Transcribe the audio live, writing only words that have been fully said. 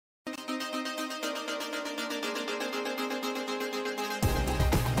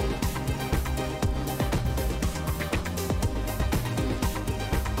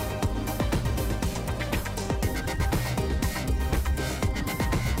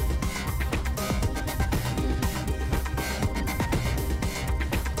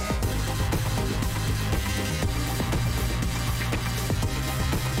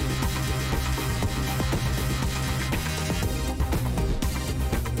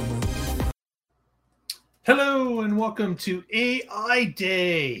Hello and welcome to AI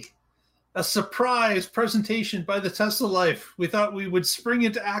Day, a surprise presentation by the Tesla Life. We thought we would spring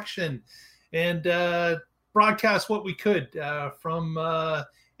into action and broadcast what we could from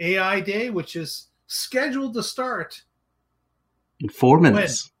AI Day, which is scheduled to start in 4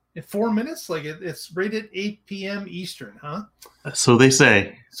 minutes. In 4 minutes? Like it's right at 8 p.m. Eastern, huh? So they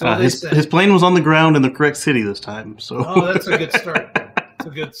say. His plane was on the ground in the correct city this time. So. Oh, that's a good start. That's a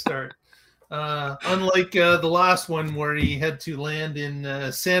good start. Unlike the last one where he had to land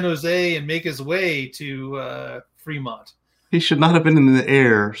in San Jose and make his way to Fremont. He should not have been in the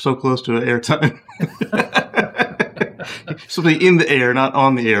air so close to airtime. Something in the air, not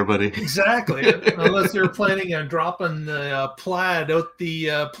on the air, buddy. Exactly. Unless you're planning on dropping the plaid out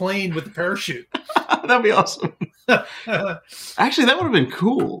the plane with the parachute. That'd be awesome. Actually, that would have been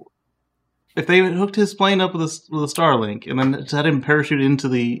cool. If they hooked his plane up with a Starlink and then had him parachute into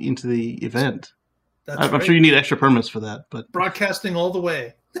the event. I'm sure you need extra permits for that, but broadcasting all the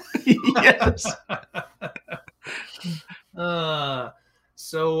way. Yes.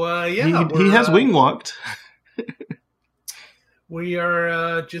 He has wing walked. We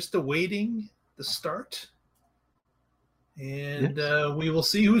are just awaiting the start, and we will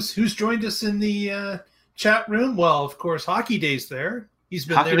see who's joined us in the chat room. Well, of course, Hockey Day's there. He's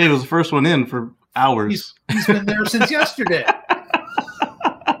been Hockey there. Day was the first one in for hours. He's been there since yesterday.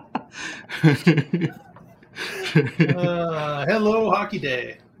 Hello, Hockey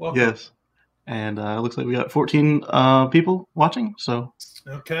Day. Welcome. Yes. And it looks like we got 14 people watching. So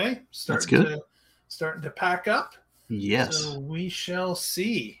okay, that's good. Starting to pack up. Yes. So we shall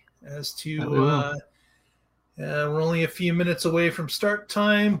see as to. We're only a few minutes away from start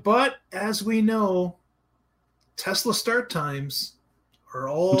time, but as we know, Tesla start times are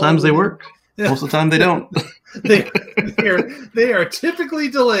all. Sometimes they work. Most of the time they don't. they are typically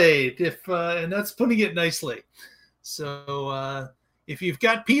delayed, and that's putting it nicely. So if you've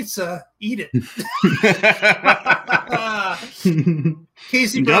got pizza, eat it.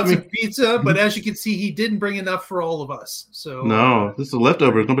 Casey brought some pizza, but as you can see, he didn't bring enough for all of us. So no, this is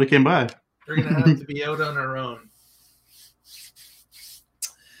leftovers. Nobody came by. We're gonna have to be out on our own.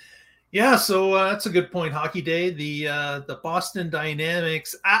 Yeah, so that's a good point. Hockey Day. The Boston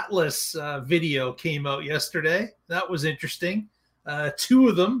Dynamics Atlas video came out yesterday. That was interesting. 2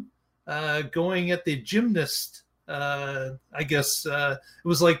 of them going at the gymnast. I guess it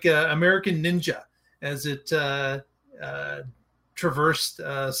was like American Ninja as it traversed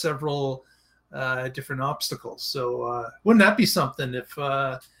several different obstacles. So wouldn't that be something if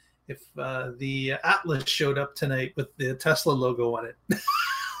the Atlas showed up tonight with the Tesla logo on it?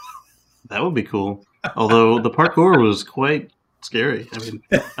 That would be cool. Although the parkour was quite scary. I mean,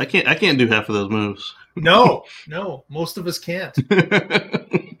 I can't do half of those moves. No, most of us can't.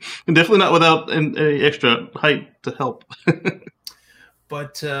 Definitely not without an extra height to help.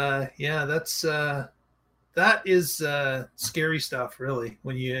 But that is scary stuff, really.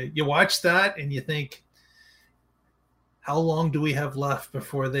 When you watch that and you think, how long do we have left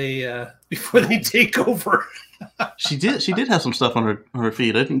before they take over? She did have some stuff on her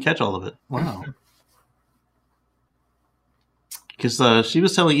feet. I didn't catch all of it. Wow. Because she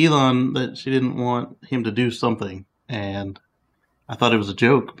was telling Elon that she didn't want him to do something, and I thought it was a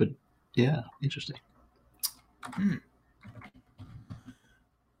joke, but yeah, interesting.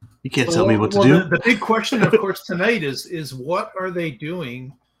 You can't tell me what to do. The big question, of course, tonight is what are they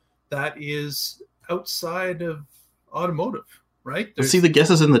doing that is outside of automotive, right? Let's see the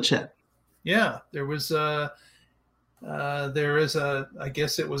guesses in the chat. Yeah, there is a I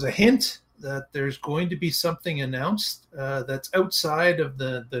guess it was a hint that there's going to be something announced that's outside of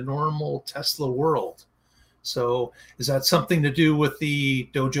the normal Tesla world. So is that something to do with the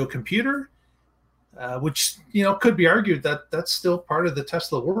Dojo computer? Which, could be argued that that's still part of the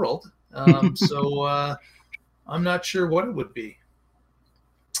Tesla world. So I'm not sure what it would be.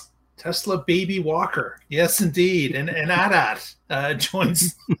 Tesla baby walker. Yes, indeed. And AT-AT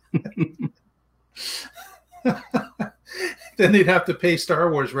joins. Then they'd have to pay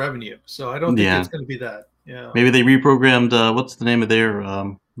Star Wars revenue. So I don't think it's going to be that. Yeah. Maybe they reprogrammed, what's the name of their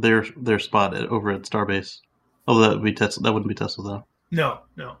spot over at Starbase? Oh, that would be Tesla. That wouldn't be Tesla, though. No.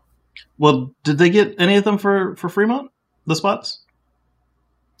 Well, did they get any of them for Fremont? The spots?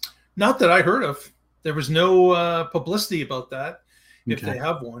 Not that I heard of. There was no publicity about that. If they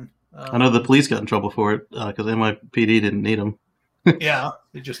have one, I know the police got in trouble for it because NYPD didn't need them. Yeah,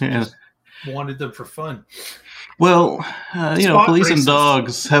 they just wanted them for fun. Well, police races and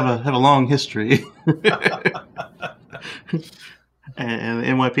dogs have a long history, and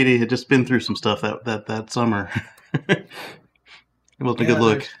NYPD had just been through some stuff that summer. It wasn't a good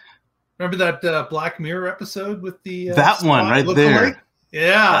look. Remember that Black Mirror episode with the that Spot one right look-alike? there?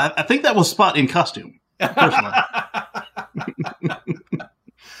 Yeah, I think that was Spot in costume. Personally,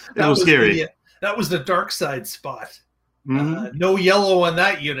 it was scary. That was the dark side Spot. Mm-hmm. No yellow on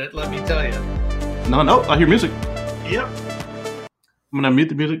that unit, let me tell you. No, I hear music. Yep. I'm gonna mute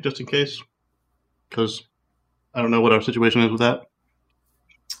the music just in case, because I don't know what our situation is with that.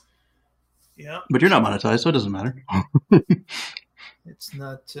 Yeah. But you're not monetized, so it doesn't matter. It's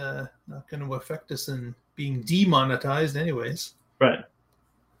not going to affect us in being demonetized, anyways. Right.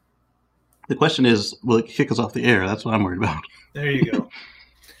 The question is, will it kick us off the air? That's what I'm worried about. There you go.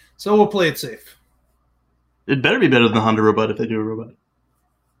 So we'll play it safe. It better be better than the Honda Robot if they do a robot.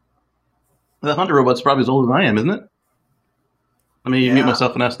 The Honda Robot's probably as old as I am, isn't it? Let me mute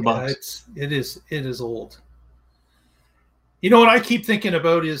myself and ask the box. It is old. You know what I keep thinking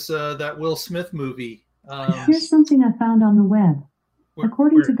about is that Will Smith movie. Here's something I found on the web.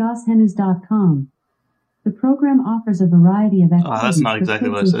 According to GosHennes.com, the program offers a variety of activities that's not exactly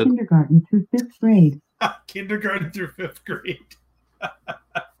for what I kids said. in kindergarten through 5th grade. Kindergarten through 5th grade.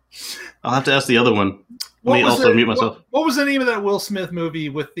 I'll have to ask the other one. Let me also mute myself. What was the name of that Will Smith movie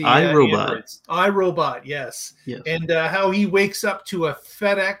with the iRobot? iRobot, yes. And how he wakes up to a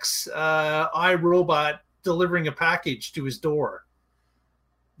FedEx iRobot delivering a package to his door.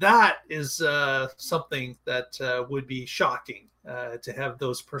 That is something that would be shocking to have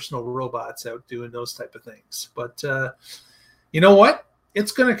those personal robots out doing those type of things. But you know what?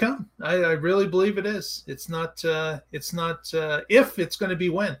 It's going to come. I really believe it is. It's not if, it's going to be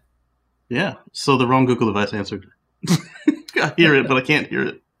when. Yeah. So the wrong Google device answered. I hear it, but I can't hear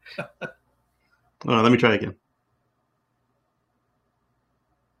it. Let me try again.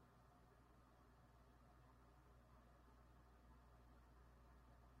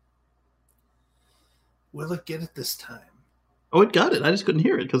 Will it get it this time? Oh, it got it. I just couldn't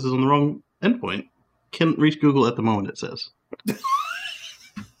hear it because it's on the wrong endpoint. Can't reach Google at the moment, it says.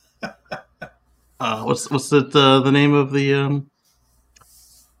 What's the name of the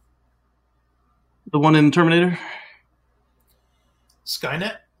one in Terminator?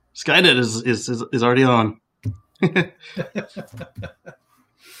 Skynet? Skynet is already on. Better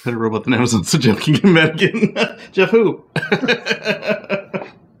robot than Amazon, so Jeff can get mad again. Jeff who?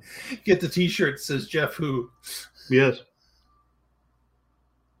 Get the t-shirt that says Jeff who. Yes.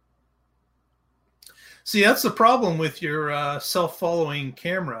 See, that's the problem with your self-following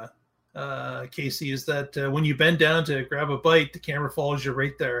camera, Casey, is that when you bend down to grab a bite, the camera follows you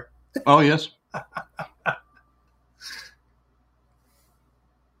right there. Oh, yes.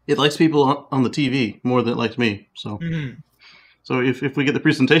 It likes people on the TV more than it likes me. So, So if we get the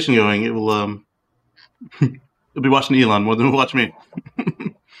presentation going, it will it'll be watching Elon more than it'll watch me.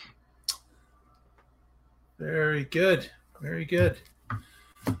 Very good. Very good.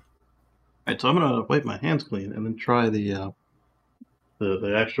 All right, so I'm gonna wipe my hands clean and then try the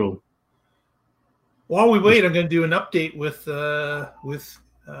actual. While we wait, I'm going to do an update with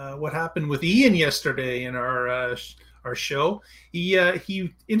what happened with Ian yesterday in our show. He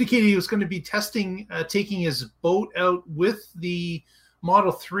indicated he was going to be testing taking his boat out with the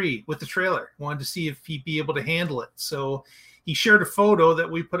Model 3 with the trailer. Wanted to see if he'd be able to handle it. So he shared a photo that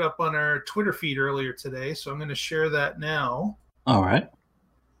we put up on our Twitter feed earlier today. So I'm going to share that now. All right.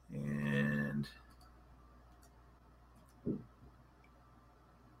 And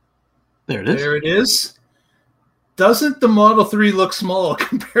there it is. There it is. Doesn't the Model 3 look small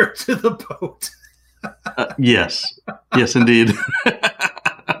compared to the boat? Yes. Yes, indeed.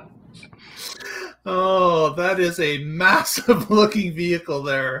 Oh, that is a massive looking vehicle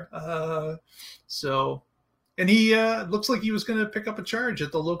there. And he looks like he was going to pick up a charge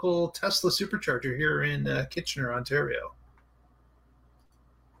at the local Tesla supercharger here in Kitchener, Ontario.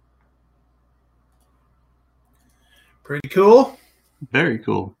 Pretty cool. Very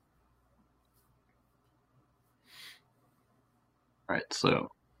cool. All right, so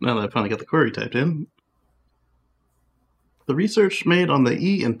now that I finally got the query typed in, the research made on the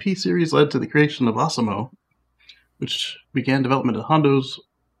E and P series led to the creation of ASIMO, which began development at Hondo's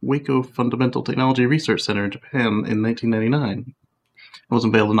Waco Fundamental Technology Research Center in Japan in 1999 and was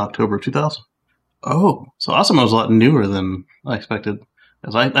unveiled in October of 2000. Oh, so ASIMO is a lot newer than I expected.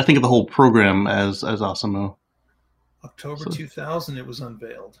 As I think of the whole program as ASIMO. October 2000 it was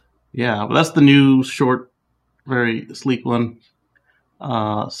unveiled. Yeah, but that's the new short, very sleek one.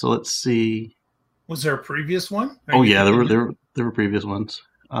 So let's see. Was there a previous one? Oh yeah, there were previous ones.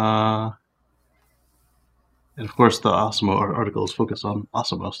 And of course, the ASIMO article is focused on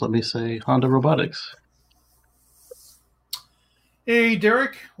ASIMO. So let me say Honda Robotics. Hey,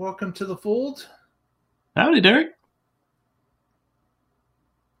 Derek, welcome to the fold. Howdy, Derek.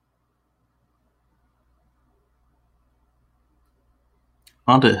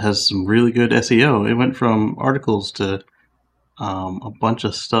 Honda has some really good SEO. It went from articles to a bunch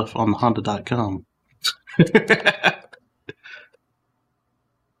of stuff on the Honda.com.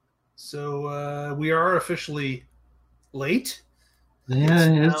 So we are officially late.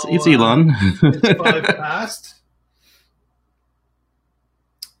 Yeah, it's Elon. It's 5 past.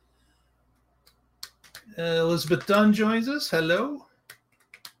 Elizabeth Dunn joins us. Hello.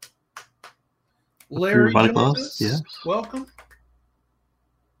 Larry joins us. Yes. Welcome.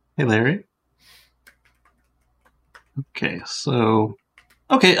 Hey, Larry. Okay, so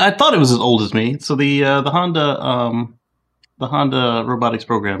I thought it was as old as me. So the Honda robotics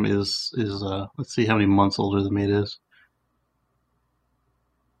program is let's see how many months older than me it is.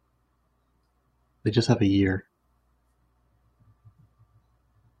 They just have a year.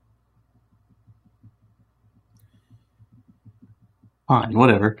 Fine,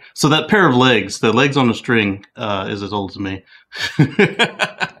 whatever. So that pair of legs, the legs on a string, is as old as me.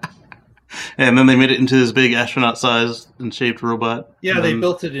 And then they made it into this big astronaut-sized and shaped robot. Yeah, they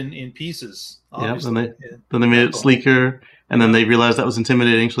built it in pieces. Obviously. Yeah, then they made it sleeker, and then they realized that was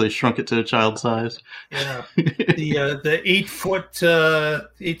intimidating, so they shrunk it to a child size. Yeah, the 8-foot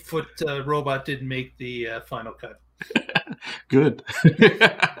robot didn't make the final cut. Good.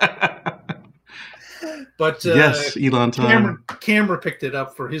 But yes, Elon time. Camera picked it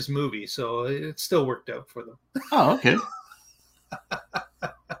up for his movie, so it still worked out for them. Oh, okay.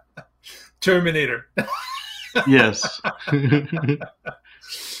 Terminator. Yes.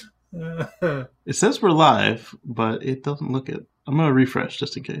 It says we're live, but it doesn't look it. I'm going to refresh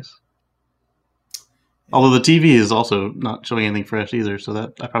just in case. Although the TV is also not showing anything fresh either, so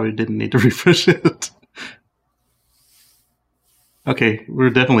that I probably didn't need to refresh it. Okay, we're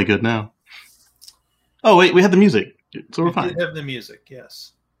definitely good now. Oh, wait, we had the music, so we're fine. We did have the music,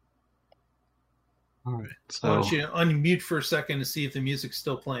 yes. All right, so... Why don't you unmute for a second to see if the music's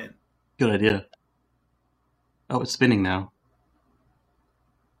still playing? Good idea. Oh, it's spinning now.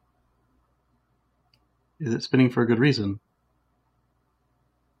 Is it spinning for a good reason?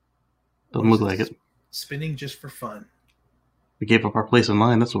 Doesn't look like it. Spinning just for fun. We gave up our place in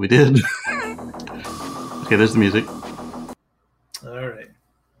line, that's what we did. Okay, there's the music. All right.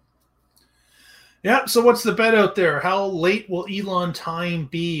 Yeah, so what's the bet out there? How late will Elon time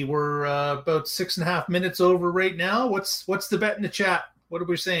be? We're about 6.5 minutes over right now. What's the bet in the chat? What are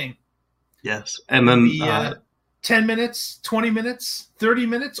we saying? Yes, and then 10 minutes, 20 minutes, 30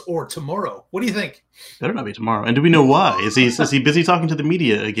 minutes, or tomorrow? What do you think? Better not be tomorrow. And do we know why? Is he busy talking to the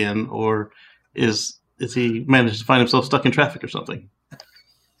media again, or is he managed to find himself stuck in traffic or something?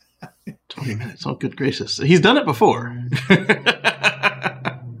 20 minutes. Oh, good gracious! He's done it before.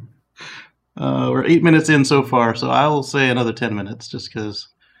 We're 8 minutes in so far, so I will say another 10 minutes, just because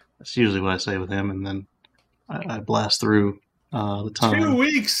that's usually what I say with him, and then I blast through. The time. 2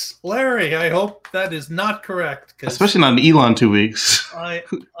 weeks, Larry. I hope that is not correct. Especially not an Elon 2 weeks. I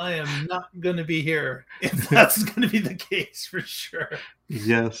am not going to be here if that's going to be the case for sure.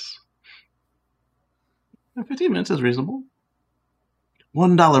 Yes. 15 minutes is reasonable.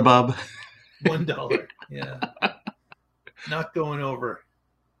 $1, Bob. $1. Yeah. Not going over.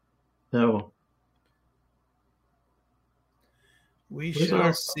 No. We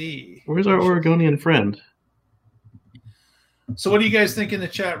shall see. Where's our Oregonian friend? So what do you guys think in the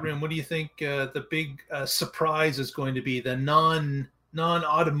chat room? What do you think the big surprise is going to be? The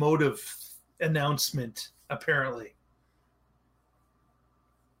non-automotive announcement, apparently.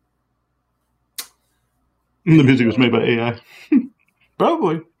 The music was made by AI.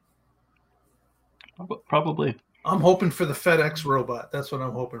 Probably. I'm hoping for the FedEx robot. That's what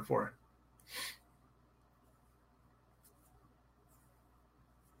I'm hoping for.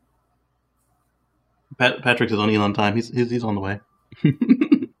 Patrick is on Elon time. He's on the way.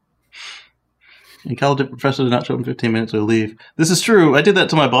 And college professor did not show up in 15 minutes, so he'll leave. This is true. I did that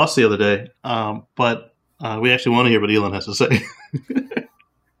to my boss the other day, but we actually want to hear what Elon has to say.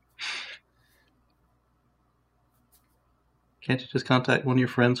 Can't you just contact one of your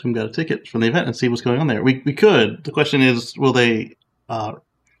friends who got a ticket from the event and see what's going on there? We could. The question is, will they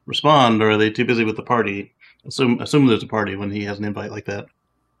respond, or are they too busy with the party? Assume there's a party when he has an invite like that.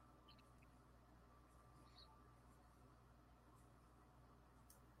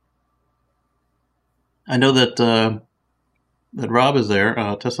 I know that that Rob is there,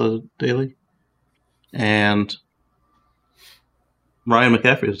 Tesla Daily, and Ryan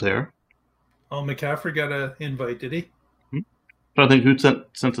McCaffrey is there. Oh, McCaffrey got an invite, did he? I think who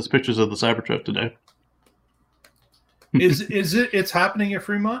sent us pictures of the Cybertruck today. Is it's happening at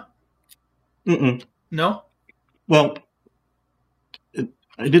Fremont? Mm-mm. No? Well, it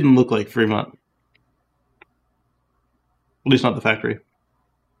didn't look like Fremont. At least not the factory.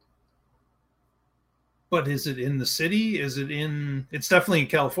 But is it in the city? Is it in? It's definitely in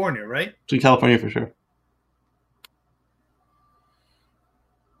California, right? It's in California for sure.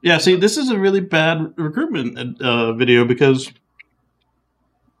 Yeah, see, this is a really bad recruitment video because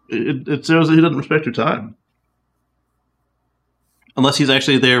it shows that he doesn't respect your time. Unless he's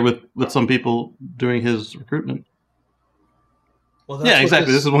actually there with some people during his recruitment. Well, yeah,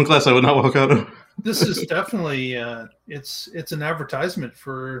 exactly. This is one class I would not walk out of. This is definitely it's an advertisement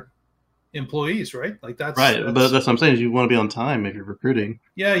for employees, right? Like that's right. But that's what I'm saying. Is you want to be on time if you're recruiting.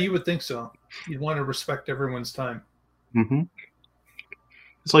 Yeah, you would think so. You'd want to respect everyone's time. Mm-hmm.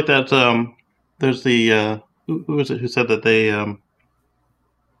 It's like that. There's the who is it who said that they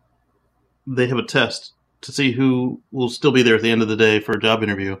have a test to see who will still be there at the end of the day for a job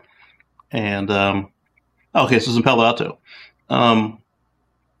interview, and okay, so it's in Palo Alto. And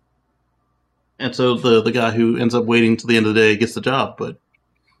so the guy who ends up waiting till the end of the day gets the job, but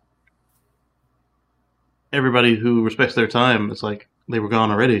everybody who respects their time, it's like they were gone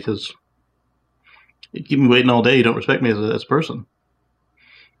already because you keep me waiting all day. You don't respect me as a person.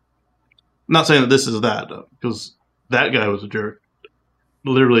 I'm not saying that this is that, because that guy was a jerk.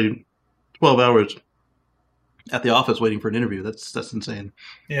 Literally 12 hours at the office waiting for an interview. That's insane.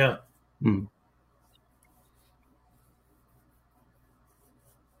 Yeah. Hmm.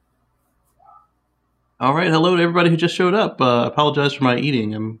 All right, hello to everybody who just showed up. Apologize for my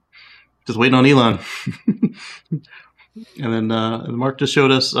eating. I'm just waiting on Elon. And then Mark just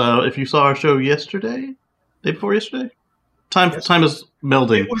showed us, if you saw our show yesterday, day before yesterday? Time is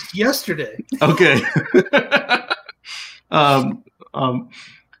melding. It was yesterday. Okay.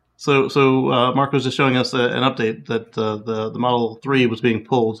 So Mark was just showing us an update that the Model 3 was being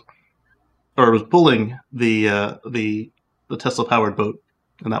pulled, or was pulling the Tesla-powered boat,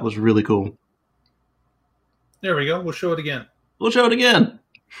 and that was really cool. There we go. We'll show it again. We'll show it again.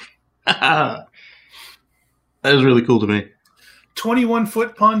 That is really cool to me.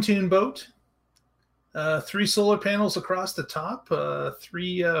 21-foot pontoon boat. 3 solar panels across the top.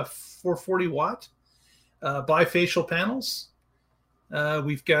 3 440-watt bifacial panels.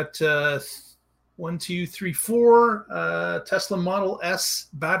 We've got 1, 2, 3, 4 Tesla Model S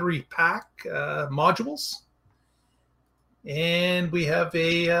battery pack modules. And we have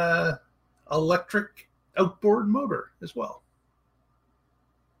a electric outboard motor as well.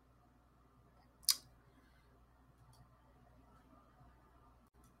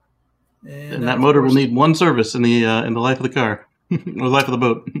 And that motor will need one service in the life of the car, or the life of the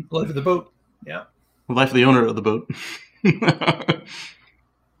boat. Life of the boat, yeah. The life of the owner of the boat.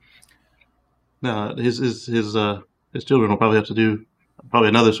 No, his children will probably have to do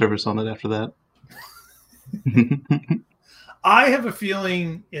another service on it after that. I have a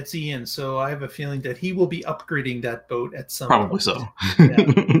feeling it's Ian, so I have a feeling that he will be upgrading that boat at some probably point. So.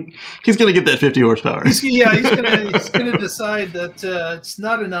 Yeah. He's going to get that 50 horsepower. He's going to decide that it's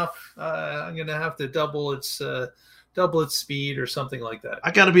not enough. I'm going to have to double its speed or something like that. I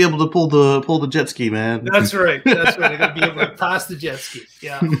got to be able to pull the jet ski, man. That's right. I got to be able to pass the jet ski.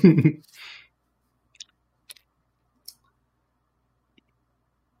 Yeah.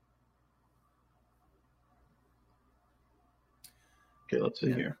 Okay, let's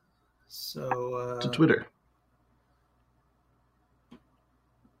see here. So to Twitter.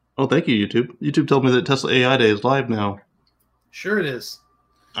 Oh, thank you, YouTube. YouTube told me that Tesla AI Day is live now. Sure, it is.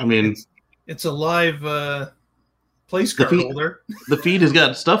 I mean, it's a live place card holder. The feed has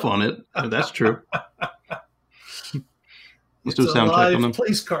got stuff on it. I mean, that's true. Let's do a sound check on them.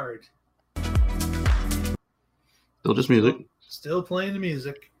 Place card. Still just music. Still playing the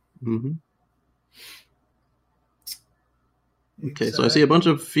music. Mm-hmm. Okay, so I see a bunch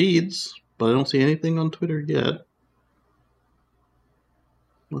of feeds, but I don't see anything on Twitter yet.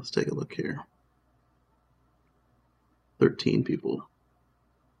 Let's take a look here. 13 people.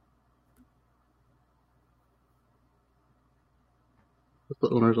 The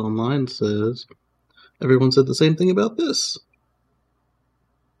Owners Online says, everyone said the same thing about this.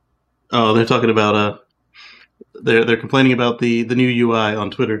 Oh, they're talking about they're complaining about the new UI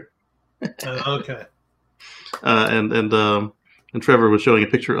on Twitter. Okay. And Trevor was showing a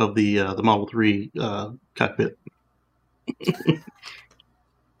picture of the Model 3 cockpit.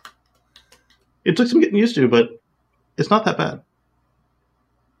 It took some getting used to, but it's not that bad.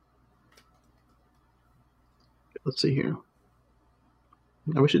 Let's see here.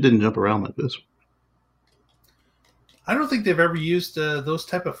 I wish it didn't jump around like this. I don't think they've ever used those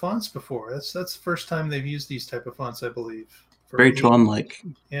type of fonts before. That's the first time they've used these type of fonts, I believe. Very Tron-like.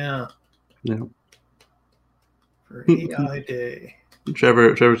 Yeah. Yeah. For AI Day.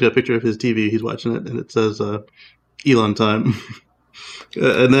 Trevor's got a picture of his TV. He's watching it, and it says Elon time.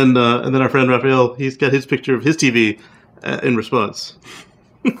 And then our friend Raphael, he's got his picture of his TV in response.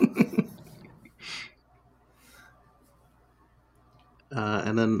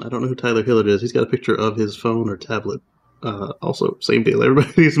 And then I don't know who Tyler Hillard is. He's got a picture of his phone or tablet. Also, same deal.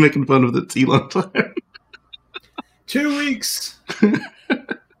 Everybody's making fun of the Elon time. 2 weeks.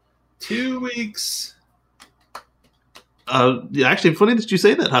 2 weeks. Actually, funny that you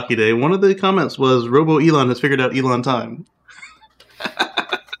say that, Hockey Day. One of the comments was, Robo Elon has figured out Elon time.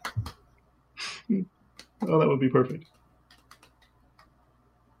 Oh, that would be perfect.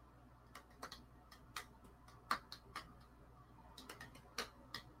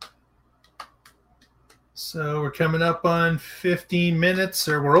 So we're coming up on 15 minutes,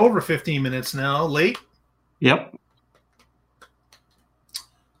 or we're over 15 minutes now, late. Yep.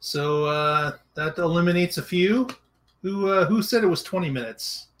 So that eliminates a few. Who said it was 20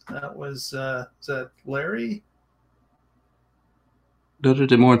 minutes? That was that Larry? Dojo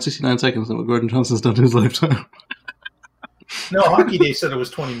did more in 69 seconds than what Gordon Johnson's done in his lifetime. No, Hockey Day said it was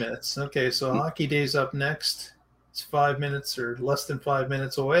 20 minutes. Okay, so Hockey Day's up next. It's 5 minutes or less than 5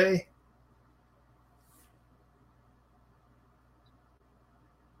 minutes away.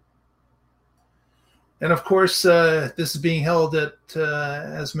 And of course, this is being held at,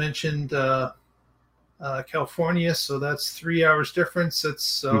 as mentioned, California. So that's 3 hours difference.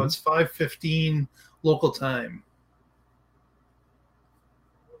 It's 5:15 local time.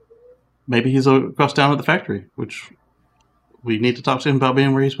 Maybe he's across town at the factory, which we need to talk to him about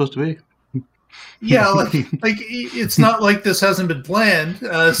being where he's supposed to be. Yeah, like it's not like this hasn't been planned.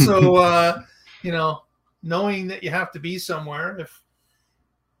 So knowing that you have to be somewhere,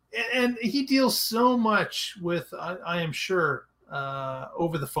 and he deals so much with, I am sure,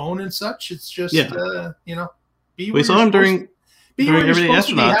 over the phone and such. It's just we saw him during Everyday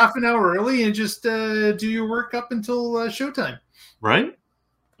Astronaut. Be half an hour early and just do your work up until showtime. Right.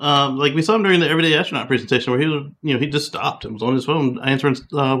 Like we saw him during the Everyday Astronaut presentation, where he was, he just stopped and was on his phone answering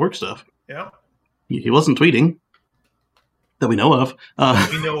work stuff. Yeah. He wasn't tweeting that we know of.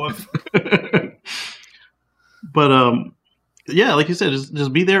 But yeah, like you said,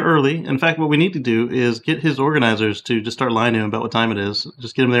 just be there early. In fact, what we need to do is get his organizers to just start lying to him about what time it is.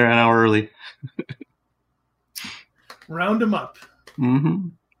 Just get him there an hour early. Round him up. Mm-hmm.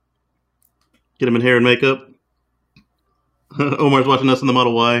 Get him in hair and makeup. Omar's watching us in the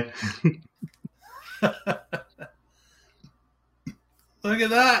Model Y. Look at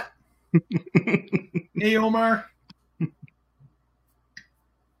that. Hey, Omar.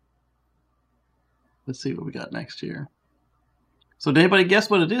 Let's see what we got next year. So did anybody guess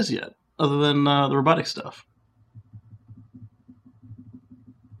what it is yet, other than the robotic stuff?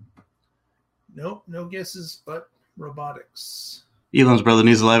 Nope, no guesses, but robotics. Elon's brother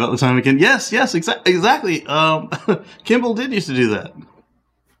needs to live out the time again. Yes, exactly. Kimball did used to do that.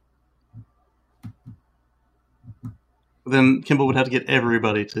 Then Kimball would have to get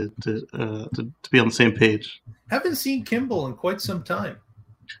everybody to be on the same page. Haven't seen Kimball in quite some time.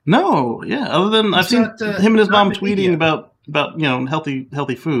 No, yeah. Other than I've seen him and his mom tweeting about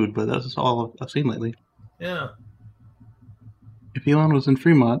healthy food, but that's all I've seen lately. Yeah. If Elon was in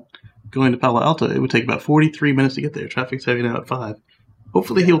Fremont going to Palo Alto, it would take about 43 minutes to get there. Traffic's heavy now at 5.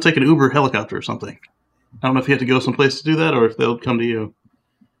 Hopefully he'll take an Uber helicopter or something. I don't know if you have to go someplace to do that or if they'll come to you.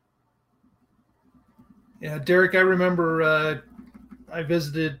 Yeah, Derek, I remember I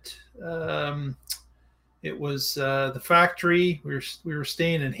visited. It was the factory. We were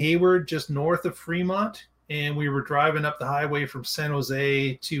staying in Hayward, just north of Fremont, and we were driving up the highway from San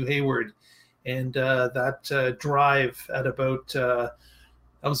Jose to Hayward. And that drive at about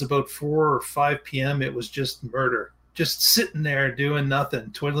that was about 4 or 5 p.m. It was just murder. Just sitting there doing nothing,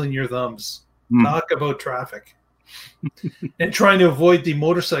 twiddling your thumbs. Talk about traffic. And trying to avoid the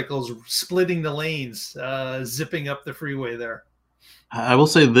motorcycles splitting the lanes, zipping up the freeway there. I will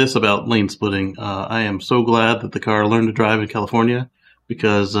say this about lane splitting. I am so glad that the car learned to drive in California,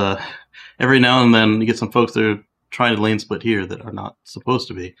 because every now and then you get some folks that are trying to lane split here that are not supposed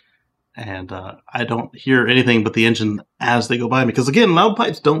to be. And I don't hear anything but the engine as they go by me. Because, again, loud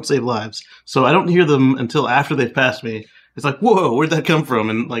pipes don't save lives. So I don't hear them until after they've passed me. It's like, whoa, where'd that come from?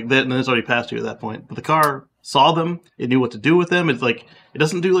 And like that, and it's already passed you at that point. But the car saw them. It knew what to do with them. It's like, it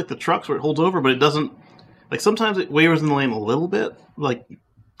doesn't do like the trucks where it holds over, but it doesn't, like sometimes it wavers in the lane a little bit. Like,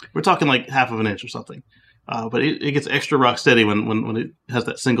 we're talking like half of an inch or something. But it gets extra rock steady when it has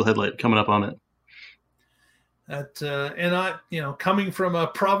that single headlight coming up on it. And I, coming from a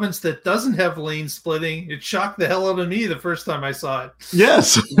province that doesn't have lane splitting, it shocked the hell out of me the first time I saw it.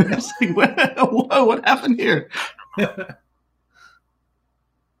 Yes. It's like, whoa, what happened here?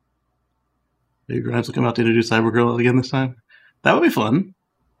 Maybe Grimes will come out to introduce Cybergirl again this time. That would be fun.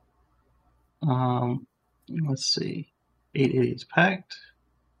 Let's see. 880 is packed.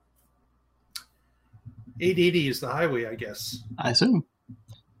 880 is the highway, I guess. I assume.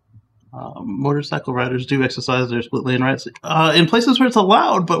 Motorcycle riders do exercise their split lane rights in places where it's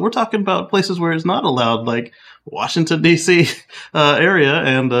allowed, but we're talking about places where it's not allowed, like Washington, D.C. Area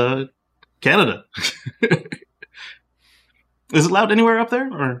and Canada. Is it allowed anywhere up there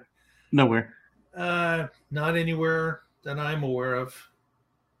or nowhere? Not anywhere that I'm aware of.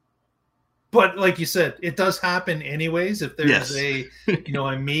 But like you said, it does happen anyways. If there's a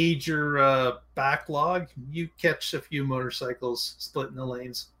major backlog, you catch a few motorcycles splitting the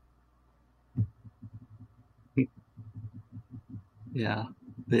lanes. Yeah,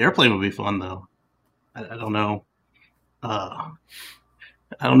 the airplane would be fun though. I don't know. I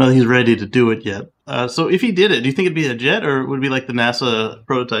don't know if he's ready to do it yet. So if he did it, do you think it'd be a jet or would it be like the NASA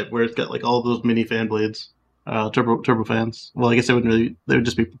prototype where it's got like all those mini fan blades, turbo fans? Well, I guess they would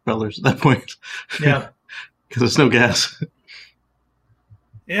just be propellers at that point. Yeah, because there's no gas.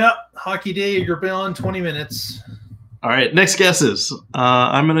 Yeah, hockey day. You're beyond 20 minutes. All right, next guesses.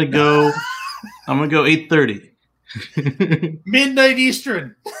 I'm gonna go 8:30. Midnight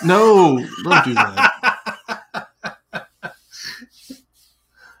Eastern. No, don't do that.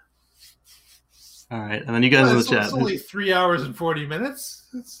 All right, and then you guys in the chat. It's only 3 hours and 40 minutes.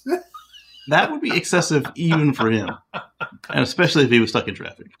 That would be excessive even for him, and especially if he was stuck in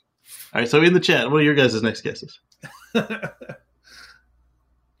traffic. All right, so in the chat, what are your guys' next guesses? Check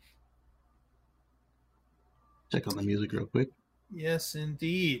on the music real quick. Yes,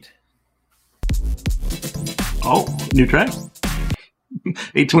 indeed. Oh, new track.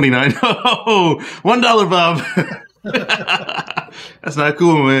 $8.29. Oh, $1, Bob. That's not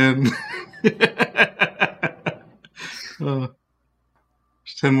cool, man.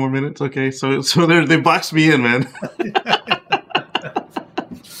 10 more minutes. Okay, so they boxed me in, man.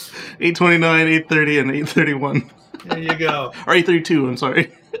 8:29, 8:30, and 8:31. There you go. Or 8:32. I'm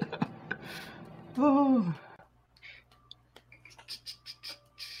sorry. Oh.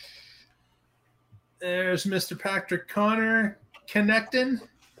 There's Mr. Patrick Connor connecting.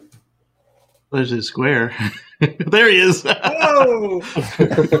 There's his square. There he is. Whoa! Have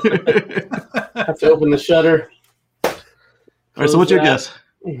to open the shutter. All right, so what's your guess?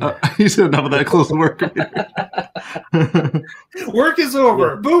 You said enough of that. Close the work. Work is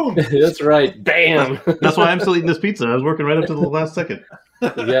over. Boom. That's right. Bam. That's why I'm still eating this pizza. I was working right up to the last second.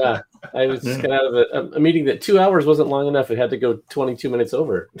 Yeah. I was just getting out of a meeting that 2 hours wasn't long enough. It had to go 22 minutes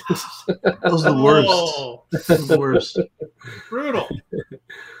over. Those are the worst. Oh, Those are the worst. brutal.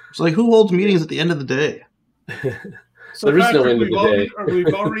 It's like, who holds meetings at the end of the day? So there is Patrick, no end of the day.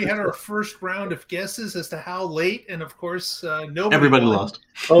 We've already had our first round of guesses as to how late, and of course, everybody won. lost.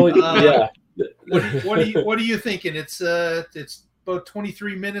 Oh, yeah. What are you thinking? It's about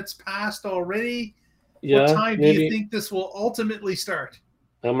 23 minutes past already. Yeah. What time do you think this will ultimately start?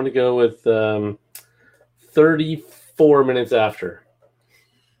 I'm going to go with 34 minutes after.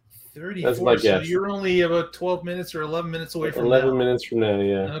 34. That's my guess. So you're only about 12 minutes or 11 minutes away from 11 now. minutes from now,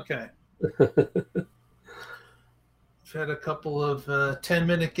 yeah. Okay. We've had a couple of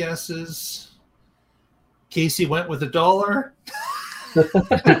 10-minute guesses. Casey went with $1.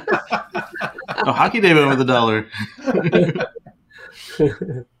 Hockey Day went with $1.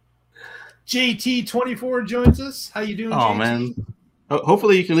 JT24 joins us. How you doing, JT? Man.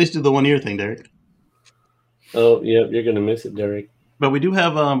 Hopefully you can at least do the 1 year thing, Derek. Oh, yeah, you're going to miss it, Derek. But we do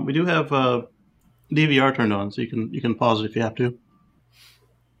have DVR turned on, so you can pause it if you have to.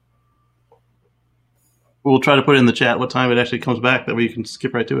 We'll try to put in the chat what time it actually comes back. That way you can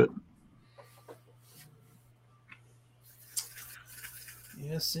skip right to it.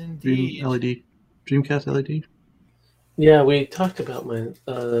 Yes, indeed. Dreamcast LED. Yeah, we talked about my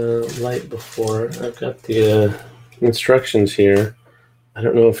light before. I've got the instructions here. I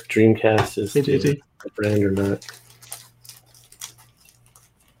don't know if Dreamcast is the brand or not.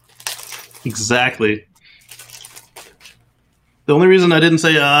 Exactly. The only reason I didn't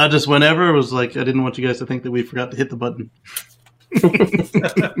say just whenever was like I didn't want you guys to think that we forgot to hit the button.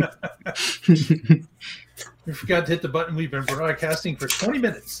 We forgot to hit the button. We've been broadcasting for 20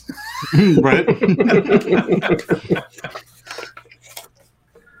 minutes. Right.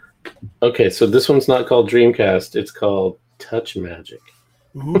 Okay, so this one's not called Dreamcast. It's called Touch Magic.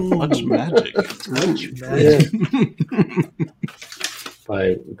 Ooh. Touch Magic. Touch Magic.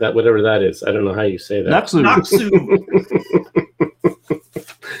 By that, whatever that is. I don't know how you say that. Natsu.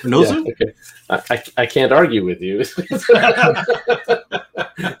 Nozu? Yeah, okay. I can't argue with you.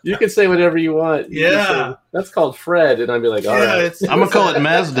 You can say whatever you want. Yeah. That's called Fred, and I'd be like, all right. I'm going to call it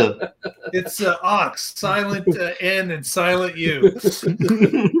Mazda. It's ox, silent N and silent U.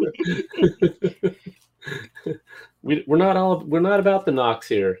 We're not about the knocks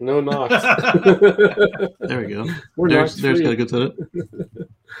here. No knocks. There we go. There's got a good set.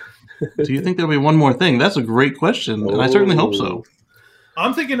 Do you think there'll be one more thing? That's a great question, and I certainly hope so.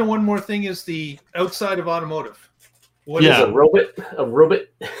 I'm thinking of one more thing is the outside of automotive. What is a robot? A robot?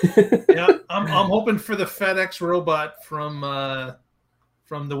 Yeah, I'm hoping for the FedEx robot from the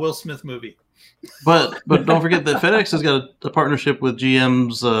Will Smith movie. But don't forget that FedEx has got a partnership with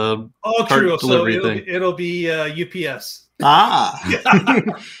GM's true. delivery So thing. It'll be UPS.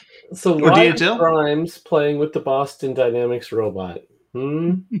 So or why DHL? Grimes playing with the Boston Dynamics robot?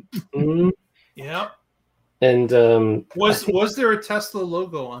 Yeah. And was there a Tesla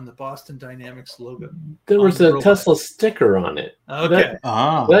logo on the Boston Dynamics logo? There was a Tesla sticker on it. Okay.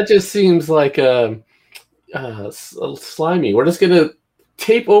 That just seems like slimy. We're just gonna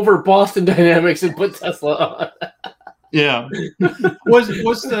tape over Boston Dynamics and put Tesla on. Yeah. Was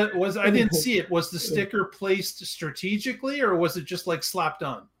I didn't see it. Was the sticker placed strategically, or was it just like slapped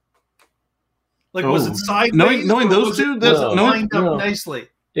on? Like was it sideways? Knowing those two, that's lined up nicely.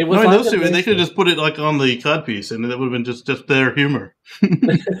 It was knowing those two, they could have just put it like on the codpiece, and that would have been just their humor.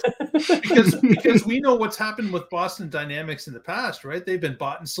 because we know what's happened with Boston Dynamics in the past, right? They've been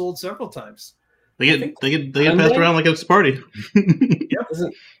bought and sold several times. They get passed around like it's a party. Yep.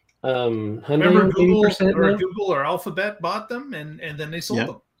 Remember Google or Alphabet bought them and then they sold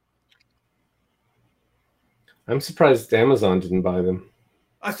them. I'm surprised Amazon didn't buy them.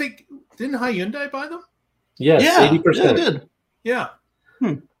 I think didn't Hyundai buy them? Yes, 80%. Yeah, they did. Yeah.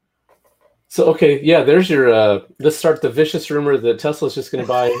 So there's your let's start the vicious rumor that Tesla's just going to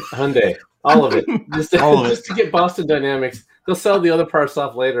buy Hyundai, all of it, just to get Boston Dynamics. They'll sell the other parts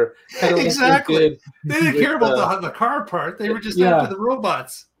off later. Exactly. They didn't care about the car part. They were just after the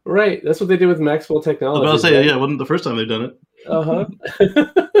robots. Right. That's what they did with Maxwell Technologies. I was about to say, it wasn't the first time they've done it.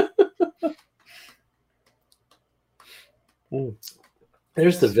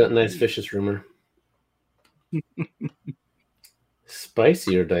 There's the nice vicious rumor.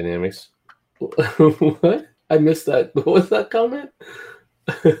 Spicier Dynamics. What? I missed that. What was that comment?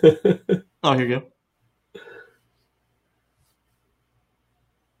 Oh, here you go.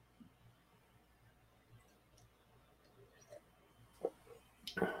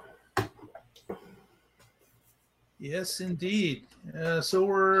 Yes, indeed. So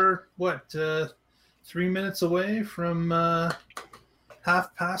we're 3 minutes away from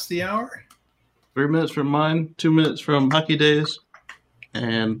half past the hour. 3 minutes from mine, 2 minutes from Hockey Days,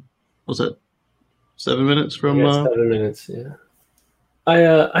 and what's that? 7 minutes from 7 minutes. Yeah.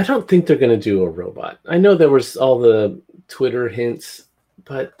 I don't think they're going to do a robot. I know there was all the Twitter hints,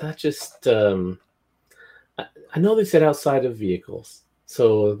 but that just I know they said outside of vehicles,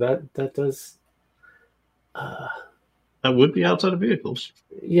 so that does. That would be outside of vehicles.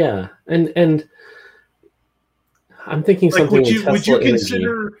 Yeah, and I'm thinking something. Would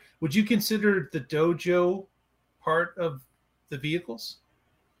you consider the Dojo part of the vehicles?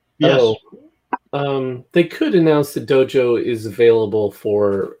 Yes. They could announce the Dojo is available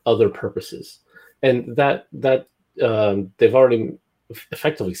for other purposes, and that they've already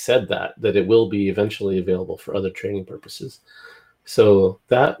effectively said that it will be eventually available for other training purposes. So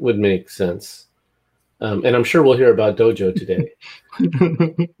that would make sense. And I'm sure we'll hear about Dojo today.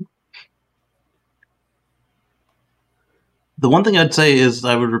 The one thing I'd say is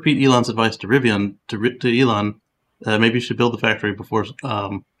I would repeat Elon's advice to Rivian, to Elon, maybe you should build the factory before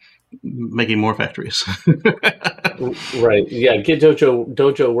making more factories. Right. Yeah, get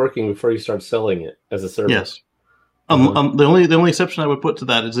Dojo working before you start selling it as a service. Yes. The only exception I would put to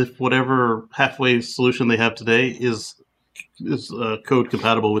that is if whatever halfway solution they have today is code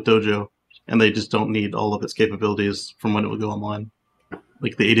compatible with Dojo, and they just don't need all of its capabilities from when it would go online,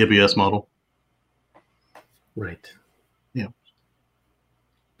 like the AWS model. Right. Yeah.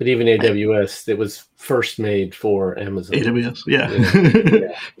 But even AWS, it was first made for Amazon. AWS, yeah.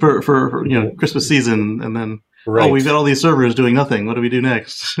 for Christmas season, and then we've got all these servers doing nothing. What do we do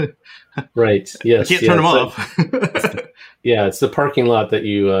next? Right. Yes. I can't turn them off. It's the parking lot that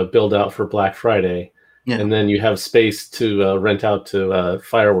you build out for Black Friday. Yeah. And then you have space to rent out to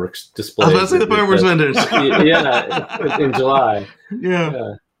fireworks displays. I was about to say the fireworks vendors. Yeah, in July.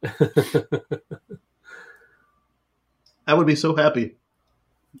 Yeah. I would be so happy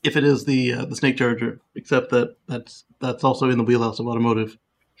if it is the Snake Charger, except that that's also in the wheelhouse of automotive.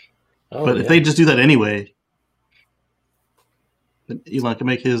 But if they just do that anyway, then Elon can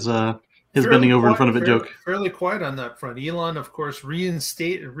make his bending over in front of it joke. Fairly quiet on that front. Elon, of course,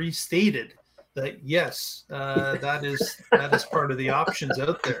 restated that yes, that is part of the options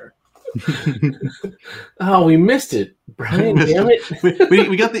out there. Oh, we missed it, Brian. Damn it!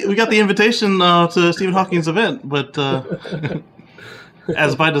 we got the invitation to Stephen Hawking's event, but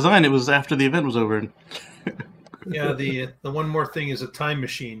as by design, it was after the event was over. Yeah, the one more thing is a time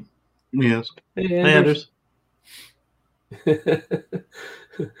machine. Yes. Hey, Anders.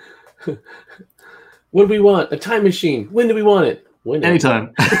 What do we want? A time machine. When do we want it? When?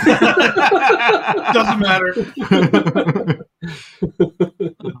 Anytime. Doesn't matter.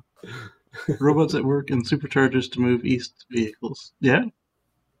 Robots at work and superchargers to move east vehicles. Yeah.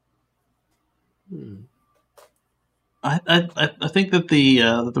 I think that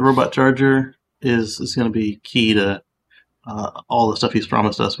the robot charger is going to be key to all the stuff he's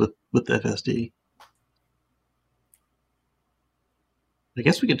promised us with the FSD. I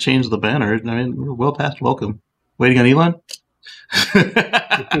guess we could change the banner. I mean, we're well past welcome. Waiting on Elon?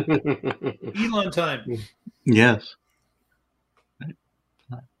 Elon time. Yes.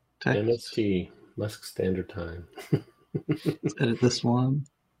 MST, Musk Standard Time. Let's edit this one.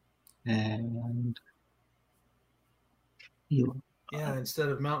 And Elon. Yeah, instead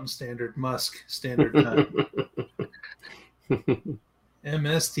of Mountain Standard, Musk Standard Time.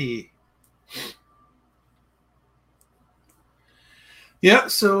 MST. Yeah,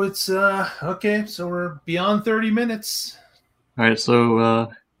 so it's okay. So we're beyond 30 minutes. All right, so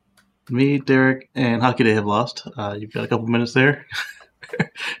me, Derek, and Hockey Day have lost. You've got a couple minutes there.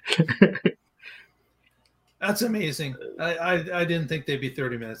 That's amazing. I didn't think they'd be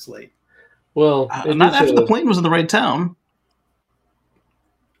 30 minutes late. Well, not after the plane was in the right town.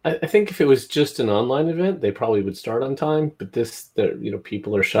 I think if it was just an online event, they probably would start on time. But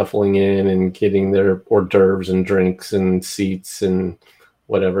people are shuffling in and getting their hors d'oeuvres and drinks and seats and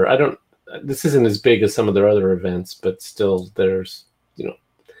whatever. This isn't as big as some of their other events, but still, there's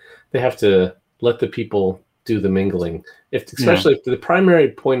they have to let the people do the mingling. Especially if the primary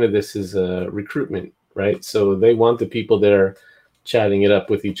point of this is recruitment, right? So they want the people there chatting it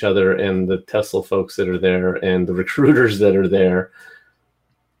up with each other, and the Tesla folks that are there, and the recruiters that are there.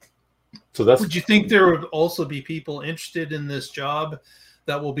 So would you think there would also be people interested in this job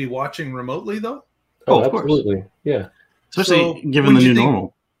that will be watching remotely, though? Oh, absolutely. Yeah. Especially given the new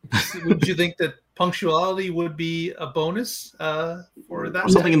normal. Would you think that punctuality would be a bonus for that? Or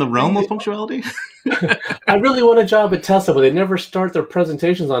something in the realm of punctuality? I really want a job at Tesla, but they never start their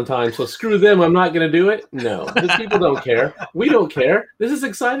presentations on time. So screw them. I'm not going to do it. No, these people don't care. We don't care. This is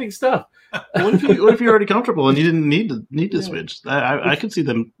exciting stuff. What if you're already comfortable and you didn't need to switch? I could see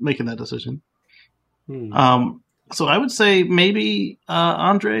them making that decision. So I would say maybe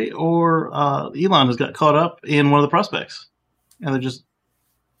Andre or Elon has got caught up in one of the prospects, and they're just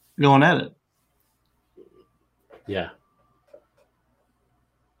going at it. Yeah.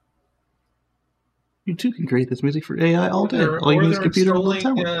 You too can create this music for AI all day. All you need is a computer and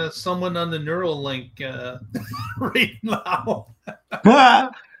talent. Someone on the Neuralink right now.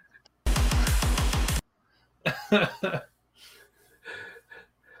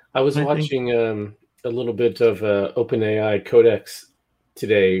 I was watching a little bit of OpenAI Codex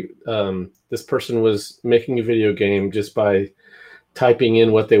today. This person was making a video game just by typing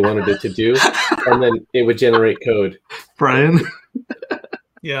in what they wanted it to do, and then it would generate code. Brian?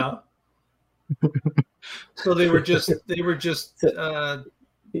 Yeah. So they were just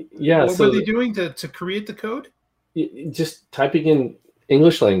yeah. What were they doing to create the code? Just typing in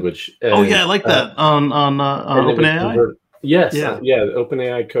English language. And, oh yeah, I like that on OpenAI. Yes, yeah,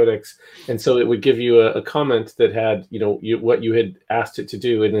 OpenAI Codex, and so it would give you a comment that had what you had asked it to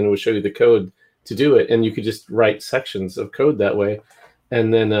do, and then it would show you the code to do it, and you could just write sections of code that way.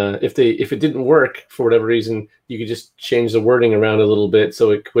 And then if it didn't work for whatever reason, you could just change the wording around a little bit so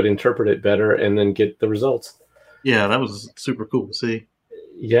it would interpret it better and then get the results. Yeah, that was super cool to see.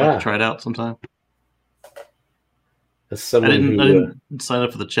 Yeah, try it out sometime. As I didn't sign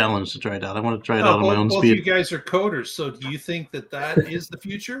up for the challenge to try it out. I want to try it out on my own speed. You guys are coders, so do you think that is the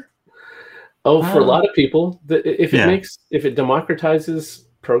future? Oh, for a lot of people, if it democratizes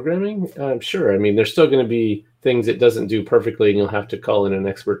programming, sure. I mean, there's still going to be things it doesn't do perfectly, and you'll have to call in an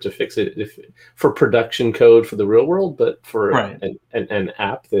expert to fix it for production code for the real world. But for an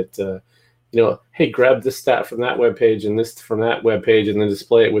app that hey, grab this stat from that web page and this from that web page, and then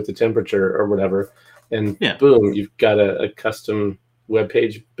display it with the temperature or whatever, and boom, you've got a custom web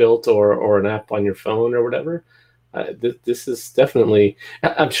page built or an app on your phone or whatever. This is definitely.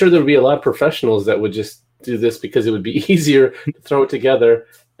 I'm sure there would be a lot of professionals that would just do this because it would be easier to throw it together,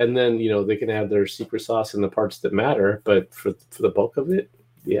 and then they can add their secret sauce in the parts that matter. But for the bulk of it,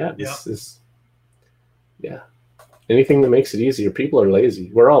 this is anything that makes it easier. People are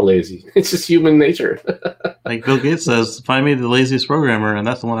lazy. We're all lazy. It's just human nature. Like Bill Gates says, find me the laziest programmer, and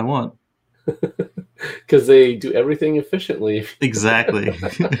that's the one I want. Because they do everything efficiently. Exactly.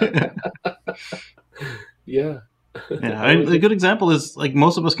 Yeah. Yeah, a good example is like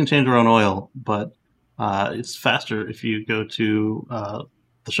most of us can change our own oil, but it's faster if you go to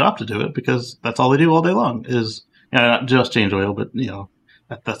the shop to do it, because that's all they do all day long is not just change oil, but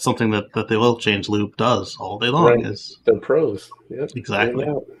that's something that the oil change loop does all day long. Right. Is They're pros. Yep. Exactly.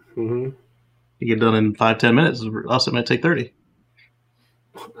 Mm-hmm. You get done in 5-10 minutes. Us, it might take 30.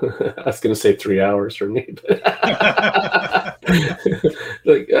 I was going to say 3 hours for me.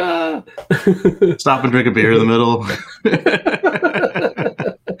 Stop and drink a beer in the middle.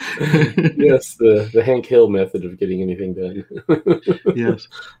 Yes, the Hank Hill method of getting anything done. Yes.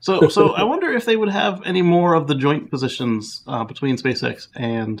 So I wonder if they would have any more of the joint positions between SpaceX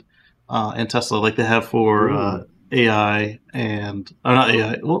and Tesla, like they have for AI and not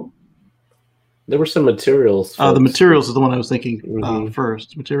AI. Well, there were some materials. The materials is the one I was thinking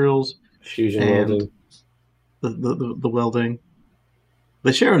first. Materials, fusion welding, the welding.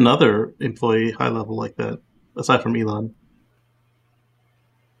 They share another employee high level like that, aside from Elon.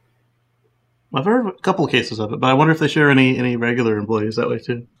 I've heard a couple of cases of it, but I wonder if they share any regular employees that way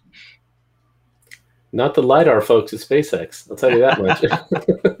too. Not the LiDAR folks at SpaceX, I'll tell you that much.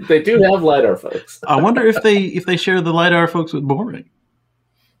 They do have LiDAR folks. I wonder if they share the LiDAR folks with Boring.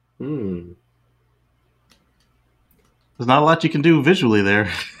 There's not a lot you can do visually there.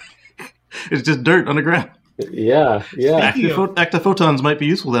 It's just dirt on the ground. Yeah. Active photons might be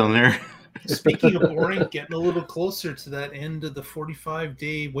useful down there. Speaking of Boring, getting a little closer to that end of the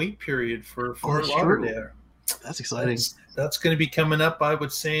 45-day wait period for Fort Lauderdale. That's exciting. That's going to be coming up, I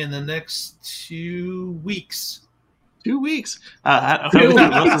would say, in the next 2 weeks. 2 weeks? How do we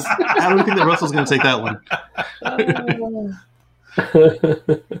think that Russell's going to take that one?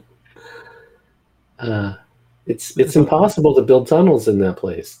 It's impossible to build tunnels in that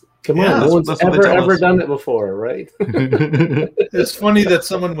place. Come on, no one's ever done it before, right? It's funny that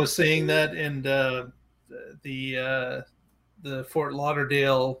someone was saying that, and the Fort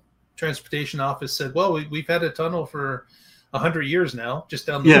Lauderdale Transportation Office said, "Well, we've had a tunnel for 100 years now, just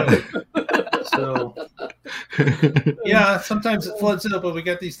down the road." So, sometimes it floods out, but we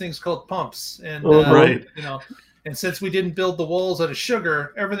got these things called pumps, and right. And since we didn't build the walls out of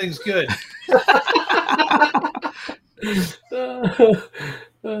sugar, everything's good.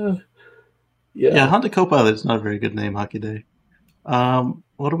 Honda Copilot is not a very good name, Hockey Day.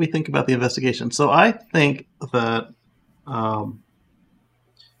 What do we think about the investigation? So I think that they're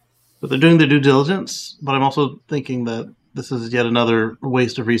doing their due diligence, but I'm also thinking that this is yet another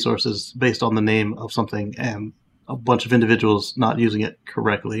waste of resources based on the name of something and a bunch of individuals not using it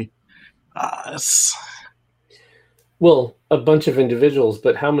correctly. Well, a bunch of individuals,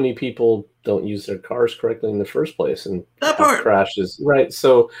 but how many people don't use their cars correctly in the first place and crashes? Right.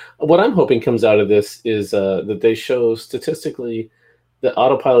 So what I'm hoping comes out of this is that they show statistically that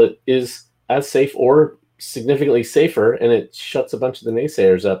autopilot is as safe or significantly safer, and it shuts a bunch of the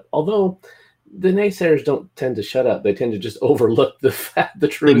naysayers up. Although the naysayers don't tend to shut up; they tend to just overlook the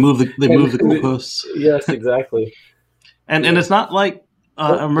truth. They move the goalposts. Yes, exactly. And it's not like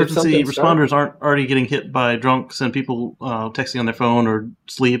emergency responders aren't already getting hit by drunks and people texting on their phone or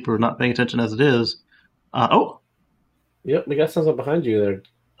sleep or not paying attention as it is. Yep, we got something behind you there.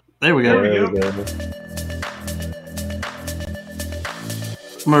 There we go. There we go.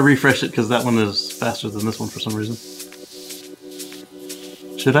 I'm going to refresh it because that one is faster than this one for some reason.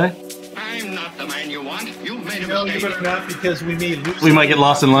 Should I? I'm not the man you want. You've made a No, mistake. you better not, because we may lose. We might get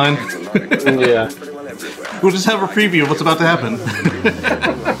lost in line. Yeah. We'll just have a preview of what's about to happen.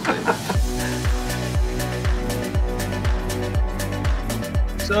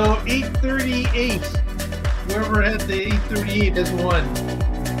 So 838. Whoever had the 838 has won.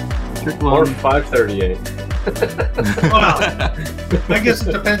 Or 538. Wow. I guess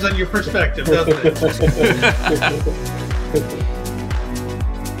it depends on your perspective, doesn't it?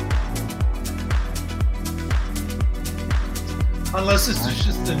 Unless this is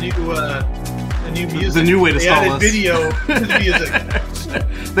just the new music. The new way to they stall added us. video to the music.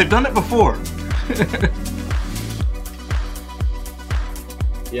 They've done it before.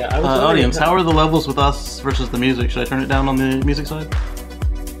 Yeah, audience, how are the levels with us versus the music? Should I turn it down on the music side?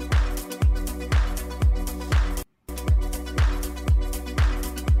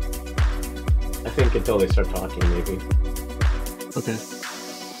 I think until they start talking, maybe. Okay.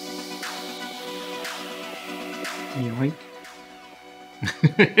 Yoink.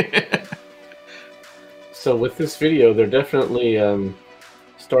 So with this video, they're definitely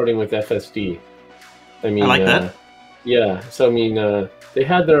starting with FSD. I mean, I like that. Yeah. So I mean, they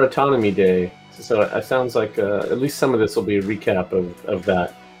had their autonomy day, so it sounds like at least some of this will be a recap of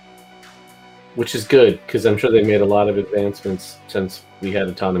that. which is good because I'm sure they made a lot of advancements since we had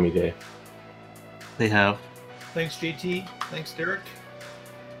Autonomy Day. They have. Thanks, JT. Thanks, Derek.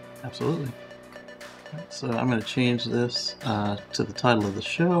 Absolutely. Right, so I'm going to change this to the title of the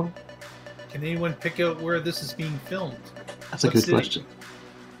show. Can anyone pick out where this is being filmed? That's a good question.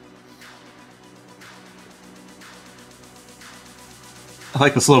 I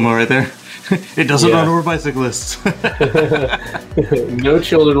like the slow-mo right there. It doesn't run over bicyclists. No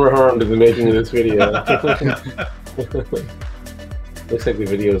children were harmed in the making of this video. Looks like the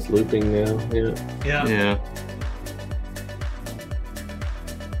video is looping now. Yeah.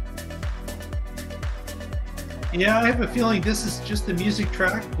 Yeah, I have a feeling this is just a music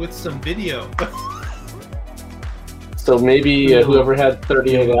track with some video. So maybe whoever had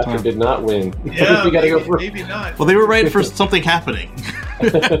 38 after did not win. Yeah, we gotta go for maybe not. Well, they were right for something happening.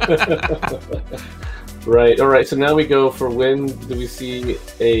 Right. All right. So now we go for when do we see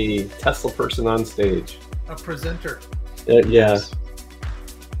a Tesla person on stage? A presenter. Yeah. Yes.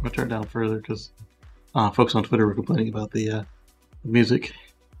 I'm gonna turn it down further because folks on Twitter were complaining about the music.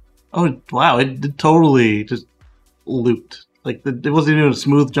 Oh wow! It totally just looped. Like it wasn't even a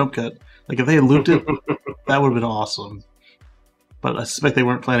smooth jump cut. Like if they had looped it, that would have been awesome. But I suspect they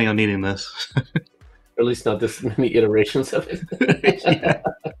weren't planning on needing this. Or at least not this many iterations of it.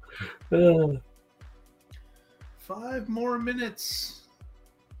 5 more minutes.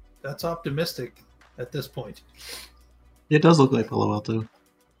 That's optimistic at this point. It does look like Palo Alto.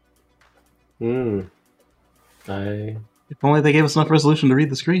 If only they gave us enough resolution to read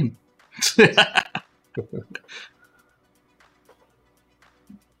the screen.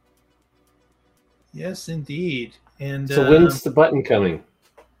 Yes, indeed. And so when's the button coming?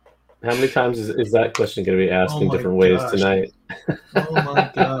 How many times is that question going to be asked in different ways tonight? Oh my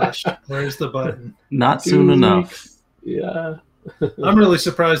gosh. Where's the button? Not soon enough. Yeah. I'm really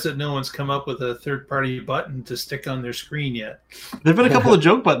surprised that no one's come up with a third-party button to stick on their screen yet. There have been a couple of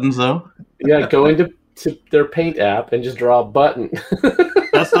joke buttons, though. Yeah, go into their Paint app and just draw a button.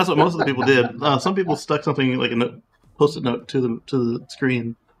 That's what most of the people did. Some people stuck something like a post-it note to the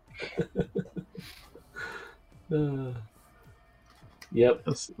screen. Yep.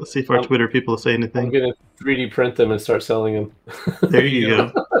 Let's see if our Twitter people say anything. I'm going to 3D print them and start selling them. There you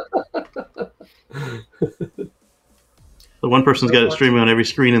go. The one person's got it streaming on every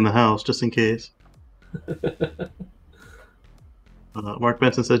screen in the house, just in case. Mark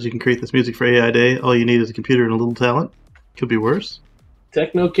Benson says you can create this music for AI Day. All you need is a computer and a little talent. Could be worse.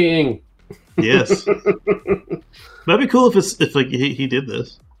 Techno King. Yes. That'd be cool if like he did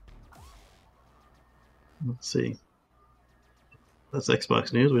this. Let's see. That's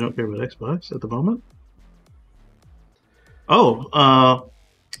Xbox news. We don't care about Xbox at the moment. Oh,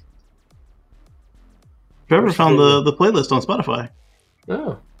 Trevor found the playlist on Spotify.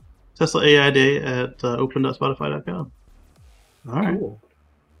 Oh. Tesla AI Day at open.spotify.com. All right. Cool.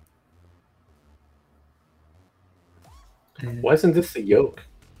 Why isn't this the yoke?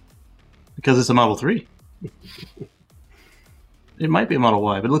 Because it's a Model 3. It might be a Model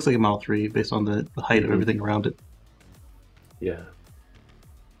Y, but it looks like a Model 3 based on the height of everything around it. Yeah.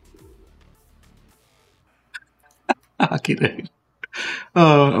 Okay, Dave.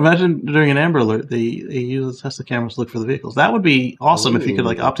 Imagine during an Amber Alert, they use Tesla cameras to look for the vehicles. That would be awesome if you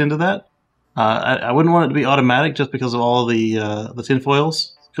could opt into that. I wouldn't want it to be automatic just because of all the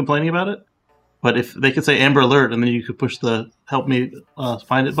tinfoils complaining about it. But if they could say Amber Alert and then you could push the Help Me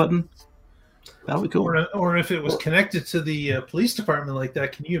Find It button, that would be cool. Or if it was connected to the police department like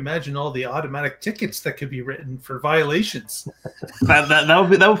that, can you imagine all the automatic tickets that could be written for violations?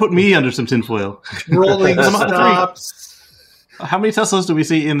 that would put me under some tinfoil. Rolling stops. How many Teslas do we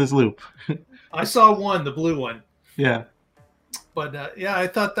see in this loop? I saw one, the blue one. Yeah. But I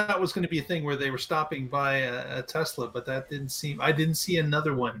thought that was going to be a thing where they were stopping by a Tesla, but that didn't seem. I didn't see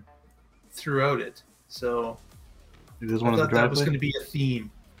another one throughout it, so I thought that was going to be a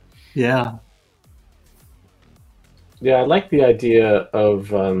theme. Yeah. Yeah, I like the idea of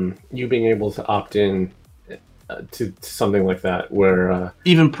you being able to opt in to something like that, where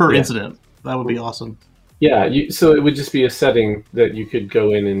even per incident, that would be awesome. Yeah, so it would just be a setting that you could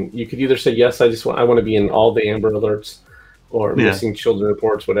go in and you could either say yes, I want to be in all the Amber Alerts, or missing children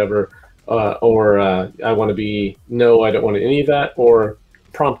reports, whatever, or I want to be no, I don't want any of that, or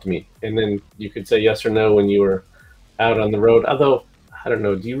prompt me, and then you could say yes or no when you were out on the road. Although I don't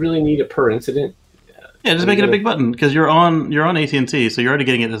know, do you really need it per incident? Yeah, just make it a big button because you're on AT&T, so you're already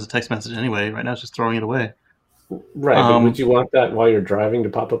getting it as a text message anyway. Right now, it's just throwing it away. Right, but would you want that while you're driving to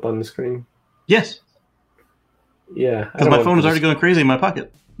pop up on the screen? Yes. Yeah, because my phone is already going crazy in my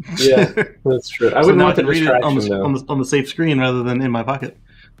pocket. Yeah, that's true. I wouldn't want to read it on the safe screen rather than in my pocket.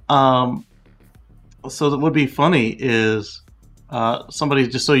 So what would be funny is somebody's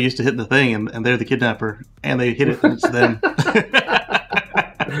just so used to hitting the thing, and they're the kidnapper, and they hit it, and it's them.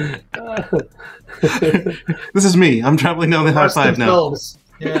 This is me. I'm traveling down the high five now.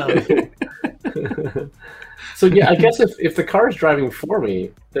 Yeah. So yeah, I guess if the car is driving for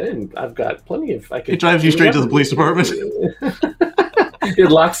me, then I've got plenty of. It drives you straight to the police department. It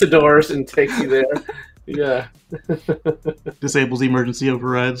locks the doors and takes you there. Yeah. Disables emergency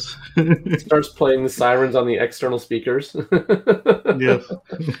overrides. Starts playing the sirens on the external speakers. Yes.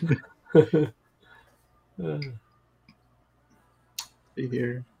 See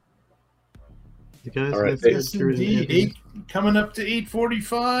here. You guys, all right, yes, indeed. Coming up to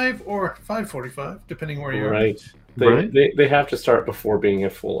 8:45 or 5:45, depending where you are. Right. They have to start before being a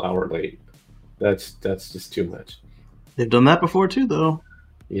full hour late. That's just too much. They've done that before too, though.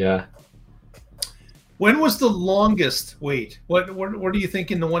 Yeah. When was the longest wait? What do you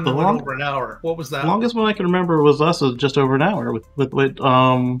think in the one that went over an hour? What was that? The longest one I can remember was us just over an hour with it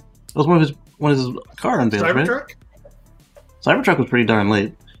was one of his car unveils, Cybertruck? Right? Cybertruck was pretty darn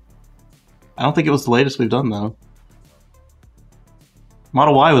late. I don't think it was the latest we've done though.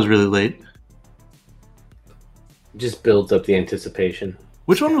 Model Y was really late. Just builds up the anticipation.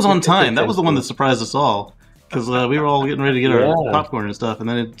 Which one was on time? That was the one that surprised us all because we were all getting ready to get our popcorn and stuff, and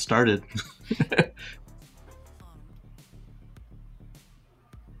then it started.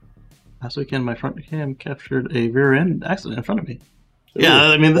 Last weekend, my front cam captured a rear end accident in front of me. Ooh, yeah,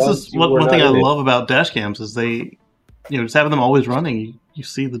 I mean, this is one thing I love about dash cams is they, just having them always running, you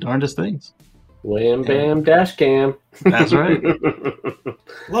see the darndest things. Wham Bam Dash Cam. That's right.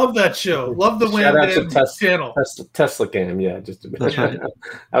 Love that show. Love the Wham Bam channel. Tesla Cam, yeah. That's right.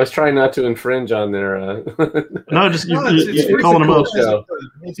 I was trying not to infringe on their. No, just you're calling them up.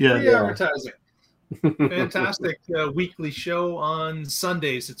 It's free advertising. Fantastic weekly show on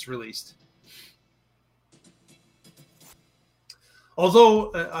Sundays. It's released.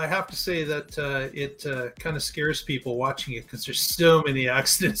 Although I have to say that it kind of scares people watching it because there's so many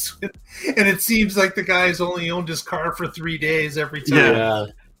accidents, and it seems like the guy's only owned his car for 3 days every time. Yeah,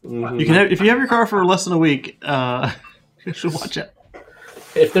 mm-hmm. You can if you have your car for less than a week, you should watch it.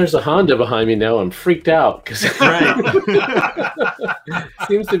 If there's a Honda behind me now, I'm freaked out because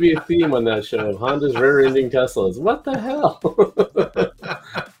seems to be a theme on that show. Honda's rear-ending Teslas. What the hell?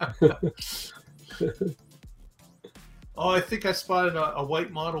 Oh, I think I spotted a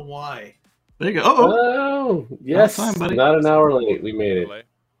white Model Y. There you go. Oh, yes. Time, buddy. Not an hour late. We made it.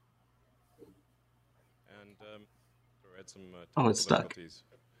 And had some it's stuck.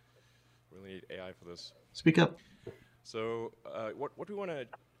 We need AI for this. Speak up. So what we want to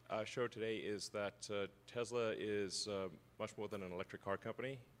show today is that Tesla is much more than an electric car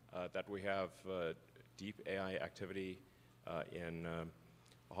company, that we have deep AI activity in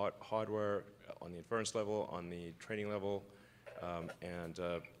hardware, on the inference level, on the training level, and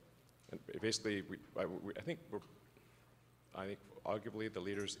basically I think we're arguably the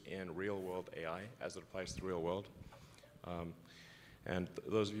leaders in real-world AI as it applies to the real world. And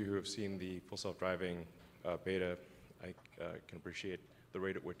those of you who have seen the full self-driving beta, I can appreciate the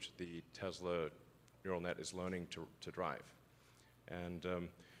rate at which the Tesla neural net is learning to drive. And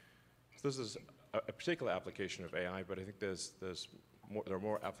this is a particular application of AI, but I think there are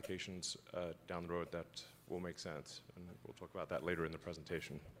more applications down the road that will make sense, and we'll talk about that later in the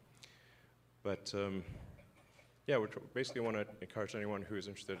presentation. But yeah, we basically want to encourage anyone who is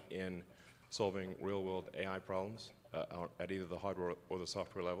interested in solving real-world AI problems at either the hardware or the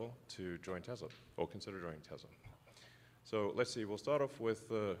software level to join Tesla, or consider joining Tesla. So let's see, we'll start off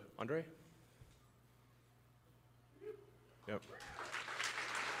with Andre. Yep.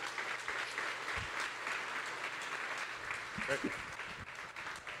 Great.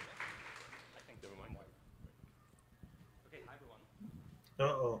 Okay, hi everyone.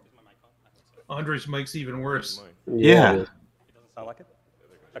 Uh-oh. Andre's mic's even worse. Yeah. It doesn't sound like it?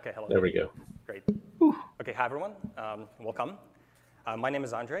 Okay, hello. There we go. Great. Okay, hi everyone. Welcome. My name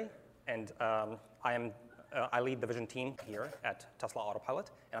is Andre, and I lead the vision team here at Tesla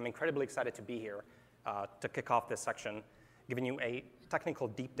Autopilot, and I'm incredibly excited to be here to kick off this section, giving you a technical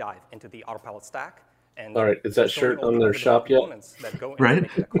deep dive into the Autopilot stack. And all right, is that shirt on their shop yet? That go into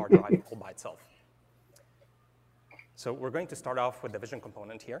making a car drive all by itself. So we're going to start off with the vision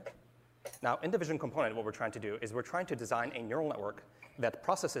component here. Now, in the vision component, what we're trying to do is we're trying to design a neural network that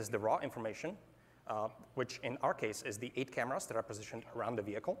processes the raw information, which in our case is the 8 cameras that are positioned around the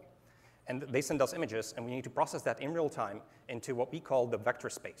vehicle. And they send us images, and we need to process that in real time into what we call the vector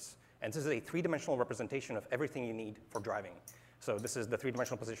space. And this is a 3-dimensional representation of everything you need for driving. So this is the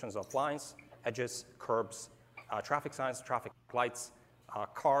 3-dimensional positions of lines, edges, curbs, traffic signs, traffic lights,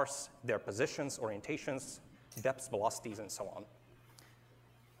 cars, their positions, orientations, depths, velocities, and so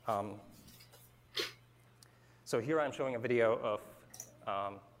on. So here I'm showing a video of,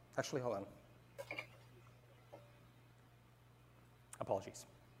 actually, hold on. Apologies.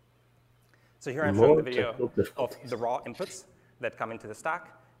 So here I'm showing the video of the raw inputs that come into the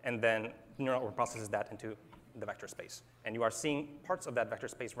stack, and then the neural network processes that into the vector space. And you are seeing parts of that vector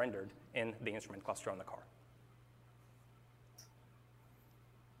space rendered in the instrument cluster on the car.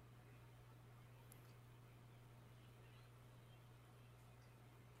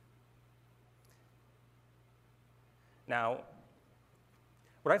 Now,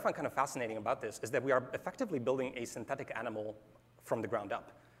 what I find kind of fascinating about this is that we are effectively building a synthetic animal from the ground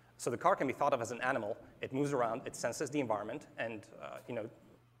up. So the car can be thought of as an animal. It moves around, it senses the environment, and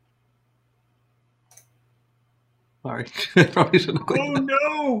Sorry, I probably shouldn't have. Oh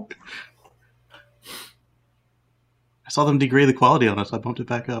no! I saw them degrade the quality on it, so I bumped it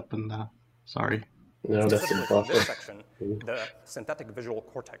back up, and sorry. No, that's impossible. This section, the synthetic visual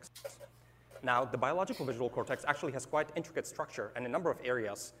cortex. Now, the biological visual cortex actually has quite intricate structure and a number of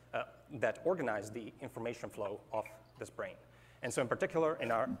areas that organize the information flow of this brain. And so in particular,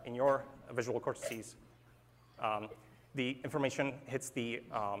 in your visual cortices, the information hits the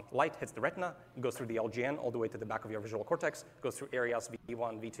light, hits the retina, goes through the LGN all the way to the back of your visual cortex, goes through areas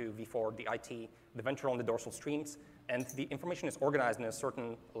V1, V2, V4, the IT, the ventral and the dorsal streams, and the information is organized in a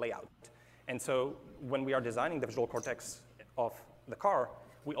certain layout. And so when we are designing the visual cortex of the car,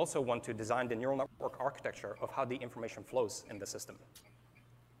 we also want to design the neural network architecture of how the information flows in the system.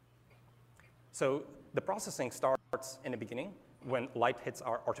 So the processing starts in the beginning when light hits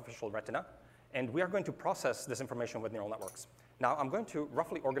our artificial retina. And we are going to process this information with neural networks. Now, I'm going to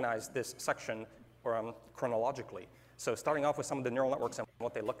roughly organize this section chronologically. So starting off with some of the neural networks and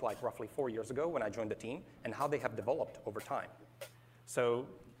what they looked like roughly 4 years ago when I joined the team, and how they have developed over time. So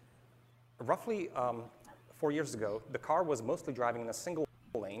roughly 4 years ago, the car was mostly driving in a single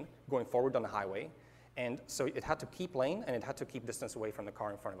lane going forward on the highway. And so it had to keep lane, and it had to keep distance away from the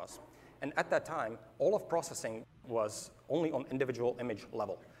car in front of us. And at that time, all of processing was only on individual image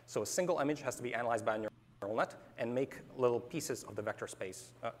level. So a single image has to be analyzed by a neural net and make little pieces of the vector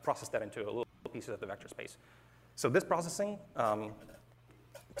space, process that into little pieces of the vector space. So this processing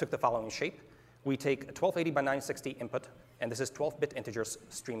took the following shape. We take a 1280 by 960 input, and this is 12-bit integers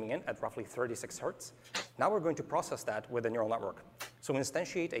streaming in at roughly 36 hertz. Now we're going to process that with a neural network. So we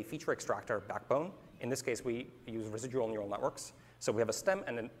instantiate a feature extractor backbone. In this case, we use residual neural networks. So we have a stem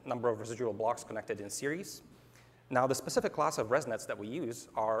and a number of residual blocks connected in series. Now, the specific class of ResNets that we use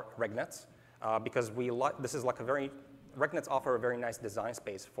are RegNets, because RegNets offer a very nice design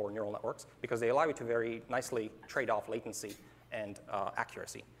space for neural networks because they allow you to very nicely trade off latency and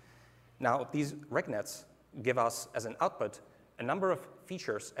accuracy. Now, these RegNets give us, as an output, a number of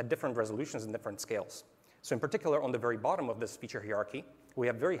features at different resolutions and different scales. So in particular, on the very bottom of this feature hierarchy, we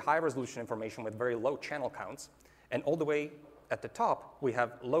have very high resolution information with very low channel counts. And all the way at the top, we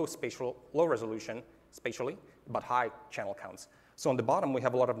have low resolution spatially, but high channel counts. So on the bottom, we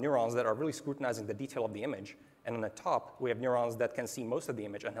have a lot of neurons that are really scrutinizing the detail of the image. And on the top, we have neurons that can see most of the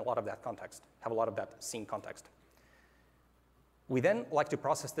image and a lot of that context, have a lot of that scene context. We then like to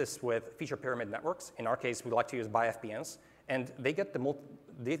process this with feature pyramid networks. In our case, we like to use BiFPNs. And they get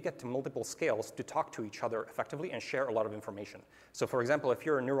to multiple scales to talk to each other effectively and share a lot of information. So for example, if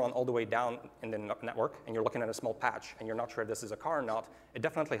you're a neuron all the way down in the network and you're looking at a small patch and you're not sure if this is a car or not, it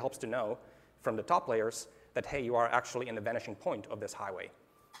definitely helps to know from the top layers that, hey, you are actually in the vanishing point of this highway.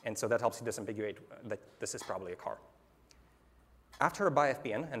 And so that helps you disambiguate that this is probably a car. After a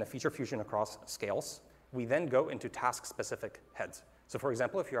BiFPN and a feature fusion across scales, we then go into task-specific heads. So for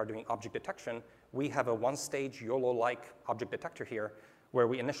example, if you are doing object detection, we have a one-stage YOLO-like object detector here where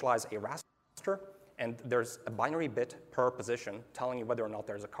we initialize a raster, and there's a binary bit per position telling you whether or not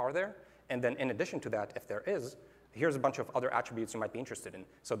there's a car there. And then in addition to that, if there is, here's a bunch of other attributes you might be interested in.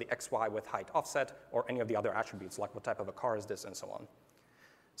 So the XY with height offset, or any of the other attributes, like what type of a car is this, and so on.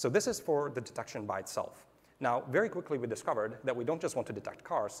 So this is for the detection by itself. Now, very quickly we discovered that we don't just want to detect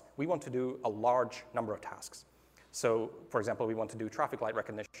cars, we want to do a large number of tasks. So for example, we want to do traffic light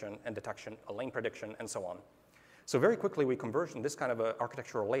recognition and detection, a lane prediction, and so on. So very quickly we converge in this kind of an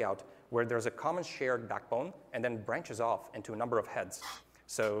architectural layout where there's a common shared backbone and then branches off into a number of heads.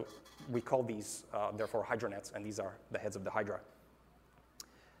 So we call these, therefore, HydraNets, and these are the heads of the Hydra.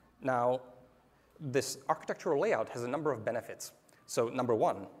 Now, this architectural layout has a number of benefits. So number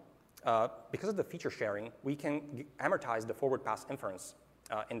one, because of the feature sharing, we can amortize the forward pass inference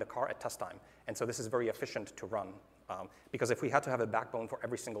in the car at test time. And so this is very efficient to run. Because if we had to have a backbone for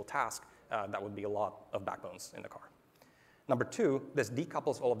every single task, that would be a lot of backbones in the car. Number two, this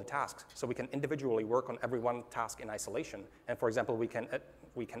decouples all of the tasks, so we can individually work on every one task in isolation. And for example, we can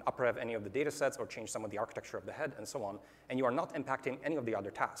uprev any of the data sets or change some of the architecture of the head and so on, and you are not impacting any of the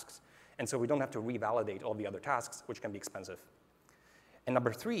other tasks. And so we don't have to revalidate all the other tasks, which can be expensive. And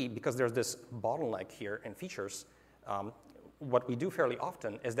number three, because there's this bottleneck here in features, what we do fairly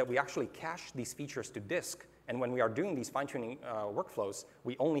often is that we actually cache these features to disk, and when we are doing these fine-tuning workflows,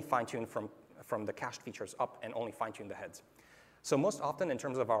 we only fine-tune from the cached features up and only fine-tune the heads. So most often in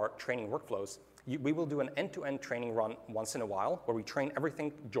terms of our training workflows, we will do an end-to-end training run once in a while where we train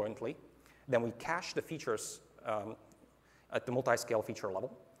everything jointly. Then we cache the features at the multi-scale feature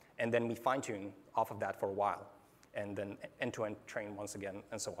level. And then we fine-tune off of that for a while. And then end-to-end train once again,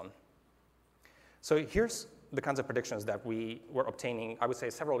 and so on. So here's the kinds of predictions that we were obtaining, I would say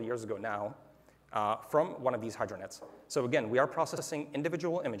several years ago now, from one of these HydroNets. So again, we are processing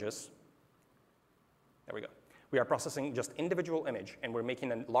individual images. There we go. We are processing just individual image, and we're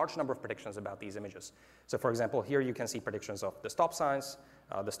making a large number of predictions about these images. So for example, here you can see predictions of the stop signs,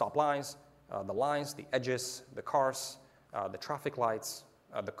 the stop lines, the edges, the cars, the traffic lights,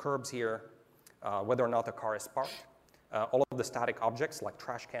 the curbs here, whether or not the car is parked, all of the static objects like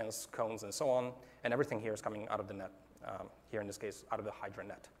trash cans, cones, and so on, and everything here is coming out of the net, here in this case, out of the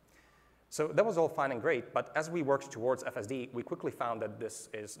HydroNet. So that was all fine and great, but as we worked towards FSD, we quickly found that this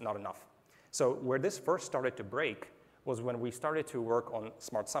is not enough. So where this first started to break was when we started to work on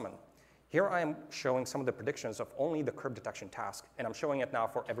Smart Summon. Here I am showing some of the predictions of only the curb detection task, and I'm showing it now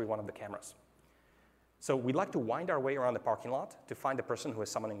for every one of the cameras. So we'd like to wind our way around the parking lot to find the person who is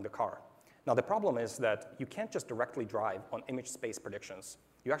summoning the car. Now the problem is that you can't just directly drive on image space predictions.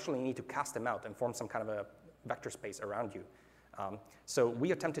 You actually need to cast them out and form some kind of a vector space around you. So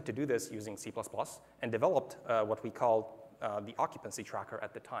we attempted to do this using C++ and developed what we called the occupancy tracker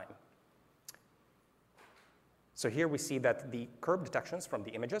at the time. So here we see that the curb detections from the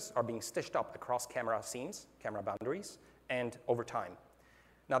images are being stitched up across camera scenes, camera boundaries, and over time.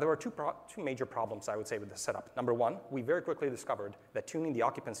 Now there were two major problems, I would say, with this setup. Number one, we very quickly discovered that tuning the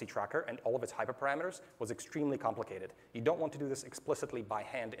occupancy tracker and all of its hyperparameters was extremely complicated. You don't want to do this explicitly by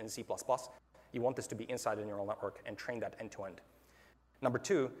hand in C++. You want this to be inside a neural network and train that end to end. Number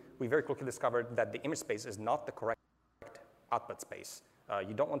two, we very quickly discovered that the image space is not the correct output space.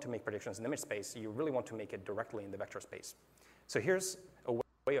 You don't want to make predictions in image space. You really want to make it directly in the vector space. So here's a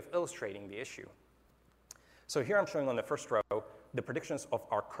way of illustrating the issue. So here I'm showing on the first row the predictions of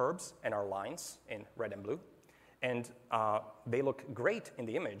our curbs and our lines in red and blue. And they look great in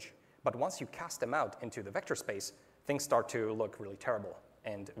the image, but once you cast them out into the vector space, things start to look really terrible.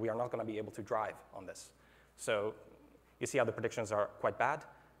 And we are not going to be able to drive on this. So you see how the predictions are quite bad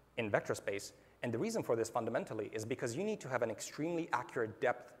in vector space. And the reason for this fundamentally is because you need to have an extremely accurate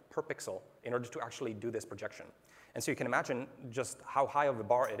depth per pixel in order to actually do this projection. And so you can imagine just how high of a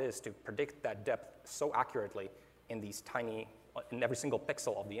bar it is to predict that depth so accurately in these tiny, in every single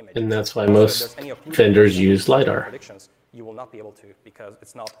pixel of the image. And that's why most vendors use LiDAR. Predictions, you will not be able to because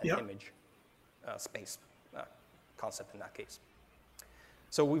it's not an image space concept in that case.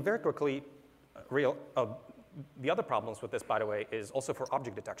 So we very quickly the other problems with this, by the way, is also for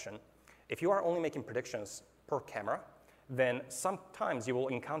object detection. If you are only making predictions per camera, then sometimes you will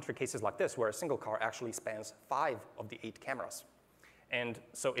encounter cases like this where a single car actually spans 5 of the 8 cameras. And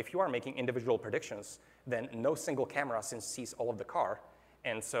so if you are making individual predictions, then no single camera sees all of the car.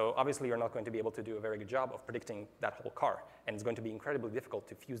 And so obviously you're not going to be able to do a very good job of predicting that whole car. And it's going to be incredibly difficult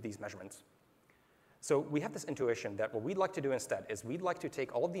to fuse these measurements. So we have this intuition that what we'd like to do instead is we'd like to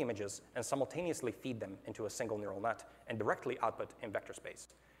take all of the images and simultaneously feed them into a single neural net and directly output in vector space.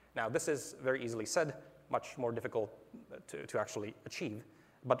 Now, this is very easily said, much more difficult to actually achieve.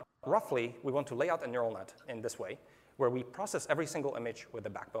 But roughly, we want to lay out a neural net in this way, where we process every single image with a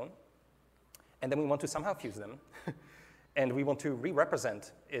backbone, and then we want to somehow fuse them, and we want to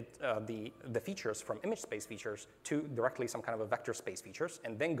re-represent the features from image space features to directly some kind of a vector space features,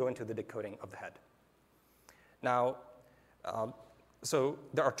 and then go into the decoding of the head. Now, so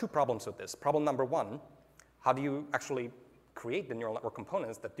there are two problems with this. Problem number one, how do you actually create the neural network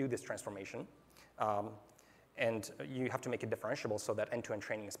components that do this transformation? And you have to make it differentiable so that end-to-end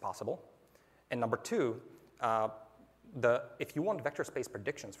training is possible. And number two, if you want vector space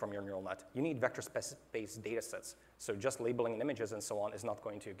predictions from your neural net, you need vector space data sets. So just labeling images and so on is not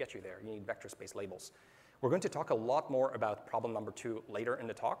going to get you there. You need vector space labels. We're going to talk a lot more about problem number two later in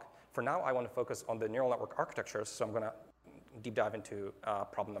the talk. For now, I want to focus on the neural network architectures, so I'm going to deep dive into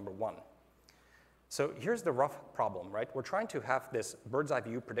problem number one. So here's the rough problem, right? We're trying to have this bird's eye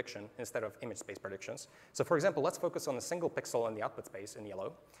view prediction instead of image space predictions. So for example, let's focus on a single pixel in the output space in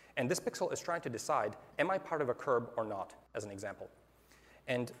yellow. And this pixel is trying to decide, am I part of a curb or not, as an example.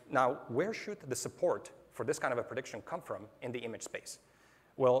 And now, where should the support for this kind of a prediction come from in the image space?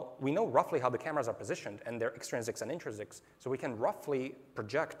 Well, we know roughly how the cameras are positioned and their extrinsics and intrinsics, so we can roughly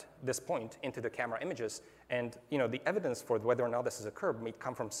project this point into the camera images, and the evidence for whether or not this is a curb may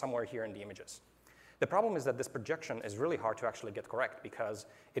come from somewhere here in the images. The problem is that this projection is really hard to actually get correct because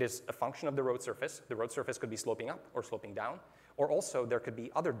it is a function of the road surface. The road surface could be sloping up or sloping down, or also there could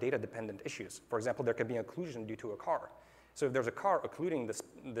be other data-dependent issues. For example, there could be occlusion due to a car. So if there's a car occluding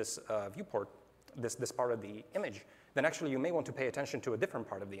this viewport, this part of the image, then actually you may want to pay attention to a different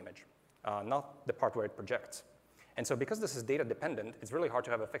part of the image, not the part where it projects. And so because this is data dependent, it's really hard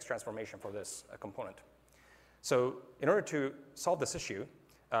to have a fixed transformation for this component. So in order to solve this issue,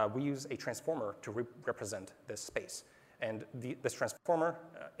 we use a transformer to represent this space. And this transformer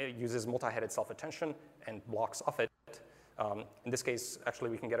it uses multi-headed self-attention and blocks of it. In this case, actually,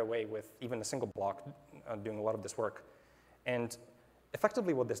 we can get away with even a single block doing a lot of this work. And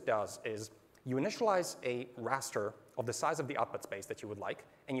effectively what this does is you initialize a raster of the size of the output space that you would like,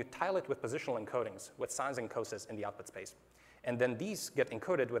 and you tile it with positional encodings with sines and coses in the output space. And then these get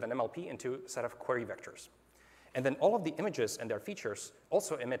encoded with an MLP into a set of query vectors. And then all of the images and their features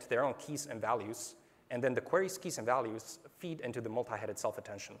also emit their own keys and values, and then the queries, keys, and values feed into the multi-headed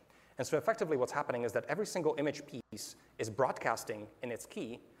self-attention. And so effectively what's happening is that every single image piece is broadcasting in its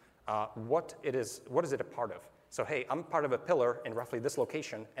key what is it a part of. So hey, I'm part of a pillar in roughly this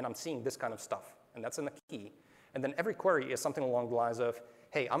location, and I'm seeing this kind of stuff, and that's in the key. And then every query is something along the lines of,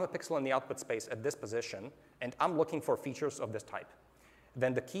 hey, I'm a pixel in the output space at this position, and I'm looking for features of this type.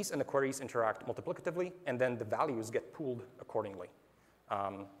 Then the keys and the queries interact multiplicatively, and then the values get pooled accordingly.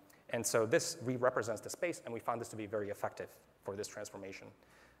 And so this re-represents the space, and we found this to be very effective for this transformation.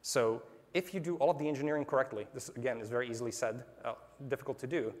 So if you do all of the engineering correctly, this again is very easily said, difficult to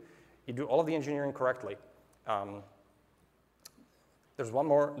do. You do all of the engineering correctly. There's one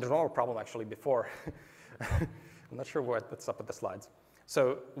more problem actually before. I'm not sure what's up with the slides.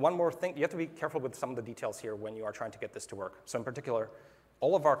 So one more thing, you have to be careful with some of the details here when you are trying to get this to work. So in particular,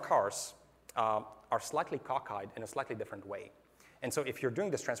 all of our cars are slightly cockeyed in a slightly different way. And so if you're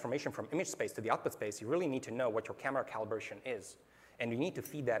doing this transformation from image space to the output space, you really need to know what your camera calibration is. And you need to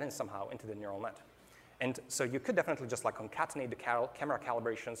feed that in somehow into the neural net. And so you could definitely just like concatenate the camera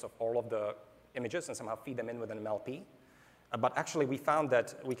calibrations of all of the images and somehow feed them in with an MLP. But actually, we found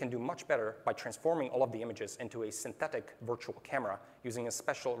that we can do much better by transforming all of the images into a synthetic virtual camera using a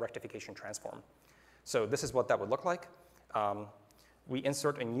special rectification transform. So this is what that would look like. We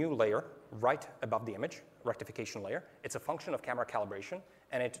insert a new layer right above the image, rectification layer. It's a function of camera calibration,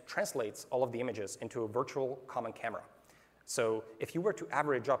 and it translates all of the images into a virtual common camera. So if you were to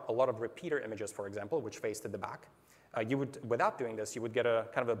average up a lot of repeater images, for example, which face to the back, you would, without doing this, you would get a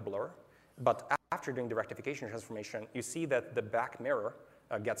kind of a blur. But after doing the rectification transformation, you see that the back mirror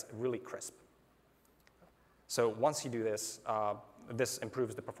gets really crisp. So once you do this, this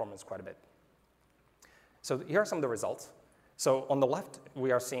improves the performance quite a bit. So here are some of the results. So on the left,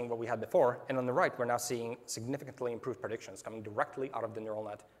 we are seeing what we had before, and on the right, we're now seeing significantly improved predictions coming directly out of the neural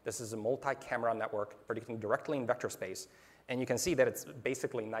net. This is a multi-camera network predicting directly in vector space, and you can see that it's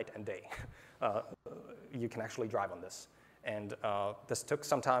basically night and day. You can actually drive on this. And this took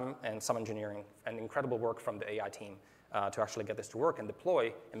some time and some engineering and incredible work from the AI team to actually get this to work and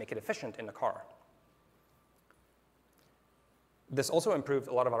deploy and make it efficient in the car. This also improved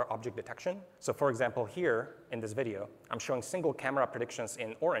a lot of our object detection. So for example, here in this video, I'm showing single camera predictions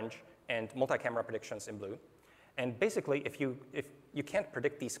in orange and multi-camera predictions in blue. And basically, if you can't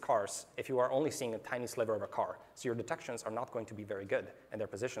predict these cars if you are only seeing a tiny sliver of a car. So your detections are not going to be very good, and their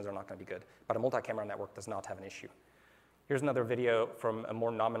positions are not going to be good. But a multi-camera network does not have an issue. Here's another video from a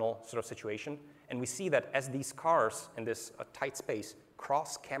more nominal sort of situation. And we see that as these cars in this tight space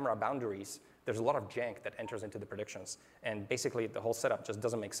cross camera boundaries, there's a lot of jank that enters into the predictions. And basically, the whole setup just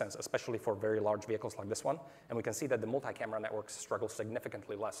doesn't make sense, especially for very large vehicles like this one. And we can see that the multi-camera networks struggle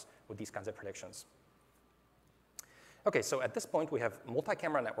significantly less with these kinds of predictions. OK, so at this point, we have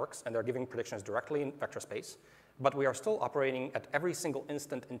multi-camera networks, and they're giving predictions directly in vector space. But we are still operating at every single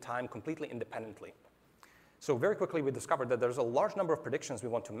instant in time completely independently. So very quickly, we discovered that there's a large number of predictions we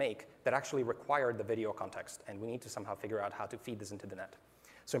want to make that actually require the video context. And we need to somehow figure out how to feed this into the net.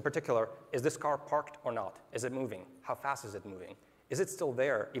 So in particular, is this car parked or not? Is it moving? How fast is it moving? Is it still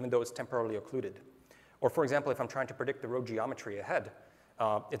there, even though it's temporarily occluded? Or for example, if I'm trying to predict the road geometry ahead,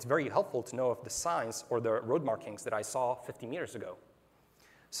 it's very helpful to know if the signs or the road markings that I saw 50 meters ago.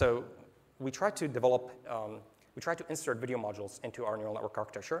 So we try to insert video modules into our neural network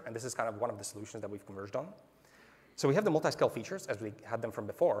architecture, and this is kind of one of the solutions that we've converged on. So we have the multi-scale features as we had them from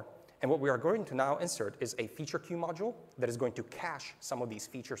before, and what we are going to now insert is a feature queue module that is going to cache some of these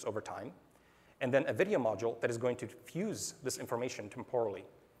features over time, and then a video module that is going to fuse this information temporally.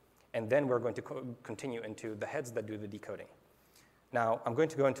 And then we're going to continue into the heads that do the decoding. Now, I'm going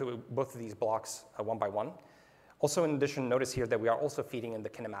to go into both of these blocks one by one. Also, in addition, notice here that we are also feeding in the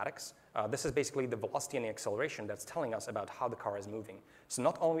kinematics. This is basically the velocity and the acceleration that's telling us about how the car is moving. So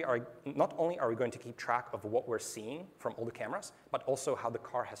not only are we going to keep track of what we're seeing from all the cameras, but also how the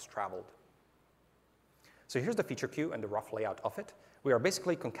car has traveled. So here's the feature queue and the rough layout of it. We are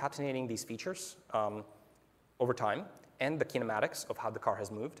basically concatenating these features over time and the kinematics of how the car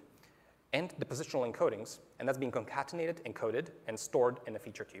has moved and the positional encodings, and that's being concatenated, encoded, and stored in a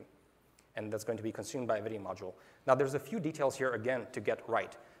feature queue. And that's going to be consumed by a video module. Now, there's a few details here, again, to get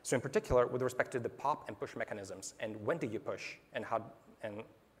right. So in particular, with respect to the pop and push mechanisms, and when do you push, and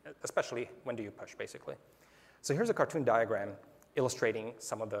especially when do you push, basically. So here's a cartoon diagram illustrating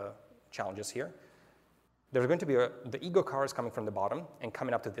some of the challenges here. There's going to be the ego car is coming from the bottom and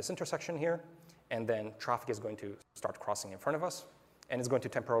coming up to this intersection here, and then traffic is going to start crossing in front of us, and it's going to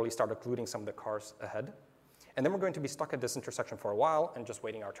temporarily start occluding some of the cars ahead. And then we're going to be stuck at this intersection for a while and just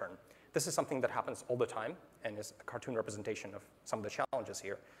waiting our turn. This is something that happens all the time and is a cartoon representation of some of the challenges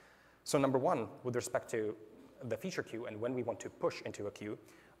here. So number one, with respect to the feature queue and when we want to push into a queue,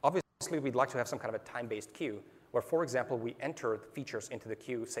 obviously we'd like to have some kind of a time-based queue where, for example, we enter features into the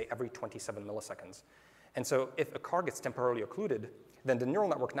queue, say, every 27 milliseconds. And so if a car gets temporarily occluded, then the neural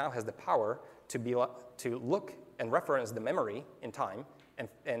network now has the power to look and reference the memory in time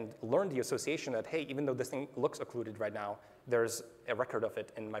and learn the association that, hey, even though this thing looks occluded right now, there's a record of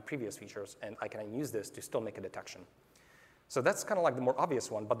it in my previous features, and I can use this to still make a detection. So that's kind of like the more obvious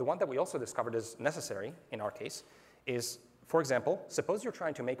one, but the one that we also discovered is necessary in our case is, for example, suppose you're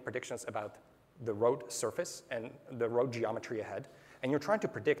trying to make predictions about the road surface and the road geometry ahead, and you're trying to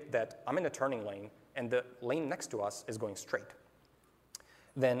predict that I'm in a turning lane and the lane next to us is going straight.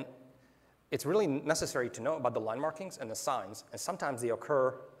 Then it's really necessary to know about the line markings and the signs, and sometimes they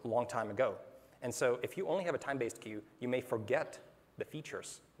occur a long time ago. And so if you only have a time-based queue, you may forget the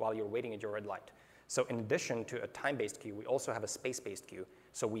features while you're waiting at your red light. So in addition to a time-based queue, we also have a space-based queue.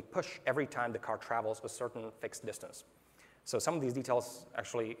 So we push every time the car travels a certain fixed distance. So some of these details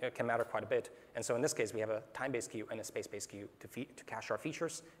actually can matter quite a bit. And so in this case, we have a time-based queue and a space-based queue to cache our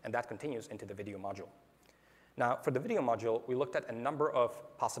features, and that continues into the video module. Now, for the video module, we looked at a number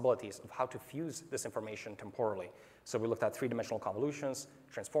of possibilities of how to fuse this information temporally. So we looked at three-dimensional convolutions,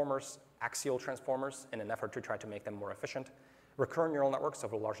 transformers, axial transformers in an effort to try to make them more efficient, recurrent neural networks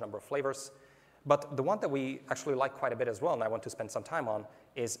of a large number of flavors. But the one that we actually like quite a bit as well, and I want to spend some time on,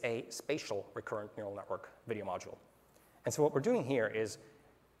 is a spatial recurrent neural network video module. And so what we're doing here is,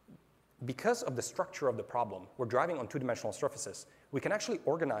 because of the structure of the problem, we're driving on two-dimensional surfaces, we can actually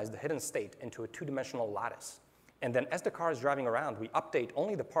organize the hidden state into a two-dimensional lattice. And then as the car is driving around, we update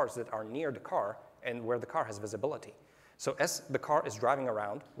only the parts that are near the car and where the car has visibility. So as the car is driving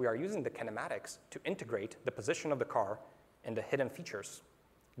around, we are using the kinematics to integrate the position of the car in the hidden features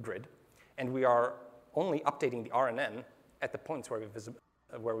grid. And we are only updating the RNN at the points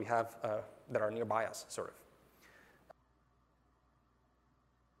where we have that are nearby us, sort of.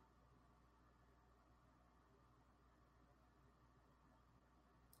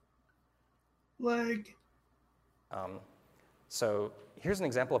 Leg. So here's an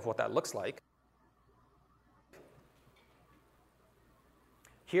example of what that looks like.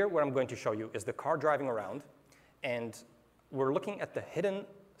 Here, what I'm going to show you is the car driving around, and we're looking at the hidden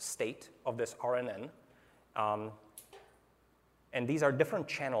state of this RNN. And these are different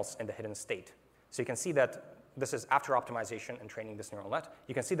channels in the hidden state. So you can see that this is after optimization and training this neural net.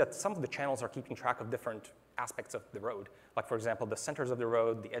 You can see that some of the channels are keeping track of different aspects of the road, like, for example, the centers of the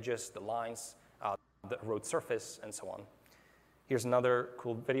road, the edges, the lines, the road surface, and so on. Here's another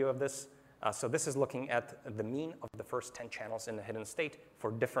cool video of this. So this is looking at the mean of the first 10 channels in the hidden state for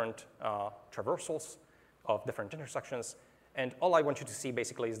different traversals of different intersections. And all I want you to see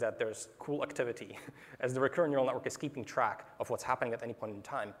basically is that there's cool activity as the recurrent neural network is keeping track of what's happening at any point in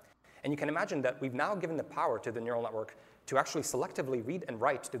time. And you can imagine that we've now given the power to the neural network to actually selectively read and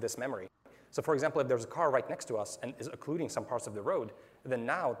write to this memory. So for example, if there's a car right next to us and is occluding some parts of the road, then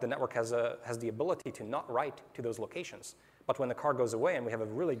now the network has the ability to not write to those locations. But when the car goes away and we have a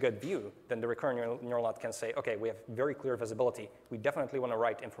really good view, then the recurrent neural net can say, okay, we have very clear visibility. We definitely want to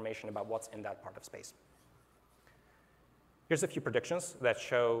write information about what's in that part of space. Here's a few predictions that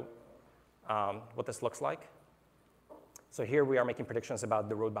show what this looks like. So here we are making predictions about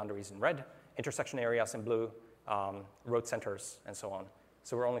the road boundaries in red, intersection areas in blue, road centers, and so on.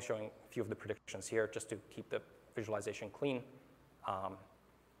 So we're only showing a few of the predictions here just to keep the visualization clean.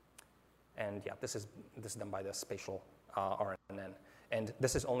 And yeah, this is done by the spatial RNN. And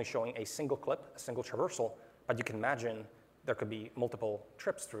this is only showing a single clip, a single traversal, but you can imagine there could be multiple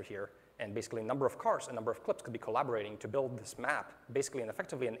trips through here, and basically a number of cars, a number of clips could be collaborating to build this map, basically and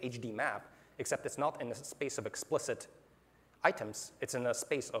effectively an HD map, except it's not in a space of explicit items, it's in a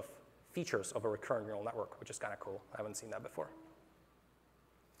space of features of a recurrent neural network, which is kind of cool. I haven't seen that before.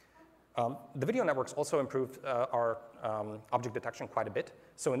 The video networks also improved our object detection quite a bit.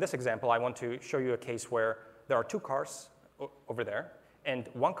 So in this example, I want to show you a case where there are two cars over there, and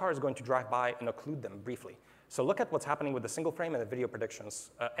one car is going to drive by and occlude them briefly. So look at what's happening with the single frame and the video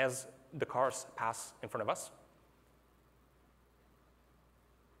predictions as the cars pass in front of us.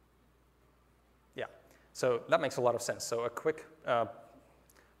 Yeah, so that makes a lot of sense. So a quick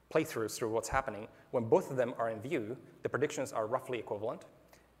playthrough through what's happening. When both of them are in view, the predictions are roughly equivalent.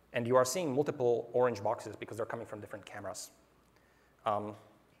 And you are seeing multiple orange boxes because they're coming from different cameras.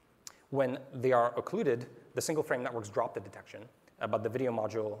 When they are occluded, the single frame networks drop the detection, but the video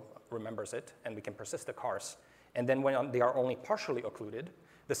module remembers it, and we can persist the cars. And then when they are only partially occluded,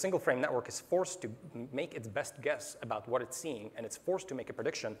 the single frame network is forced to make its best guess about what it's seeing, and it's forced to make a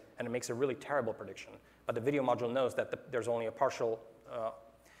prediction, and it makes a really terrible prediction. But the video module knows that there's only a partial,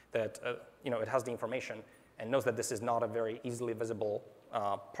 it has the information, and knows that this is not a very easily visible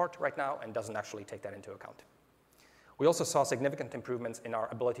part right now and doesn't actually take that into account. We also saw significant improvements in our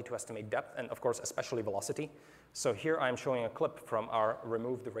ability to estimate depth and, of course, especially velocity. So here I'm showing a clip from our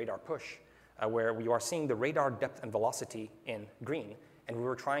Remove the Radar push, where we are seeing the radar depth and velocity in green. And we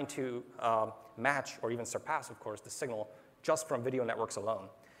were trying to match or even surpass, of course, the signal just from video networks alone.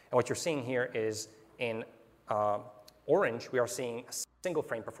 And what you're seeing here is in orange, we are seeing a single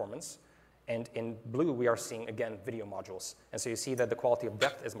frame performance. And in blue, we are seeing, again, video modules. And so you see that the quality of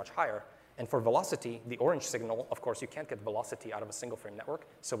depth is much higher. And for velocity, the orange signal, of course, you can't get velocity out of a single frame network.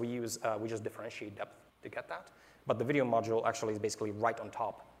 So we just differentiate depth to get that. But the video module actually is basically right on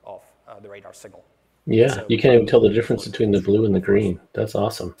top of the radar signal. Yeah, so you can't even tell the difference between the blue and the green. That's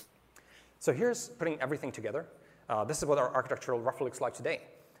awesome. So here's putting everything together. This is what our architecture roughly looks like today.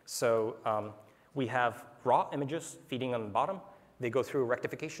 So we have raw images feeding on the bottom. They go through a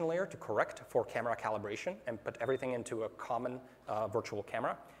rectification layer to correct for camera calibration and put everything into a common virtual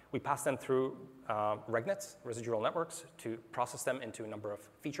camera. We pass them through RegNets, residual networks, to process them into a number of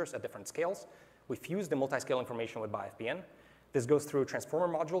features at different scales. We fuse the multi-scale information with BiFBN. This goes through a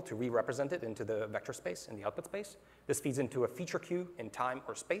transformer module to re-represent it into the vector space in the output space. This feeds into a feature queue in time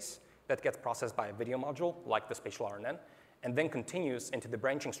or space that gets processed by a video module, like the spatial RNN, and then continues into the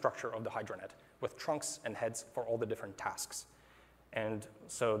branching structure of the HydraNet with trunks and heads for all the different tasks. And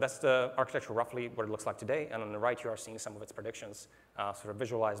so that's the architecture roughly what it looks like today. And on the right, you are seeing some of its predictions sort of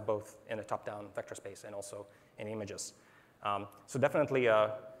visualized both in a top-down vector space and also in images. So definitely,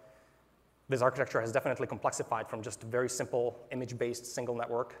 this architecture has definitely complexified from just a very simple image-based single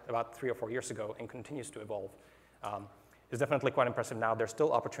network about 3 or 4 years ago and continues to evolve. It's definitely quite impressive now. There's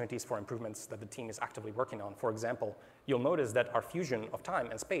still opportunities for improvements that the team is actively working on. For example, you'll notice that our fusion of time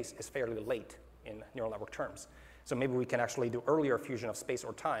and space is fairly late in neural network terms. So maybe we can actually do earlier fusion of space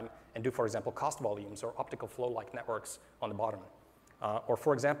or time and do, for example, cost volumes or optical flow-like networks on the bottom. Or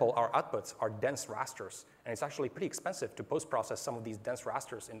for example, our outputs are dense rasters, and it's actually pretty expensive to post-process some of these dense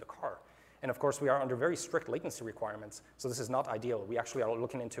rasters in the car. And of course, we are under very strict latency requirements, so this is not ideal. We actually are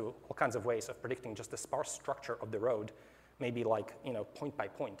looking into all kinds of ways of predicting just the sparse structure of the road, maybe like point by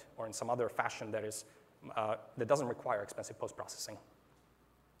point, or in some other fashion that doesn't require expensive post-processing.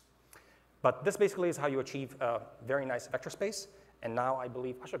 But this basically is how you achieve a very nice vector space. And now I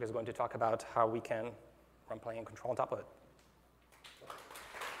believe Ashok is going to talk about how we can run play and control on top of it.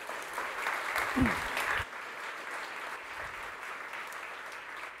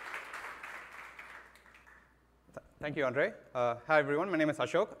 Thank you, Andre. Hi, everyone. My name is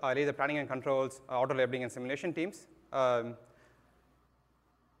Ashok. I lead the planning and controls, auto labeling, and simulation teams. So,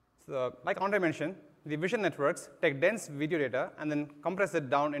 like Andre mentioned, the vision networks take dense video data and then compress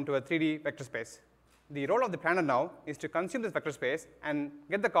it down into a 3D vector space. The role of the planner now is to consume this vector space and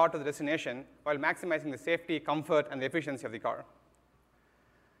get the car to the destination while maximizing the safety, comfort, and the efficiency of the car.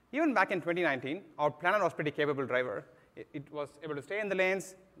 Even back in 2019, our planner was a pretty capable driver. It was able to stay in the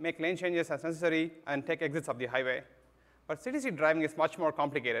lanes, make lane changes as necessary, and take exits of the highway. But city driving is much more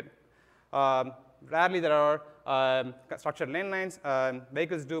complicated. Rarely there are structured lane lines.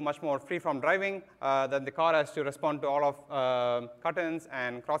 Vehicles do much more free-form driving. Then the car has to respond to all of cut-ins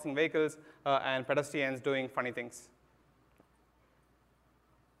and crossing vehicles and pedestrians doing funny things.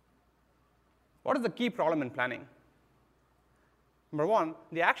 What is the key problem in planning? Number one,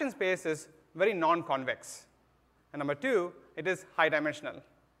 the action space is very non-convex. And number two, it is high-dimensional.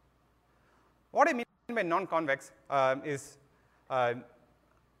 What I mean by non-convex is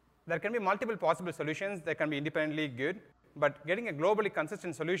there can be multiple possible solutions that can be independently good, but getting a globally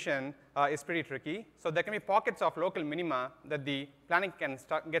consistent solution is pretty tricky. So there can be pockets of local minima that the planning can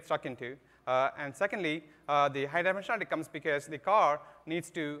get stuck into. And secondly, the high dimensionality comes because the car needs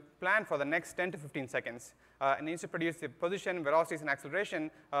to plan for the next 10 to 15 seconds. It needs to produce the position, velocities, and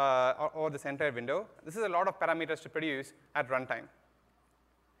acceleration over this entire window. This is a lot of parameters to produce at runtime.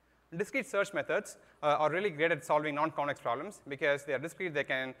 Discrete search methods are really great at solving non-convex problems because they are discrete,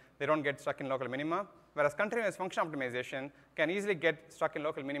 they don't get stuck in local minima, whereas continuous function optimization can easily get stuck in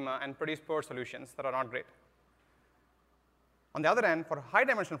local minima and produce poor solutions that are not great. On the other hand, for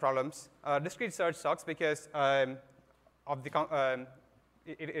high-dimensional problems, discrete search sucks because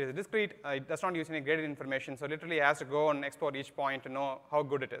it is discrete, it does not use any graded information, so literally it has to go and export each point to know how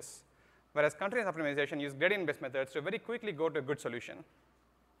good it is. Whereas continuous optimization uses gradient-based methods to very quickly go to a good solution.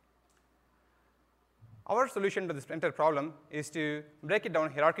 Our solution to this entire problem is to break it down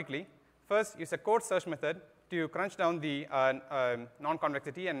hierarchically. First, use a code search method to crunch down the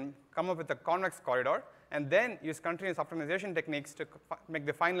non-convexity and come up with a convex corridor, and then use continuous optimization techniques to make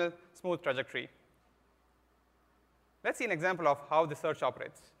the final smooth trajectory. Let's see an example of how the search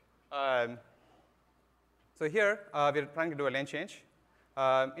operates. So here, we're trying to do a lane change.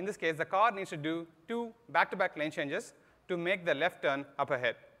 In this case, the car needs to do 2 back-to-back lane changes to make the left turn up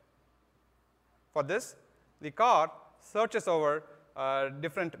ahead. For this, the car searches over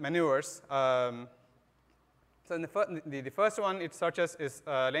different maneuvers. So in the first one it searches is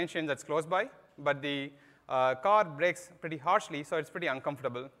lane change that's close by, but the car brakes pretty harshly, so it's pretty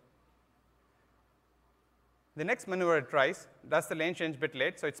uncomfortable. The next maneuver it tries does the lane change a bit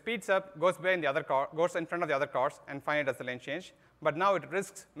late, so it speeds up, goes behind the other car, goes in front of the other cars, and finally does the lane change. But now it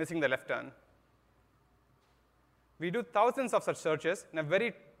risks missing the left turn. We do thousands of such searches in a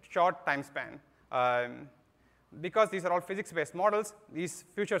very short time span. Because these are all physics-based models, these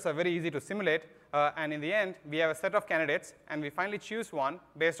futures are very easy to simulate, and in the end, we have a set of candidates, and we finally choose one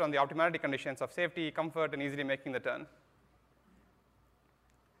based on the optimality conditions of safety, comfort, and easily making the turn.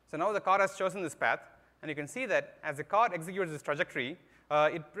 So now the car has chosen this path, and you can see that as the car executes this trajectory,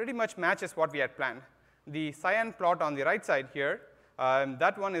 it pretty much matches what we had planned. The cyan plot on the right side here,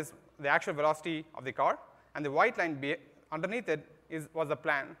 that one is the actual velocity of the car, and the white line underneath it was the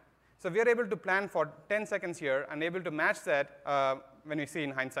plan. So we are able to plan for 10 seconds here and able to match that when we see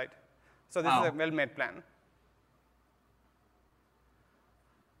in hindsight. So this is a well-made plan.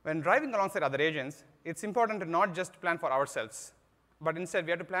 When driving alongside other agents, it's important to not just plan for ourselves, but instead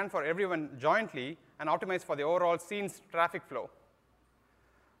we have to plan for everyone jointly and optimize for the overall scene's traffic flow.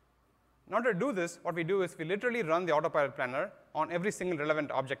 In order to do this, what we do is we literally run the autopilot planner on every single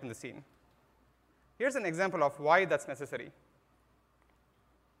relevant object in the scene. Here's an example of why that's necessary.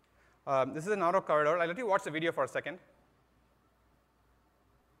 This is an auto corridor. I'll let you watch the video for a second.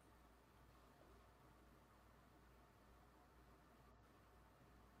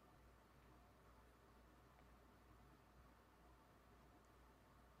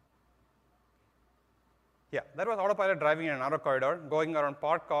 Yeah, that was autopilot driving in an auto corridor, going around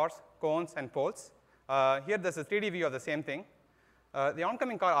parked cars, cones, and poles. Here, there's a 3D view of the same thing. The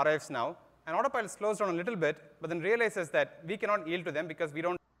oncoming car arrives now, and autopilot slows down a little bit, but then realizes that we cannot yield to them because we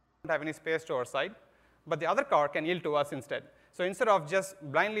don't have any space to our side, but the other car can yield to us instead. So instead of just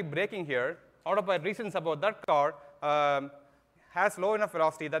blindly braking here, autopilot reasons about that car has low enough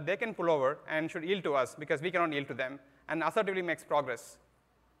velocity that they can pull over and should yield to us because we cannot yield to them, and assertively makes progress.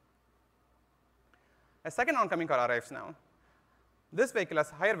 A second oncoming car arrives now. This vehicle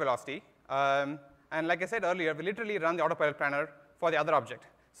has higher velocity, and like I said earlier, we literally run the autopilot planner for the other object.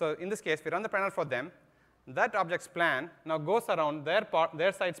 So in this case, we run the planner for them. That object's plan now goes around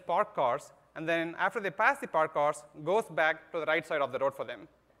their side's parked cars, and then after they pass the parked cars, goes back to the right side of the road for them.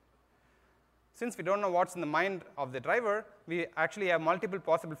 Since we don't know what's in the mind of the driver, we actually have multiple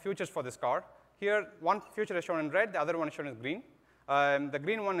possible futures for this car. Here, one future is shown in red, the other one is shown in green. The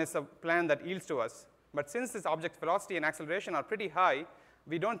green one is a plan that yields to us. But since this object's velocity and acceleration are pretty high,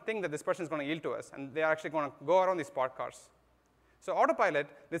 we don't think that this person is going to yield to us, and they are actually going to go around these parked cars. So autopilot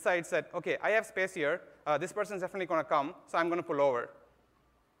decides that, OK, I have space here. This person is definitely going to come, so I'm going to pull over.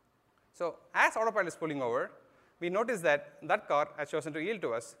 So as autopilot is pulling over, we notice that that car has chosen to yield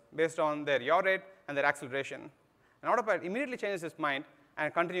to us based on their yaw rate and their acceleration. And autopilot immediately changes its mind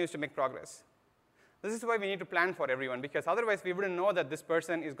and continues to make progress. This is why we need to plan for everyone, because otherwise we wouldn't know that this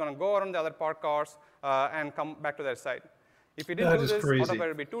person is going to go around the other parked cars and come back to their side. If we didn't do this, Autopilot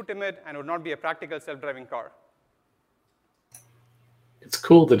would be too timid and would not be a practical self-driving car. It's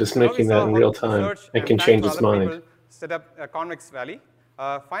cool that it's making that in real time and can change its mind. Set up a convex valley.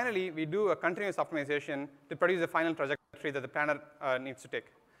 Finally, we do a continuous optimization to produce the final trajectory that the planner needs to take.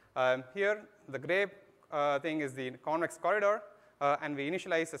 Here, the gray thing is the convex corridor, and we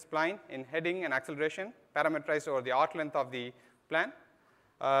initialize a spline in heading and acceleration, parameterized over the arc length of the plan.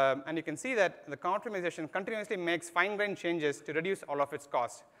 And you can see that the optimization continuously makes fine-grained changes to reduce all of its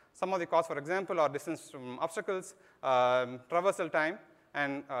costs. Some of the costs, for example, are distance from obstacles, traversal time,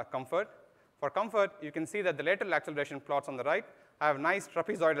 and comfort. For comfort, you can see that the lateral acceleration plots on the right have nice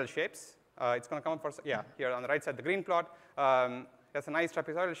trapezoidal shapes. It's going to come up for, yeah, here on the right side, the green plot. Has a nice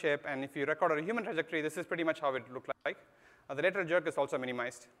trapezoidal shape, and if you record a human trajectory, this is pretty much how it looked like. The lateral jerk is also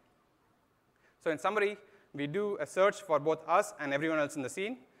minimized. So in summary, we do a search for both us and everyone else in the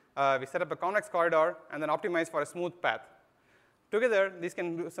scene. We set up a convex corridor and then optimize for a smooth path. Together, these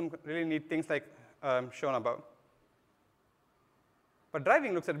can do some really neat things like shown above. But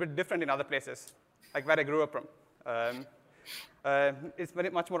driving looks a bit different in other places, like where I grew up from. It's very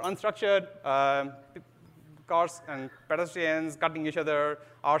much more unstructured. Cars and pedestrians cutting each other,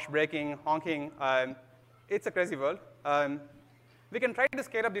 harsh braking, honking. It's a crazy world. We can try to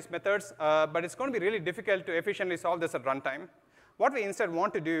scale up these methods, but it's going to be really difficult to efficiently solve this at runtime. What we instead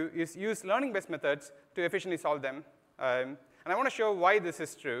want to do is use learning-based methods to efficiently solve them. And I want to show why this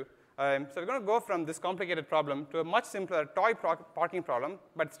is true. So we're going to go from this complicated problem to a much simpler toy parking problem,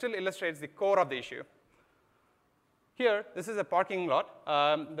 but still illustrates the core of the issue. Here, this is a parking lot.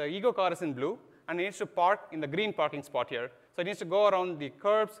 The Ego car is in blue, and it needs to park in the green parking spot here. So it needs to go around the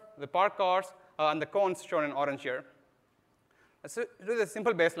curbs, the parked cars, and the cones shown in orange here. Let's do this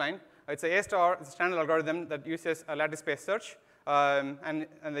simple baseline. It's a A-star, it's a standard algorithm that uses a lattice-based search. And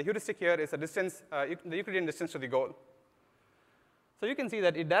the heuristic here is a distance, the Euclidean distance to the goal. So you can see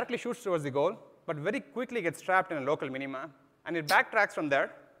that it directly shoots towards the goal, but very quickly gets trapped in a local minima. And it backtracks from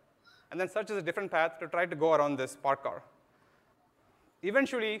there, and then searches a different path to try to go around this parked car.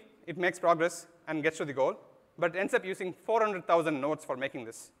 Eventually, it makes progress and gets to the goal, but it ends up using 400,000 nodes for making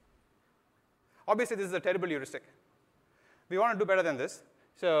this. Obviously, this is a terrible heuristic. We want to do better than this.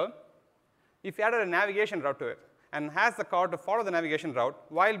 So if you added a navigation route to it and has the car to follow the navigation route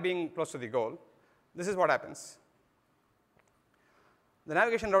while being close to the goal, this is what happens. The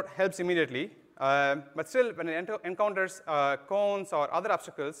navigation route helps immediately, but still, when it encounters cones or other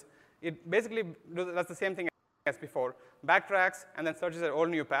obstacles, it basically does the same thing as before, backtracks and then searches an old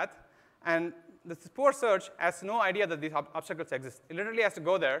new path. And this poor search has no idea that these obstacles exist. It literally has to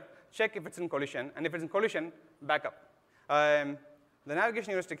go there, check if it's in collision, and if it's in collision, back up. The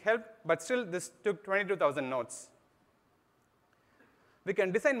navigation heuristic helped, but still this took 22,000 nodes. We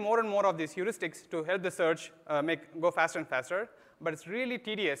can design more and more of these heuristics to help the search go faster and faster, but it's really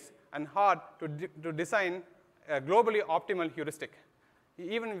tedious and hard to design a globally optimal heuristic.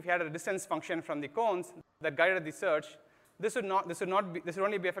 Even if you had a distance function from the cones that guided the search, this would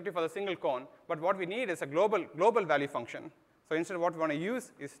only be effective for the single cone. But what we need is a global value function. So instead, what we want to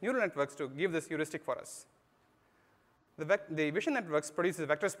use is neural networks to give this heuristic for us. The vision networks produces a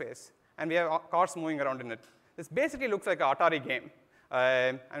vector space, and we have cars moving around in it. This basically looks like an Atari game,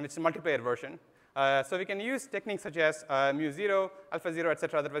 and it's a multiplayer version. So we can use techniques such as mu0, alpha0, et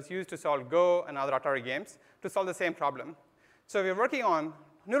cetera, that was used to solve Go and other Atari games to solve the same problem. So we're working on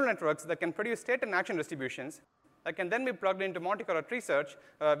neural networks that can produce state and action distributions that can then be plugged into Monte Carlo tree search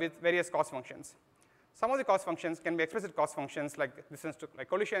with various cost functions. Some of the cost functions can be explicit cost functions like distance to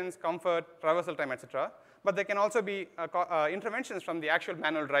collisions, comfort, traversal time, et cetera. But they can also be interventions from the actual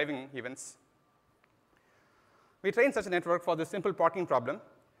manual driving events. We trained such a network for this simple parking problem.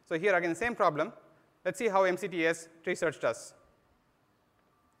 So here, again, the same problem. Let's see how MCTS tree search does.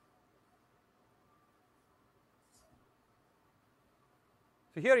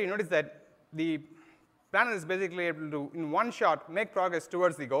 So here you notice that the planner is basically able to, in one shot, make progress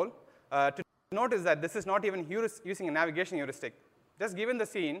towards the goal. To notice that this is not even using a navigation heuristic. Just given the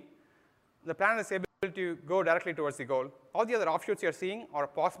scene, the planner is able to go directly towards the goal. All the other offshoots you're seeing are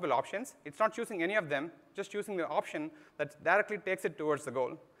possible options. It's not choosing any of them, just choosing the option that directly takes it towards the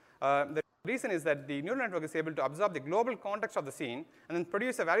goal. The reason is that the neural network is able to absorb the global context of the scene and then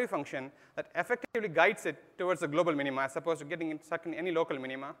produce a value function that effectively guides it towards the global minima as opposed to getting it stuck in any local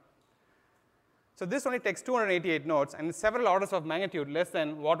minima. So this only takes 288 nodes and several orders of magnitude less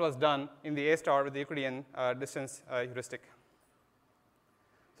than what was done in the A-star with the Euclidean distance heuristic.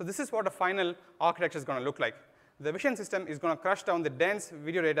 So this is what a final architecture is going to look like. The vision system is going to crush down the dense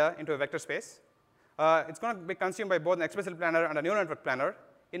video data into a vector space. It's going to be consumed by both an explicit planner and a neural network planner.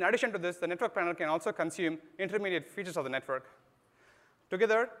 In addition to this, the network planner can also consume intermediate features of the network.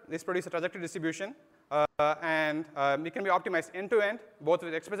 Together, these produce a trajectory distribution, and it can be optimized end-to-end, both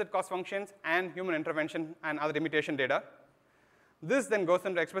with explicit cost functions and human intervention and other imitation data. This then goes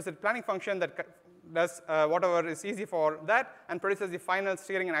into explicit planning function that does whatever is easy for that and produces the final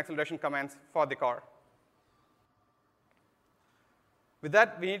steering and acceleration commands for the car. With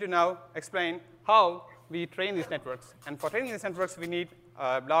that, we need to now explain how we train these networks. And for training these networks, we need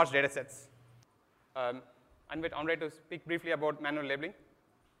large data sets. I invite Andre to speak briefly about manual labeling.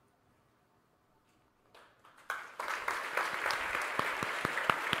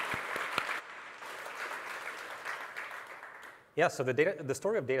 Yeah, so the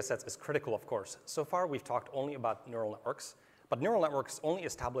story of data sets is critical, of course. So far, we've talked only about neural networks, but neural networks only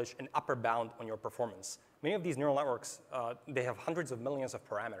establish an upper bound on your performance. Many of these neural networks, they have hundreds of millions of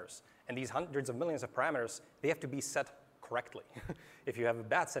parameters, and these hundreds of millions of parameters, they have to be set correctly. If you have a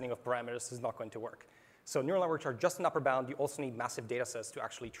bad setting of parameters, this is not going to work. So neural networks are just an upper bound. You also need massive data sets to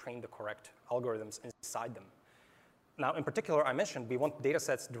actually train the correct algorithms inside them. Now, in particular, I mentioned we want data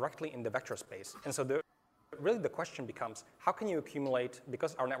sets directly in the vector space, and so really the question becomes, how can you accumulate,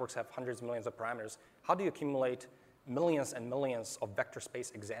 because our networks have hundreds of millions of parameters, how do you accumulate millions and millions of vector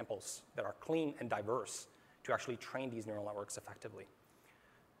space examples that are clean and diverse to actually train these neural networks effectively?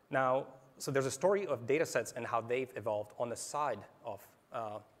 Now, so there's a story of data sets and how they've evolved on the side of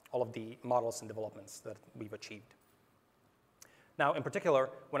all of the models and developments that we've achieved. Now, in particular,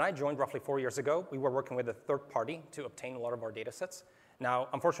 when I joined roughly 4 years ago, we were working with a third party to obtain a lot of our data sets. Now,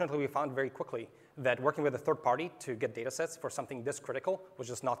 unfortunately, we found very quickly that working with a third party to get data sets for something this critical was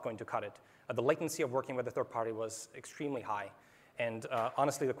just not going to cut it. The latency of working with a third party was extremely high, and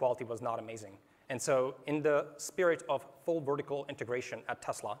honestly, the quality was not amazing. And so in the spirit of full vertical integration at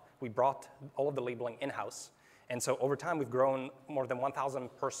Tesla, we brought all of the labeling in-house. And so over time, we've grown more than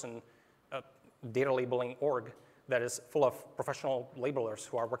 1,000-person data labeling org that is full of professional labelers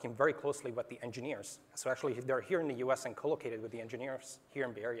who are working very closely with the engineers. So actually, they're here in the US and co-located with the engineers here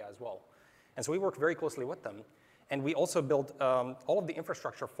in Bay Area as well. And so we work very closely with them. And we also build all of the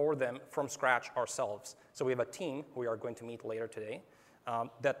infrastructure for them from scratch ourselves. So we have a team we are going to meet later today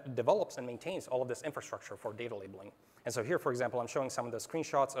that develops and maintains all of this infrastructure for data labeling. And so here, for example, I'm showing some of the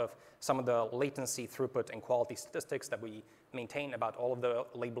screenshots of some of the latency, throughput, and quality statistics that we maintain about all of the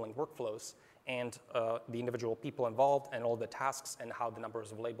labeling workflows and the individual people involved and all the tasks and how the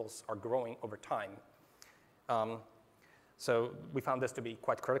numbers of labels are growing over time. So we found this to be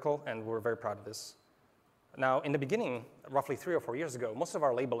quite critical, and we're very proud of this. Now, in the beginning, roughly 3 or 4 years ago, most of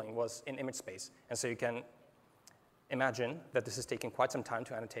our labeling was in image space. And so you can imagine that this is taking quite some time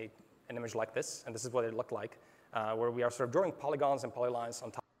to annotate an image like this, and this is what it looked like, where we are sort of drawing polygons and polylines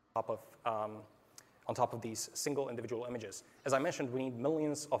on top of these single individual images. As I mentioned, we need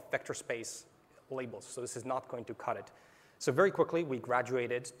millions of vector space labels, so this is not going to cut it. So very quickly, we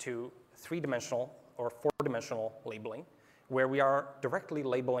graduated to 3-dimensional or 4-dimensional labeling, where we are directly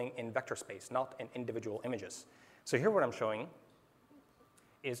labeling in vector space, not in individual images. So here what I'm showing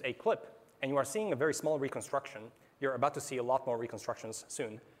is a clip, and you are seeing a very small reconstruction. You're about to see a lot more reconstructions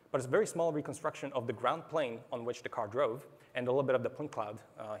soon, but it's a very small reconstruction of the ground plane on which the car drove, and a little bit of the point cloud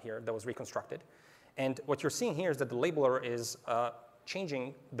here that was reconstructed. And what you're seeing here is that the labeler is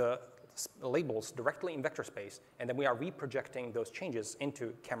changing the labels directly in vector space, and then we are reprojecting those changes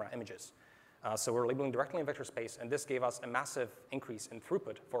into camera images. So we're labeling directly in vector space, and this gave us a massive increase in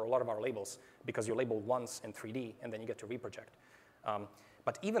throughput for a lot of our labels because you label once in 3D, and then you get to reproject.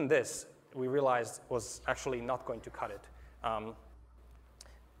 But even this, we realized, was actually not going to cut it.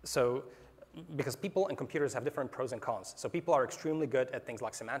 So because people and computers have different pros and cons. So people are extremely good at things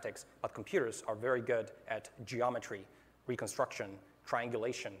like semantics, but computers are very good at geometry, reconstruction,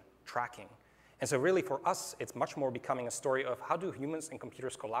 triangulation, tracking. And so really for us, it's much more becoming a story of how do humans and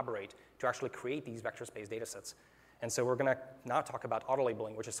computers collaborate to actually create these vector space data sets. And so we're going to now talk about auto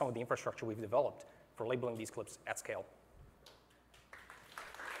labeling, which is some of the infrastructure we've developed for labeling these clips at scale.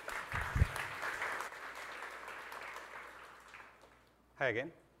 Hi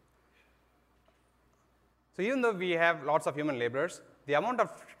again. So even though we have lots of human labelers, the amount of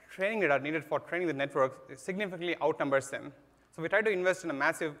training data needed for training the network significantly outnumbers them. So we try to invest in a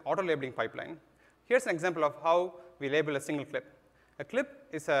massive auto labeling pipeline. Here's an example of how we label a single clip. A clip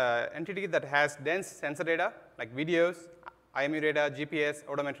is an entity that has dense sensor data, like videos, IMU data, GPS,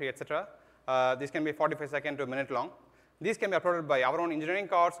 odometry, etc. These can be 45 seconds to a minute long. These can be uploaded by our own engineering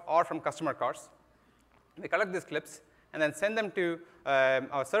cars or from customer cars. We collect these clips and then send them to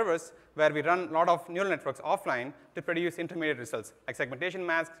our servers, where we run a lot of neural networks offline to produce intermediate results, like segmentation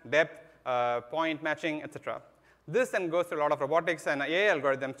masks, depth, point matching, etc. This then goes through a lot of robotics and AI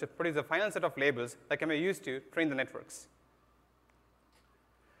algorithms to produce a final set of labels that can be used to train the networks.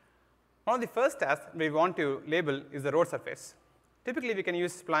 One of the first tasks we want to label is the road surface. Typically, we can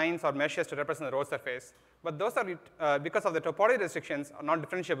use splines or meshes to represent the road surface, but those are, because of the topology restrictions, are not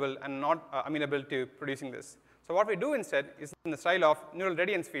differentiable and not amenable to producing this. So what we do instead is in the style of neural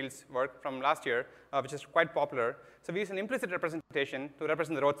radiance fields work from last year, which is quite popular. So we use an implicit representation to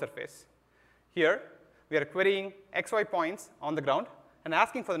represent the road surface. Here, we are querying XY points on the ground and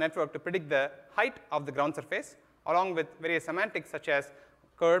asking for the network to predict the height of the ground surface, along with various semantics such as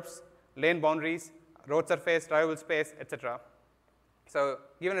curbs, lane boundaries, road surface, drivable space, etc. So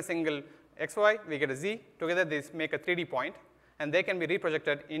given a single XY, we get a Z. Together, these make a 3D point, and they can be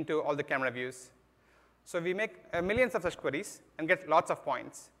reprojected into all the camera views. So we make millions of such queries and get lots of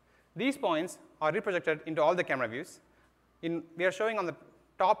points. These points are reprojected into all the camera views. We are showing on the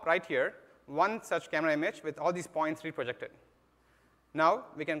top right here one such camera image with all these points reprojected. Now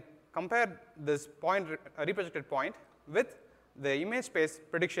we can compare this point, reprojected point with the image space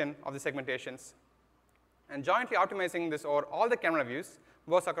prediction of the segmentations. And jointly optimizing this over all the camera views,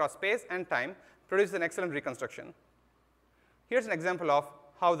 both across space and time, produces an excellent reconstruction. Here's an example of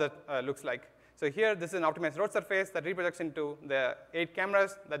how that looks like. So here, this is an optimized road surface that reprojects into the 8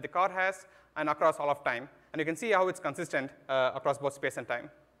 cameras that the car has and across all of time. And you can see how it's consistent across both space and time.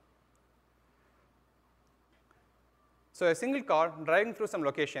 So a single car driving through some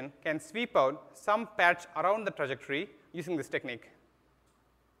location can sweep out some patch around the trajectory using this technique.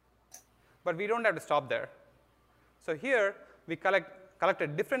 But we don't have to stop there. So here, we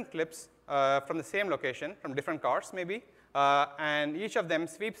collected different clips from the same location, from different cars maybe, and each of them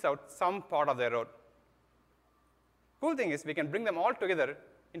sweeps out some part of their road. Cool thing is we can bring them all together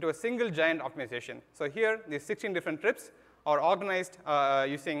into a single giant optimization. So here, these 16 different trips are organized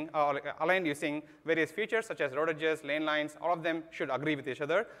aligned using various features such as road edges, lane lines. All of them should agree with each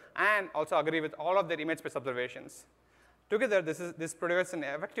other and also agree with all of their image space observations. Together, this produces an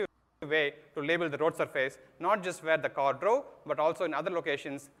effective way to label the road surface, not just where the car drove, but also in other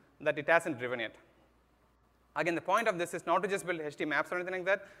locations that it hasn't driven yet. Again, the point of this is not to just build HT maps or anything like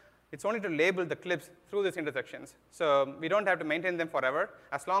that. It's only to label the clips through these intersections. So we don't have to maintain them forever,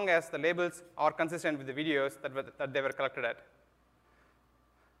 as long as the labels are consistent with the videos that they were collected at.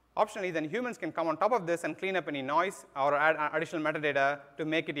 Optionally, then humans can come on top of this and clean up any noise or add additional metadata to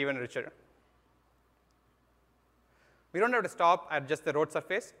make it even richer. We don't have to stop at just the road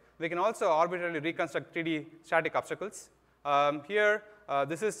surface. We can also arbitrarily reconstruct 3D static obstacles. Here,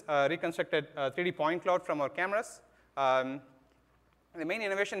 this is a reconstructed 3D point cloud from our cameras. The main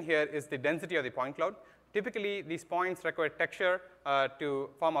innovation here is the density of the point cloud. Typically, these points require texture to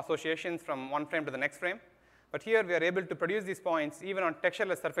form associations from one frame to the next frame. But here, we are able to produce these points even on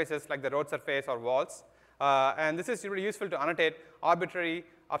textureless surfaces like the road surface or walls. And this is really useful to annotate arbitrary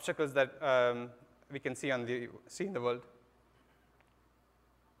obstacles that we can see in the world.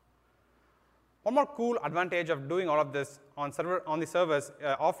 One more cool advantage of doing all of this on the servers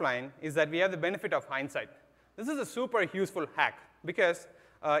offline is that we have the benefit of hindsight. This is a super useful hack because,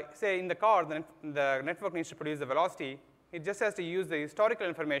 say, in the car, the network needs to produce the velocity. It just has to use the historical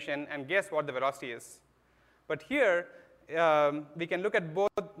information and guess what the velocity is. But here, we can look at both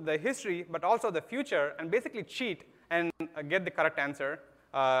the history but also the future and basically cheat and get the correct answer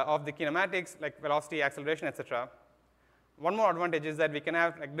of the kinematics like velocity, acceleration, etc. One more advantage is that we can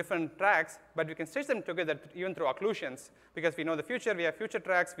have like different tracks, but we can stitch them together even through occlusions. Because we know the future, we have future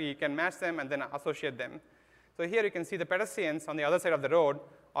tracks, we can match them and then associate them. So here you can see the pedestrians on the other side of the road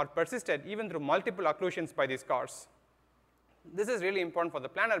are persisted even through multiple occlusions by these cars. This is really important for the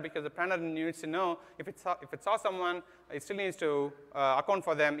planner because the planner needs to know if it saw someone, it still needs to account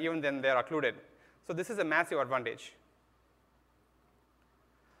for them even then they're occluded. So this is a massive advantage.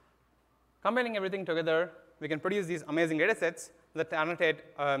 Combining everything together, we can produce these amazing data sets that annotate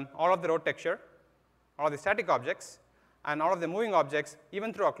all of the road texture, all of the static objects, and all of the moving objects,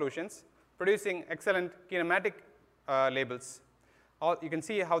 even through occlusions, producing excellent kinematic labels. You can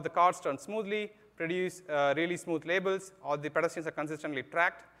see how the cars turn smoothly, produce really smooth labels. All the pedestrians are consistently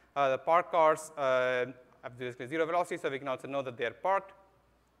tracked. The parked cars have basically zero velocity, so we can also know that they are parked.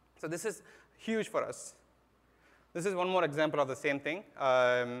 So this is huge for us. This is one more example of the same thing.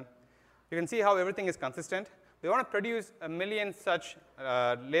 You can see how everything is consistent. We want to produce 1 million such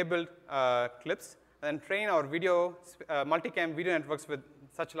labeled clips and then train our video, multicam video networks with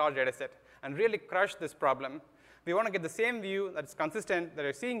such large data set and really crush this problem. We want to get the same view that's consistent that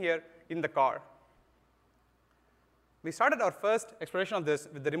you're seeing here in the car. We started our first exploration of this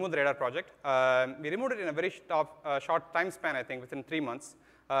with the Remove the Radar project. We removed it in a very short time span, I think, within 3 months.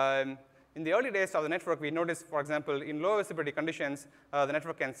 In the early days of the network, we noticed, for example, in low visibility conditions, the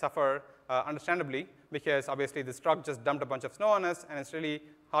network can suffer understandably because obviously this truck just dumped a bunch of snow on us, and it's really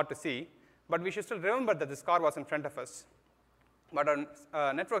hard to see. But we should still remember that this car was in front of us. But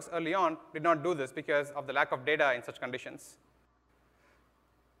our networks early on did not do this because of the lack of data in such conditions.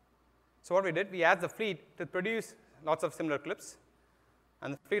 So what we did, we asked the fleet to produce lots of similar clips,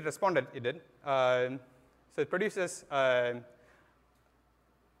 and the fleet responded, it did. So it produces, does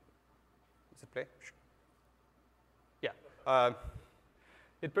it play? Yeah.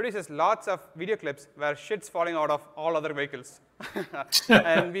 It produces lots of video clips where shit's falling out of all other vehicles.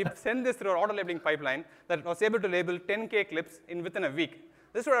 And we sent this through our auto labeling pipeline that was able to label 10K clips within a week.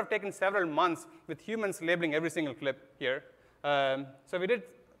 This would have taken several months with humans labeling every single clip here. So we did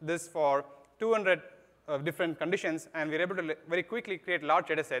this for 200 different conditions, and we were able to very quickly create large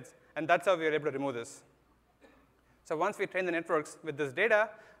data sets, and that's how we were able to remove this. So once we train the networks with this data,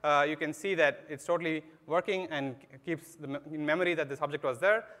 you can see that it's totally working and keeps in memory that this object was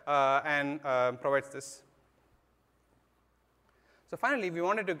there and provides this. So finally, we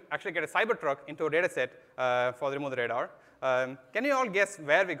wanted to actually get a Cybertruck into a data set for the Remove the Radar. Can you all guess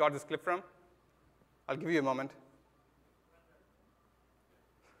where we got this clip from? I'll give you a moment.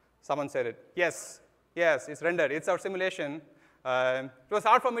 Someone said it. Yes, it's rendered. It's our simulation. It was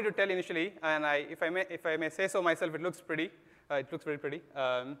hard for me to tell initially, and if I may say so myself, it looks pretty. It looks very pretty.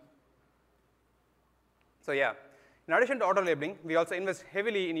 So yeah, in addition to auto labeling, we also invest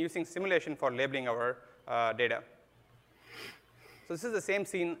heavily in using simulation for labeling our data. So this is the same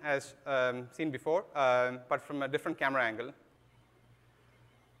scene as seen before, but from a different camera angle.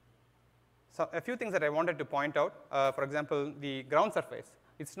 So a few things that I wanted to point out. For example, the ground surface.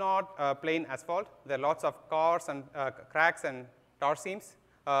 It's not plain asphalt. There are lots of cars and cracks and tar seams.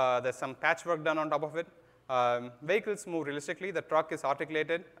 There's some patchwork done on top of it. Vehicles move realistically. The truck is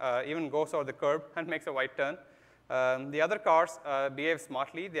articulated, even goes over the curb and makes a wide turn. The other cars behave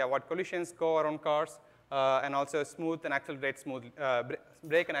smartly. They avoid collisions, go around cars, and also smooth and accelerate smoothly,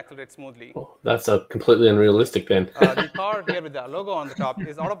 brake and accelerate smoothly. Oh, that's completely unrealistic then. The car here with the logo on the top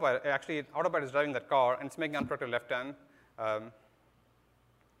is Autopilot. Actually, Autopilot is driving that car, and it's making an unprotected left turn.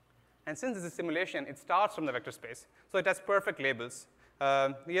 And since this is simulation, it starts from the vector space. So it has perfect labels.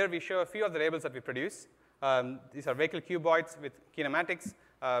 Here we show a few of the labels that we produce. These are vehicle cuboids with kinematics,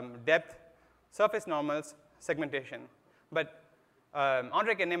 depth, surface normals, segmentation. But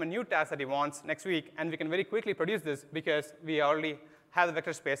Andre can name a new task that he wants next week, and we can very quickly produce this because we already have the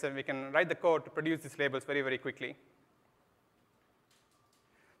vector space, and we can write the code to produce these labels very, very quickly.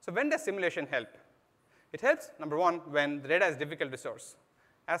 So when does simulation help? It helps, number one, when the data is difficult to source.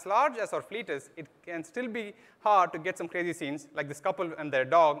 As large as our fleet is, it can still be hard to get some crazy scenes, like this couple and their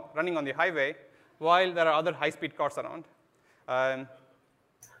dog running on the highway, while there are other high-speed cars around.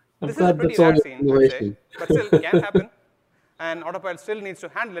 This is a pretty rare scene, I'd say, but still it can happen, and Autopilot still needs to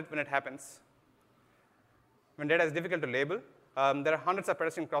handle it when it happens. When data is difficult to label, there are hundreds of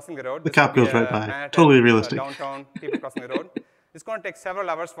pedestrians crossing the road. The cop goes right by. Totally realistic. Downtown, people crossing the road. It's going to take several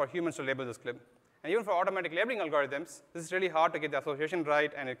hours for humans to label this clip. And even for automatic labeling algorithms, this is really hard to get the association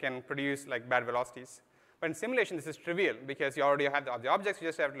right, and it can produce like bad velocities. But in simulation, this is trivial because you already have the objects. You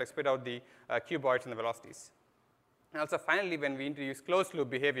just have to like spit out the cuboids and the velocities. And also, finally, when we introduce closed-loop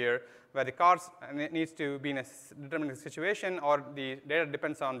behavior, where the cars needs to be in a determined situation, or the data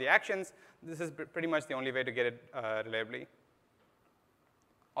depends on the actions, this is pretty much the only way to get it reliably.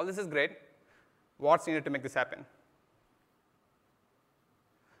 All this is great. What's needed to make this happen?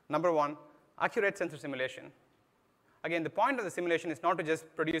 Number one, accurate sensor simulation. Again, the point of the simulation is not to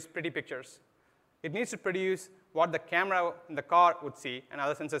just produce pretty pictures. It needs to produce what the camera in the car would see and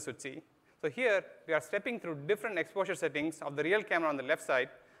other sensors would see. So here, we are stepping through different exposure settings of the real camera on the left side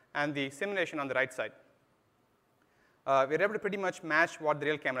and the simulation on the right side. We're able to pretty much match what the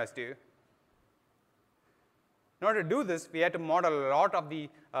real cameras do. In order to do this, we had to model a lot of the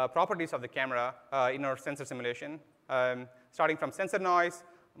properties of the camera in our sensor simulation, starting from sensor noise,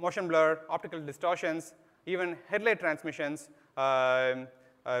 motion blur, optical distortions, even headlight transmissions,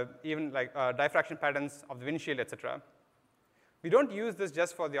 even like diffraction patterns of the windshield, etc. We don't use this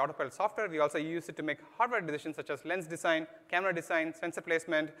just for the Autopilot software. We also use it to make hardware decisions such as lens design, camera design, sensor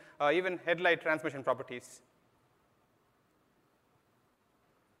placement, even headlight transmission properties.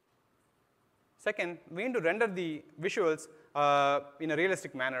 Second, we need to render the visuals in a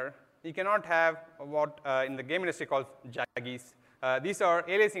realistic manner. You cannot have what in the game industry called jaggies. These are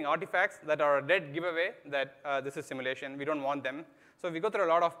aliasing artifacts that are a dead giveaway that this is simulation. We don't want them. So we go through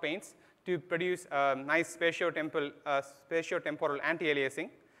a lot of paints to produce nice spatiotemporal anti-aliasing.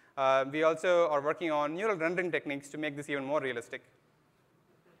 We also are working on neural rendering techniques to make this even more realistic.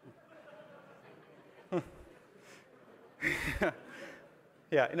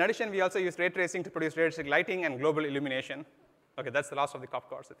 Yeah, in addition, we also use ray tracing to produce realistic lighting and global illumination. OK, that's the last of the cop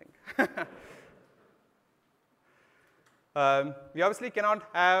cars, I think. We obviously cannot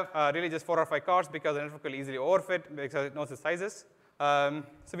have really just 4 or 5 cars because the network will easily overfit because it knows the sizes. So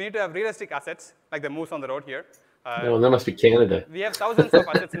we need to have realistic assets, like the moose on the road here. No, that must be Canada. We have thousands of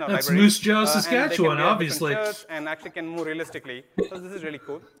assets in our That's library. Moose Jaw, Saskatchewan, and obviously. And actually can move realistically. So this is really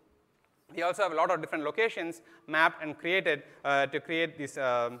cool. We also have a lot of different locations mapped and created to create these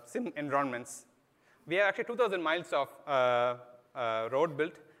sim environments. We have actually 2,000 miles of road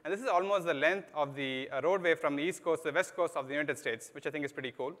built. And this is almost the length of the roadway from the east coast to the west coast of the United States, which I think is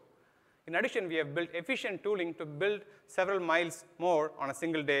pretty cool. In addition, we have built efficient tooling to build several miles more on a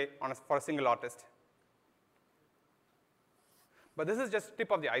single day for a single artist. But this is just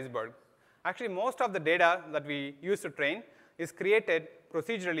tip of the iceberg. Actually, most of the data that we use to train is created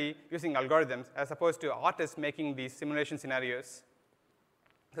procedurally using algorithms, as opposed to artists making these simulation scenarios.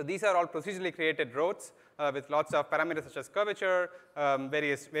 So these are all procedurally created roads with lots of parameters such as curvature,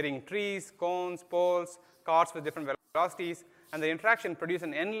 various varying trees, cones, poles, carts with different velocities, and the interaction produce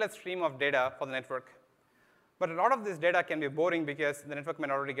an endless stream of data for the network. But a lot of this data can be boring because the network may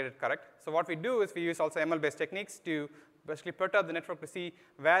not already get it correct. So what we do is we use also ML-based techniques to basically perturb the network to see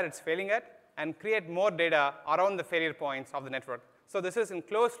where it's failing at and create more data around the failure points of the network. So this is in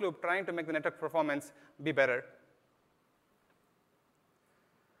closed loop trying to make the network performance be better.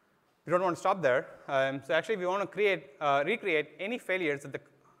 We don't want to stop there. So actually, we want to recreate any failures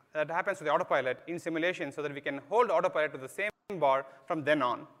that happens to the autopilot in simulation so that we can hold autopilot to the same bar from then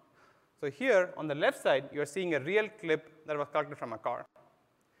on. So here, on the left side, you're seeing a real clip that was collected from a car.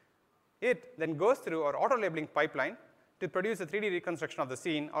 It then goes through our auto-labeling pipeline to produce a 3D reconstruction of the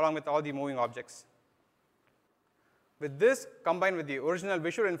scene along with all the moving objects. With this, combined with the original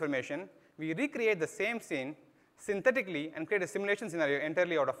visual information, we recreate the same scene synthetically and create a simulation scenario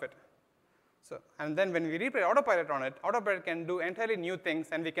entirely out of it. So, and then when we replay autopilot on it, autopilot can do entirely new things,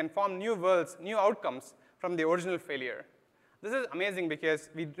 and we can form new worlds, new outcomes from the original failure. This is amazing because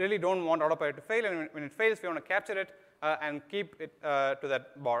we really don't want autopilot to fail, and when it fails, we want to capture it and keep it to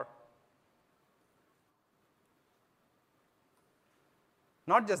that bar.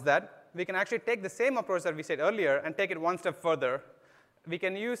 Not just that, we can actually take the same approach that we said earlier and take it one step further. We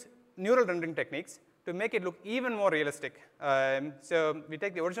can use neural rendering techniques to make it look even more realistic. So we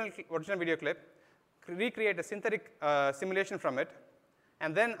take the original video clip, recreate a synthetic simulation from it,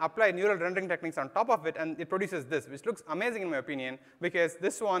 and then apply neural rendering techniques on top of it, and it produces this, which looks amazing in my opinion, because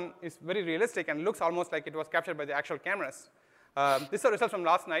this one is very realistic and looks almost like it was captured by the actual cameras. This is a result from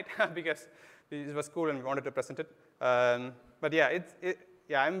last night, because it was cool and we wanted to present it. But yeah,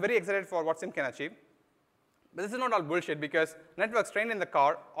 yeah, I'm very excited for what Sim can achieve. But this is not all bullshit, because networks trained in the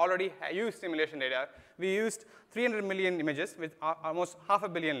car already use simulation data. We used 300 million images with almost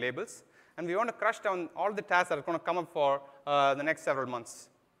 500 million labels. And we want to crush down all the tasks that are going to come up for the next several months.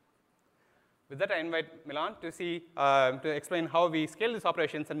 With that, I invite Milan to explain how we scale these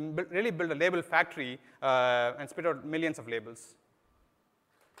operations and really build a label factory and spit out millions of labels.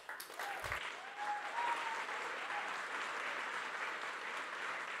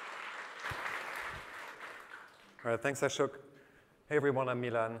 All right, thanks, Ashok. Hey, everyone, I'm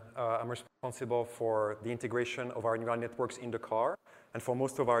Milan. I'm responsible for the integration of our neural networks in the car and for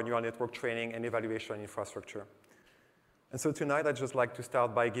most of our neural network training and evaluation infrastructure. And so tonight, I'd just like to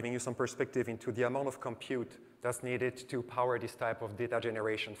start by giving you some perspective into the amount of compute that's needed to power this type of data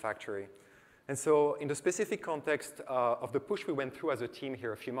generation factory. And so in the specific context of the push we went through as a team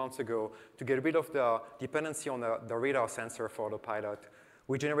here a few months ago to get rid of the dependency on the radar sensor for autopilot,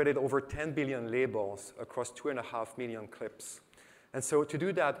 we generated over 10 billion labels across 2.5 million clips. And so to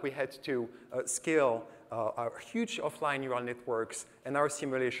do that, we had to scale our huge offline neural networks and our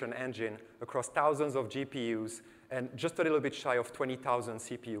simulation engine across thousands of GPUs and just a little bit shy of 20,000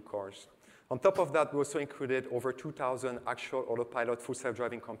 CPU cores. On top of that, we also included over 2,000 actual autopilot full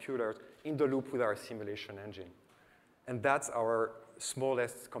self-driving computers in the loop with our simulation engine. And that's our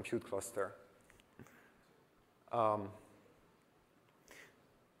smallest compute cluster.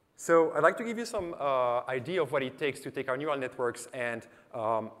 So I'd like to give you some idea of what it takes to take our neural networks and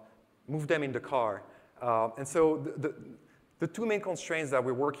move them in the car. And so the two main constraints that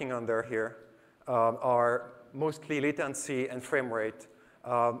we're working under here are mostly latency and frame rate,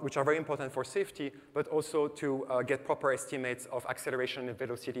 which are very important for safety, but also to get proper estimates of acceleration and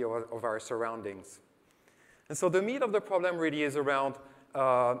velocity of our surroundings. And so the meat of the problem really is around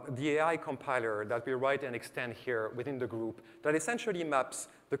the AI compiler that we write and extend here within the group that essentially maps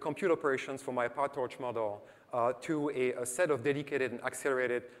the compute operations from my PyTorch model to a set of dedicated and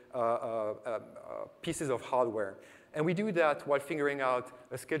accelerated pieces of hardware. And we do that while figuring out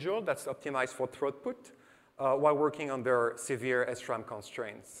a schedule that's optimized for throughput while working under severe SRAM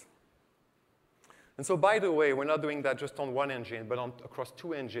constraints. And so, by the way, we're not doing that just on one engine, but across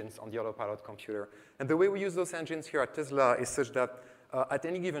 2 engines on the Autopilot computer. And the way we use those engines here at Tesla is such that at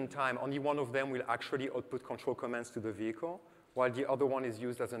any given time, only one of them will actually output control commands to the vehicle, while the other one is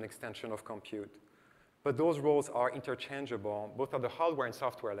used as an extension of compute. But those roles are interchangeable, both at the hardware and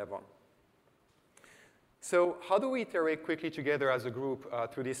software level. So how do we iterate quickly together as a group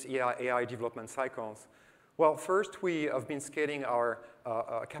through these AI development cycles? Well, first, we have been scaling our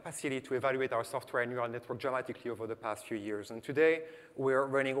capacity to evaluate our software and neural network dramatically over the past few years. And today, we're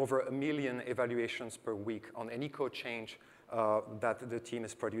running over 1 million evaluations per week on any code change that the team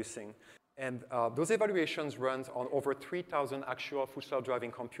is producing. And those evaluations run on over 3,000 actual full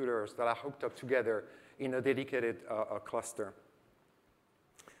self-driving computers that are hooked up together in a dedicated cluster.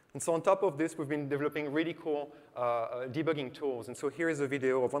 And so on top of this, we've been developing really cool debugging tools. And so here is a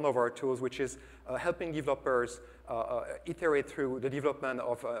video of one of our tools, which is helping developers iterate through the development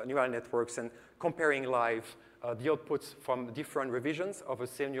of neural networks and comparing live the outputs from different revisions of a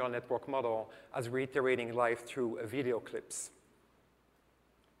same neural network model as we're iterating live through video clips.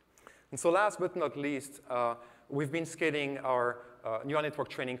 And so last but not least, we've been scaling our neural network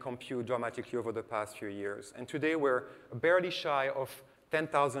training compute dramatically over the past few years. And today, we're barely shy of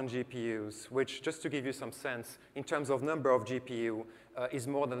 10,000 GPUs, which, just to give you some sense, in terms of number of GPU, is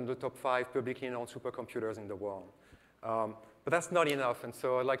more than the top 5 publicly known supercomputers in the world. But that's not enough, and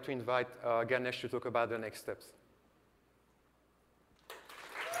so I'd like to invite Ganesh to talk about the next steps.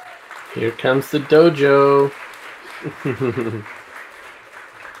 Here comes the dojo.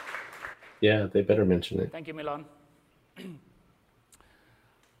 Yeah, they better mention it. Thank you, Milan.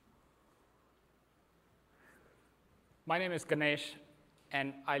 My name is Ganesh,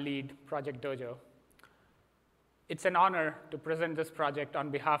 and I lead Project Dojo. It's an honor to present this project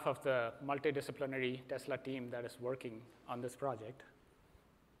on behalf of the multidisciplinary Tesla team that is working on this project.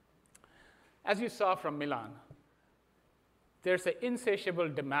 As you saw from Milan, there's an insatiable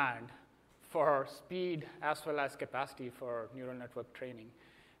demand for speed as well as capacity for neural network training.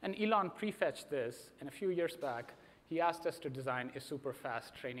 And Elon prefetched this, and a few years back, he asked us to design a super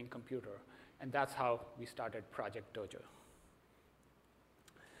fast training computer, and that's how we started Project Dojo.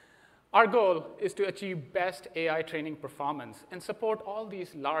 Our goal is to achieve best AI training performance and support all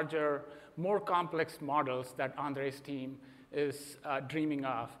these larger, more complex models that Andre's team is dreaming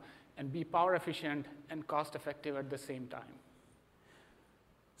of, and be power efficient and cost effective at the same time.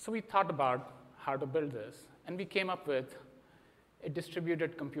 So we thought about how to build this, and we came up with a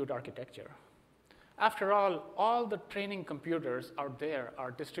distributed compute architecture. After all the training computers out there are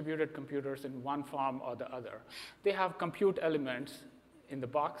distributed computers in one form or the other. They have compute elements in the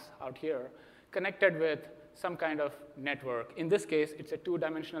box out here connected with some kind of network. In this case, it's a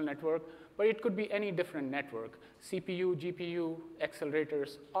 2-dimensional network, but it could be any different network. CPU, GPU,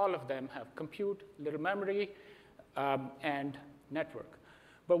 accelerators, all of them have compute, little memory, and network.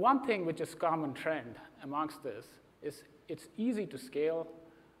 But one thing which is common trend amongst this is it's easy to scale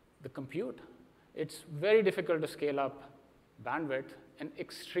the compute. It's very difficult to scale up bandwidth and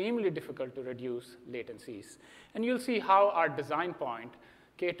extremely difficult to reduce latencies. And you'll see how our design point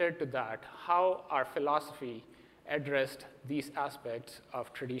catered to that, how our philosophy addressed these aspects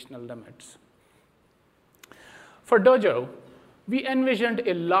of traditional limits. For Dojo, we envisioned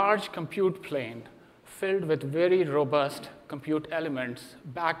a large compute plane filled with very robust compute elements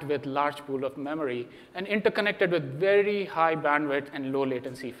backed with large pool of memory and interconnected with very high bandwidth and low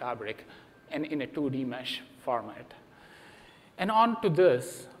latency fabric and in a 2D mesh format. And on to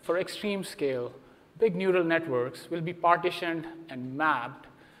this, for extreme scale, big neural networks will be partitioned and mapped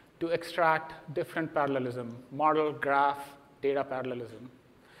to extract different parallelism, model, graph, data parallelism.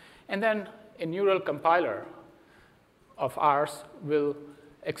 And then a neural compiler of ours will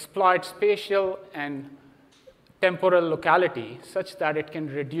exploit spatial and temporal locality such that it can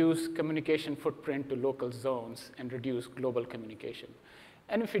reduce communication footprint to local zones and reduce global communication.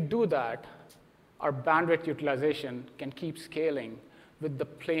 And if we do that, our bandwidth utilization can keep scaling with the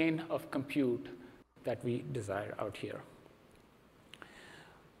plane of compute that we desire out here.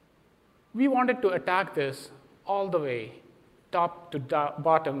 We wanted to attack this all the way, top to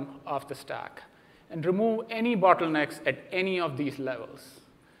bottom of the stack, and remove any bottlenecks at any of these levels.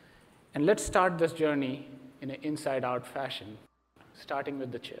 And let's start this journey in an inside-out fashion, starting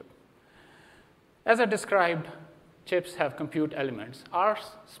with the chip. As I described, chips have compute elements. Our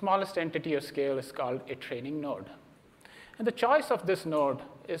smallest entity of scale is called a training node. And the choice of this node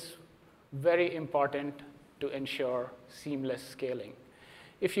is very important to ensure seamless scaling.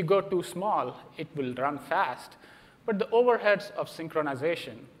 If you go too small, it will run fast, but the overheads of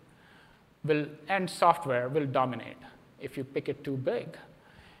synchronization and software will dominate. If you pick it too big,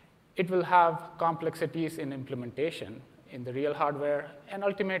 it will have complexities in implementation in the real hardware and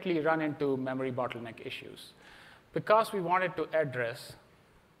ultimately run into memory bottleneck issues. Because we wanted to address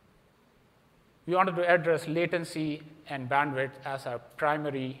latency and bandwidth as our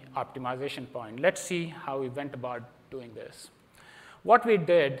primary optimization point. Let's see how we went about doing this. What we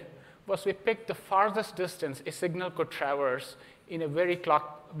did was we picked the farthest distance a signal could traverse in a very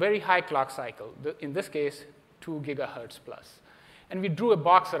high clock cycle, in this case, 2 gigahertz plus. And we drew a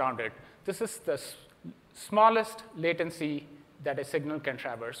box around it. This is the smallest latency that a signal can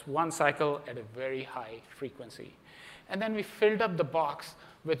traverse, 1 cycle at a very high frequency. And then we filled up the box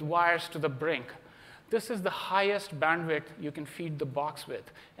with wires to the brink. This is the highest bandwidth you can feed the box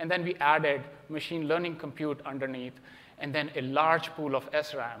with. And then we added machine learning compute underneath, and then a large pool of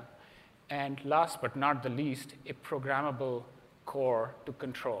SRAM. And last but not the least, a programmable core to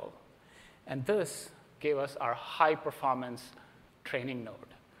control. And this gave us our high-performance training node.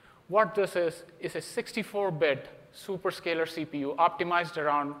 What this is a 64-bit superscalar CPU optimized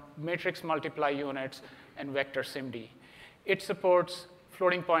around matrix multiply units and vector SIMD. It supports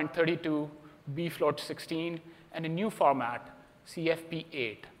floating point 32, bfloat 16, and a new format,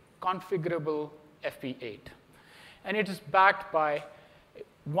 CFP8, configurable FP8. And it is backed by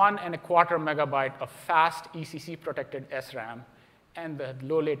 1.25 megabyte of fast ECC-protected SRAM and the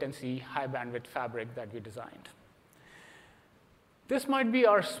low latency, high bandwidth fabric that we designed. This might be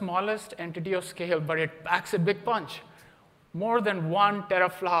our smallest entity of scale, but it packs a big punch. More than 1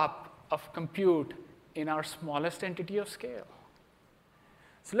 teraflop of compute in our smallest entity of scale.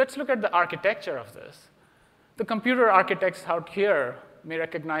 So let's look at the architecture of this. The computer architects out here may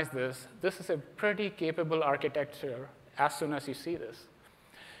recognize this. This is a pretty capable architecture as soon as you see this.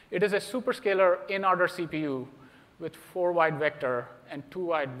 It is a superscalar in-order CPU with 4 wide vector and 4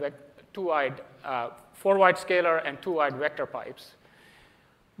 wide scalar and 2 wide vector pipes.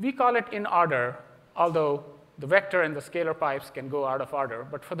 We call it in order, although the vector and the scalar pipes can go out of order.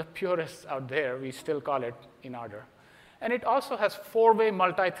 But for the purists out there, we still call it in order. And it also has 4-way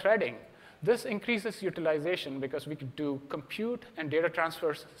multi-threading. This increases utilization because we could do compute and data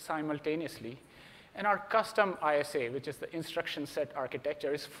transfers simultaneously. And our custom ISA, which is the instruction set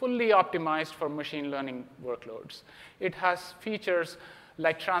architecture, is fully optimized for machine learning workloads. It has features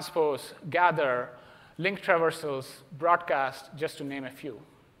like transpose, gather, link traversals, broadcast, just to name a few.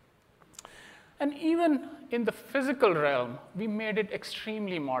 And even in the physical realm, we made it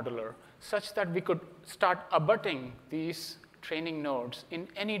extremely modular, such that we could start abutting these training nodes in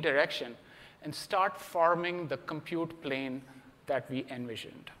any direction and start forming the compute plane that we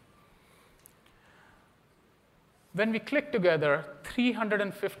envisioned. When we click together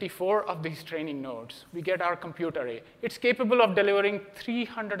 354 of these training nodes, we get our compute array. It's capable of delivering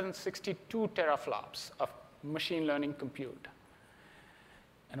 362 teraflops of machine learning compute.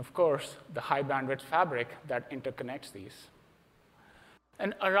 And of course, the high bandwidth fabric that interconnects these.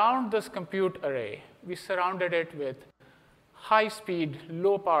 And around this compute array, we surrounded it with high-speed,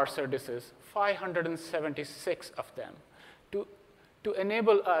 low-power SerDeses, 576 of them, to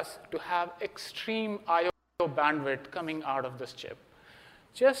enable us to have extreme I/O bandwidth coming out of this chip.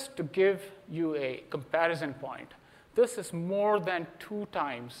 Just to give you a comparison point, this is more than 2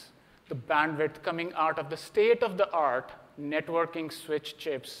 times the bandwidth coming out of the state-of-the-art networking switch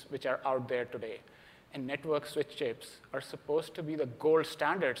chips which are out there today. And network switch chips are supposed to be the gold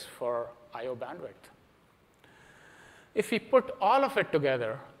standards for I/O bandwidth. If we put all of it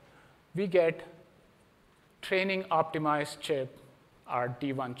together, we get training optimized chip, our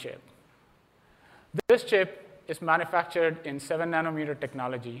D1 chip. This chip is manufactured in 7 nanometer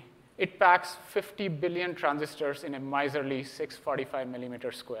technology. It packs 50 billion transistors in a miserly 645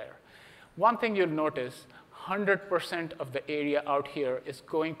 millimeter square. One thing you'll notice, 100% of the area out here is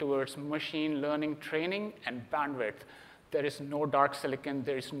going towards machine learning training and bandwidth. There is no dark silicon.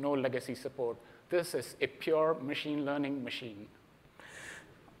 There is no legacy support. This is a pure machine learning machine.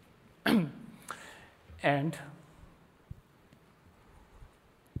 And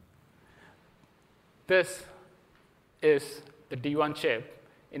this is the D1 chip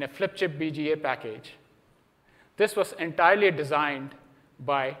in a flip chip BGA package. This was entirely designed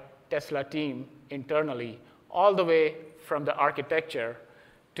by Tesla team internally, all the way from the architecture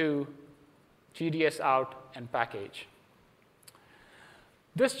to GDS out and package.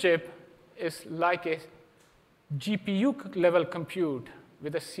 This chip is like a GPU level compute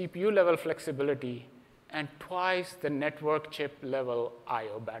with a CPU level flexibility and twice the network chip level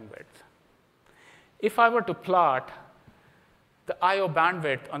I/O bandwidth. If I were to plot the I/O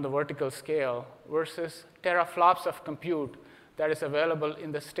bandwidth on the vertical scale versus teraflops of compute that is available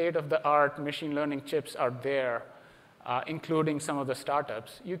in the state-of-the-art machine learning chips out there, including some of the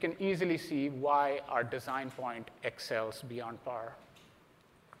startups, you can easily see why our design point excels beyond par.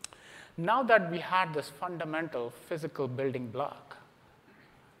 Now that we had this fundamental physical building block,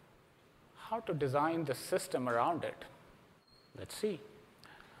 how to design the system around it? Let's see.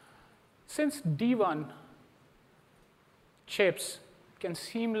 Since D1 chips can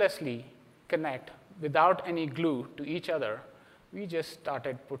seamlessly connect without any glue to each other, we just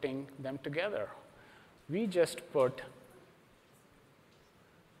started putting them together. We just put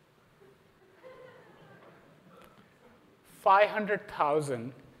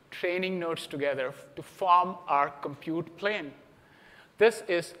 $500,000 training nodes together to form our compute plane. This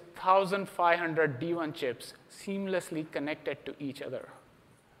is 1,500 D1 chips seamlessly connected to each other.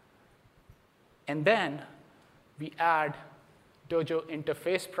 And then we add Dojo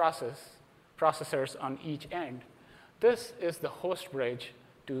interface processors on each end. This is the host bridge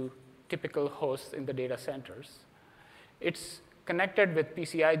to typical hosts in the data centers. It's connected with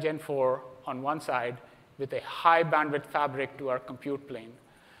PCI Gen 4 on one side with a high bandwidth fabric to our compute plane.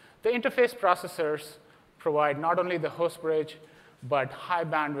 The interface processors provide not only the host bridge, but high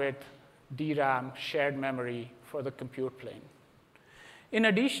bandwidth DRAM shared memory for the compute plane. In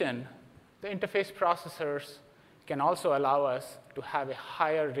addition, the interface processors can also allow us to have a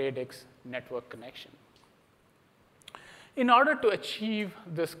higher radix network connection. In order to achieve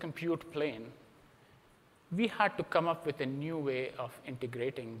this compute plane, we had to come up with a new way of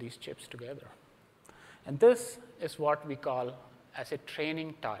integrating these chips together. And this is what we call as a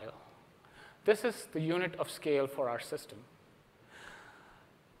training tile. This is the unit of scale for our system.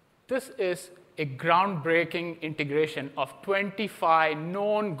 This is a groundbreaking integration of 25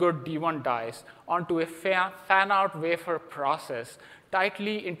 known good D1 dies onto a fan-out wafer process,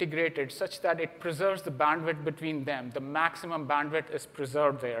 tightly integrated such that it preserves the bandwidth between them. The maximum bandwidth is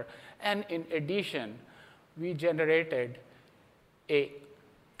preserved there. And in addition, we generated a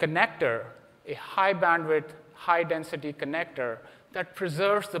connector, a high bandwidth, high density connector that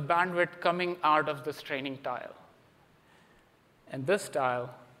preserves the bandwidth coming out of this training tile. And this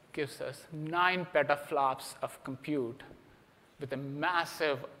tile gives us 9 petaflops of compute with a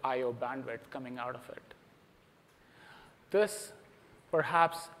massive I/O bandwidth coming out of it. This,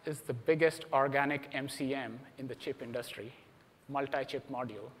 perhaps, is the biggest organic MCM in the chip industry, multi-chip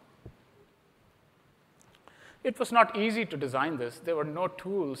module. It was not easy to design this. There were no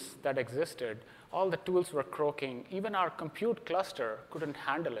tools that existed. All the tools were croaking. Even our compute cluster couldn't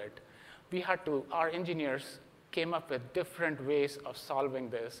handle it. Our engineers came up with different ways of solving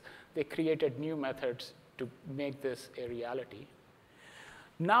this. They created new methods to make this a reality.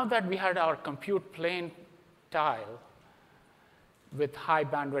 Now that we had our compute plane tile with high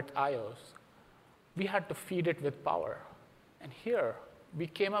bandwidth IOs, we had to feed it with power. And here, we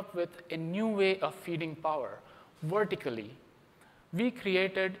came up with a new way of feeding power vertically. We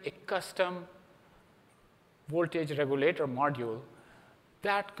created a custom voltage regulator module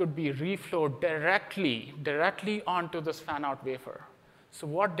that could be reflowed directly onto this fan-out wafer. So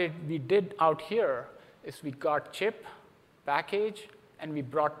what we did out here is we got chip, package, and we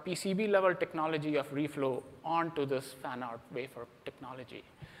brought PCB-level technology of reflow onto this fan-out wafer technology.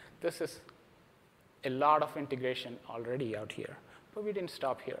 This is a lot of integration already out here. But we didn't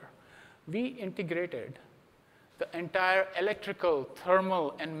stop here. We integrated the entire electrical,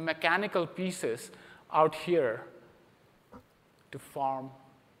 thermal, and mechanical pieces out here to form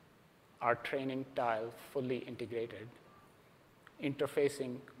our training tile fully integrated,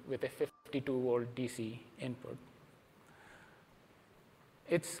 interfacing with a 52-volt DC input.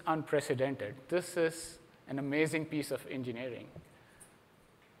 It's unprecedented. This is an amazing piece of engineering.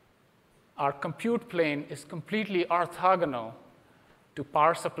 Our compute plane is completely orthogonal to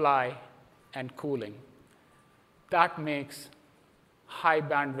power supply and cooling. That makes high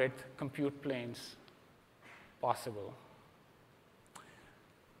bandwidth compute planes possible.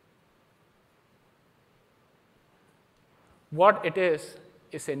 What it is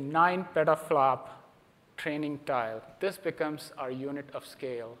a 9 petaflop training tile. This becomes our unit of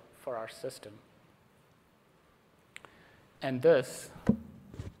scale for our system. And this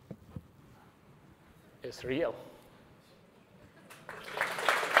is real.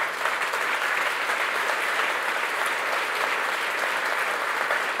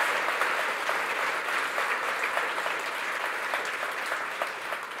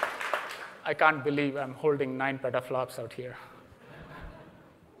 I can't believe I'm holding 9 petaflops out here.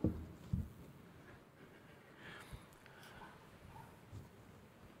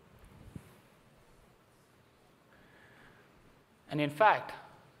 And in fact,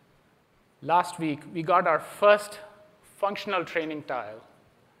 last week, we got our first functional training tile.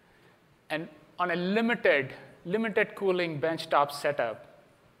 And on a limited cooling benchtop setup,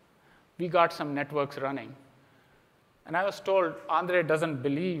 we got some networks running. And I was told Andre doesn't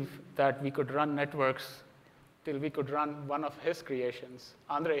believe that we could run networks till we could run one of his creations.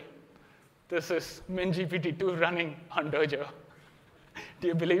 Andre, this is MinGPT-2 running on Dojo. Do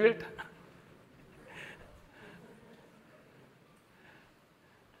you believe it?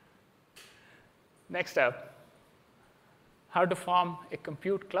 Next up, how to form a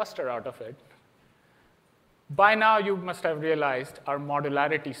compute cluster out of it. By now, you must have realized our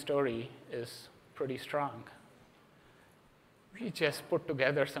modularity story is pretty strong. We just put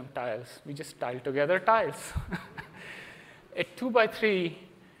together some tiles. We just tiled together tiles. A 2x3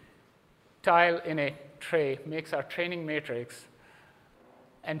 tile in a tray makes our training matrix,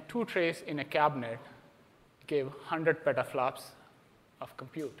 and 2 trays in a cabinet give 100 petaflops of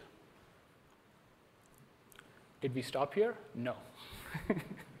compute. Did we stop here? No.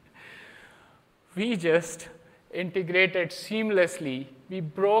 We just integrated seamlessly. We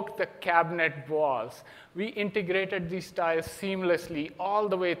broke the cabinet walls. We integrated these tiles seamlessly all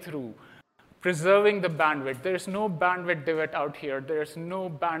the way through, preserving the bandwidth. There's no bandwidth divot out here. There's no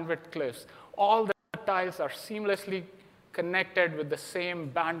bandwidth cliffs. All the tiles are seamlessly connected with the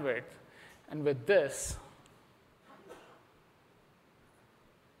same bandwidth. And with this,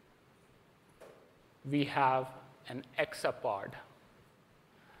 we have an exapod.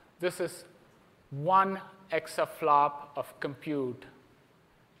 This is 1 exaflop of compute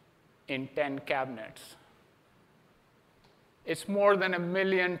in 10 cabinets. It's more than 1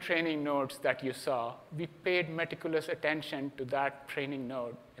 million training nodes that you saw. We paid meticulous attention to that training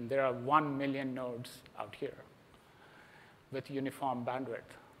node, and there are 1 million nodes out here with uniform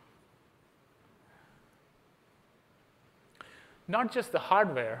bandwidth. Not just the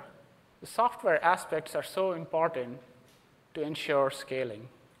hardware, the software aspects are so important to ensure scaling.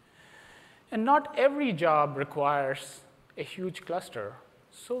 And not every job requires a huge cluster,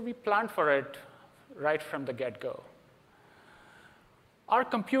 so we planned for it right from the get-go. Our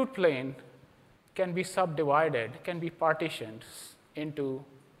compute plane can be subdivided, can be partitioned into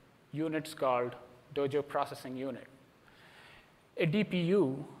units called Dojo Processing Unit. A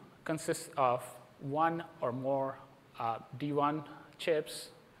DPU consists of 1 or more D1 chips.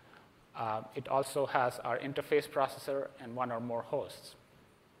 It also has our interface processor and 1 or more hosts.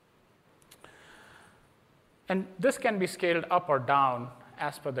 And this can be scaled up or down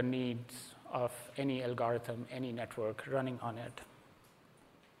as per the needs of any algorithm, any network running on it.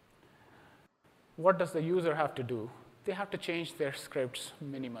 What does the user have to do? They have to change their scripts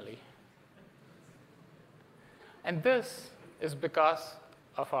minimally. And this is because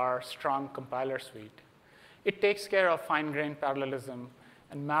of our strong compiler suite. It takes care of fine-grained parallelism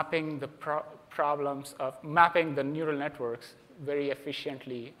and mapping the problems of mapping the neural networks very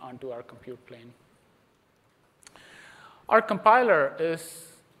efficiently onto our compute plane. Our compiler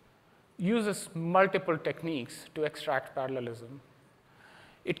uses multiple techniques to extract parallelism.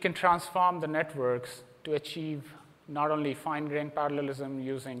 It can transform the networks to achieve not only fine-grained parallelism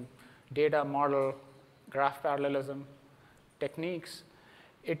using data model graph parallelism techniques,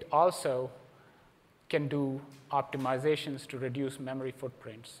 it also can do optimizations to reduce memory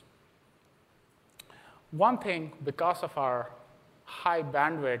footprints. One thing, because of our high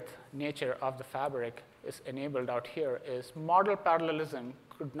bandwidth nature of the fabric is enabled out here, is model parallelism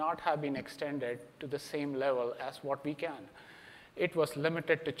could not have been extended to the same level as what we can. It was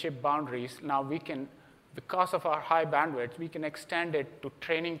limited to chip boundaries. Now we can, because of our high bandwidth, we can extend it to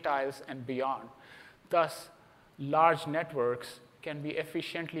training tiles and beyond. Thus, large networks can be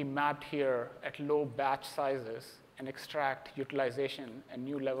efficiently mapped here at low batch sizes and extract utilization and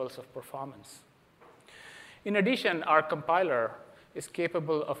new levels of performance. In addition, our compiler is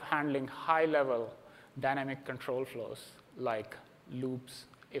capable of handling high-level dynamic control flows like loops,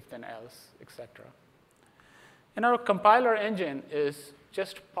 if then else, etc. And our compiler engine is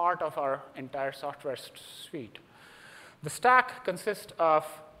just part of our entire software suite. The stack consists of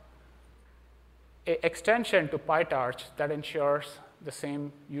an extension to PyTorch that ensures the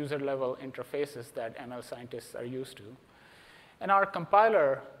same user-level interfaces that ML scientists are used to. And our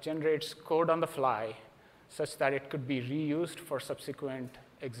compiler generates code on the fly such that it could be reused for subsequent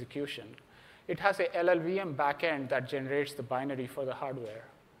execution. It has a LLVM backend that generates the binary for the hardware.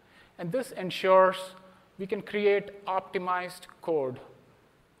 And this ensures we can create optimized code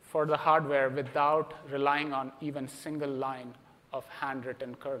for the hardware without relying on even single line of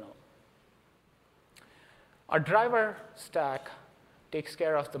handwritten kernel. Our driver stack takes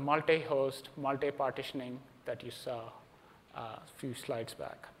care of the multi-host, multi-partitioning that you saw a few slides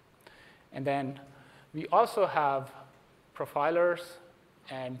back. And then we also have profilers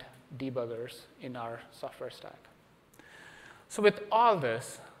and debuggers in our software stack. So with all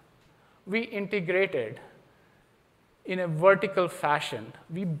this, we integrated in a vertical fashion.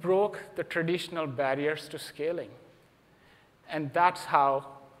 We broke the traditional barriers to scaling. And that's how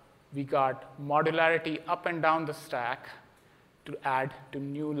we got modularity up and down the stack to add to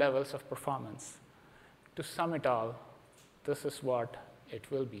new levels of performance. To sum it all, this is what it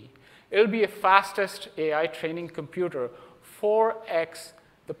will be. It will be a fastest AI training computer, 4x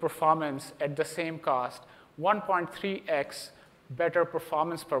the performance at the same cost, 1.3x better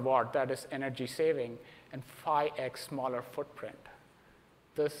performance per watt, that is energy saving, and 5x smaller footprint.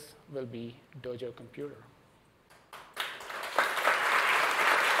 This will be Dojo Computer.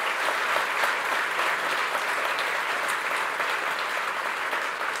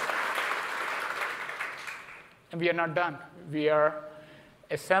 And we are not done. We are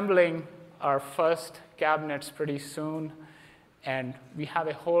assembling our first cabinets pretty soon, and we have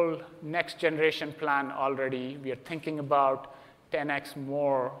a whole next generation plan already. We are thinking about 10x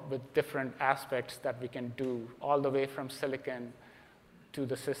more with different aspects that we can do, all the way from silicon to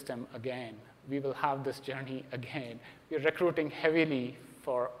the system again. We will have this journey again. We're recruiting heavily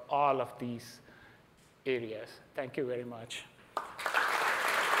for all of these areas. Thank you very much.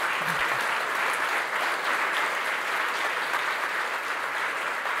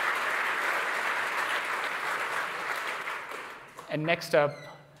 And next up,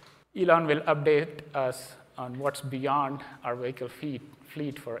 Elon will update us on what's beyond our vehicle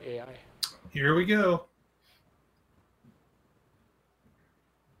fleet for AI. Here we go.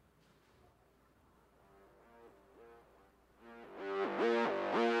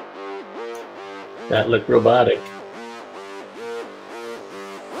 That looked robotic.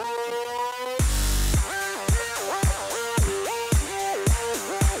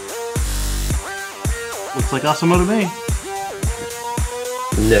 Looks like Asimo to me.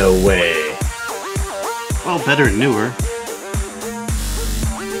 No way. Well, better and newer.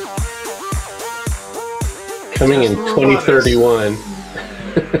 Coming in 2031.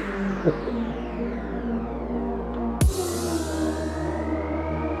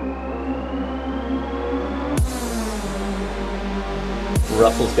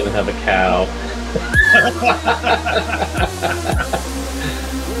 Russell's gonna have a cow.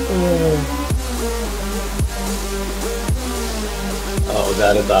 Oh,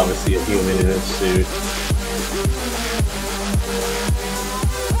 that is obviously a human in a suit.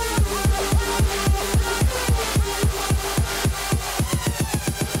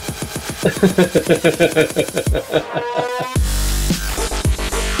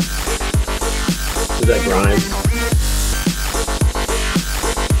 Is that Grimes?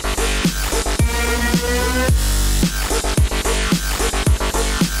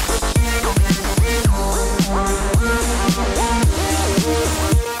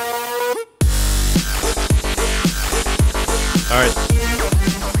 All right.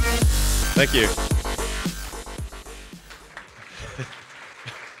 Thank you.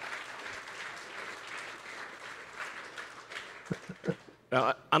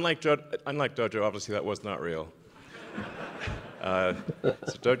 Now, unlike Dojo, obviously that was not real. So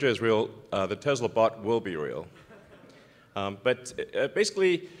Dojo is real. The Tesla bot will be real. But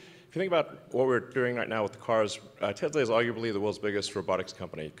basically, if you think about what we're doing right now with the cars, Tesla is arguably the world's biggest robotics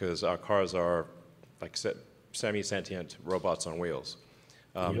company because our cars are like semi-sentient robots on wheels.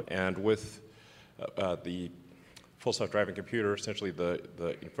 And with the full self-driving computer, essentially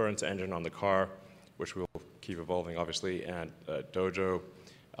the inference engine on the car, which will keep evolving, obviously, and Dojo,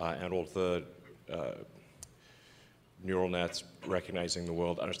 and all the neural nets recognizing the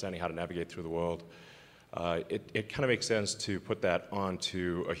world, understanding how to navigate through the world, it kind of makes sense to put that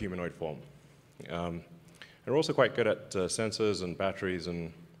onto a humanoid form. And we're also quite good at sensors and batteries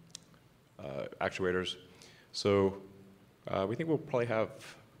and actuators. So we think we'll probably have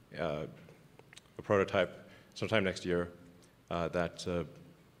a prototype sometime next year that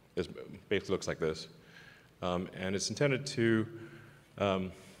basically looks like this. And it's intended to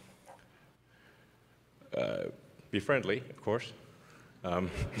be friendly, of course,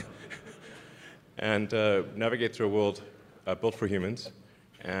 and navigate through a world built for humans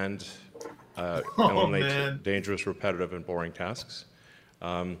and eliminate dangerous, repetitive, and boring tasks.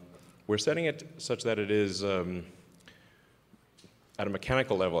 We're setting it such that it is, at a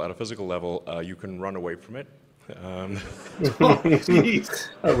mechanical level, at a physical level, you can run away from it. A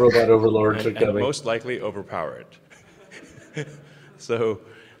robot overlords are coming. And most likely overpower it. So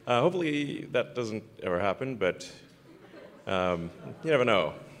hopefully that doesn't ever happen, but you never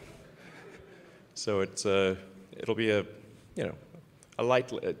know. So it'll be a a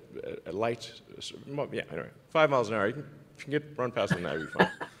light, yeah, anyway, 5 miles an hour. If you can run faster than that, it'll be fine.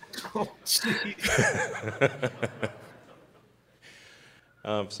 Oh, jeez.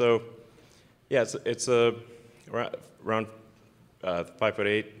 So, yeah, it's around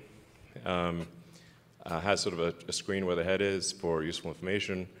 5'8". Has sort of a screen where the head is for useful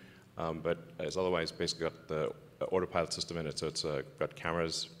information, but it's otherwise basically got the autopilot system in it. So it's got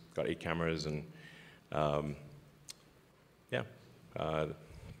cameras, got 8 cameras, and yeah.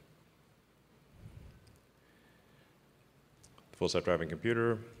 Full self-driving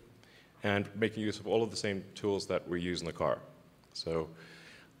computer, and making use of all of the same tools that we use in the car. So,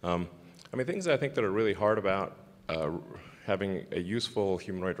 I mean, things I think that are really hard about having a useful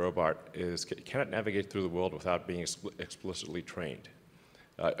humanoid robot is, can it navigate through the world without being explicitly trained?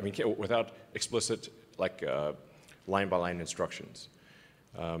 I mean, without explicit, like, line-by-line instructions.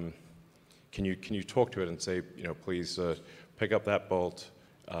 Can you talk to it and say, please pick up that bolt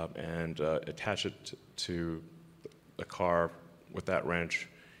and attach it to the car with that wrench,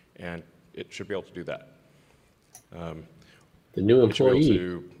 and it should be able to do that. The new employee.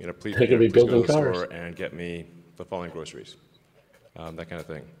 To, please, they're going to be building cars and get me the following groceries, that kind of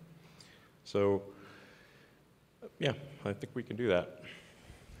thing. So, yeah, I think we can do that.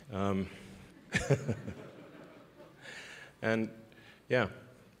 And yeah,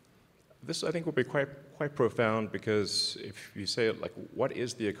 this I think will be quite profound, because if you say it like, what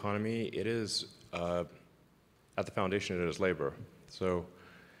is the economy? It is at the foundation, it is labor. So,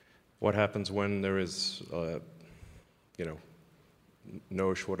 what happens when there is,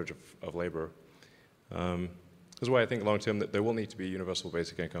 no shortage of labor? This is why I think long term that there will need to be universal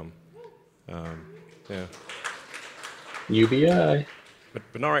basic income. Yeah. UBI.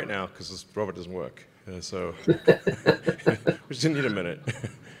 But not right now, because this robot doesn't work. So we just need a minute.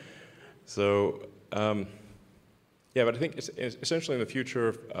 So yeah, but I think it's essentially in the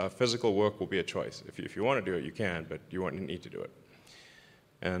future, physical work will be a choice. If you want to do it, you can, but you won't need to do it.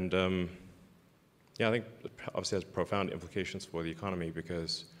 And yeah, I think it obviously has profound implications for the economy,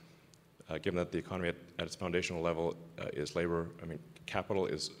 because given that the economy at its foundational level is labor, I mean, capital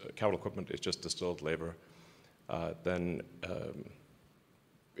equipment is just distilled labor, then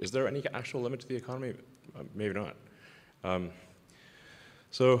is there any actual limit to the economy? Maybe not.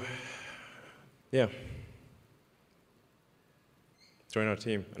 So, yeah. Join our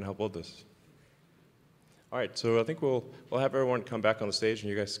team and help build this. All right, so I think we'll have everyone come back on the stage, and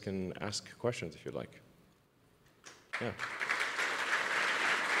you guys can ask questions if you'd like. Yeah.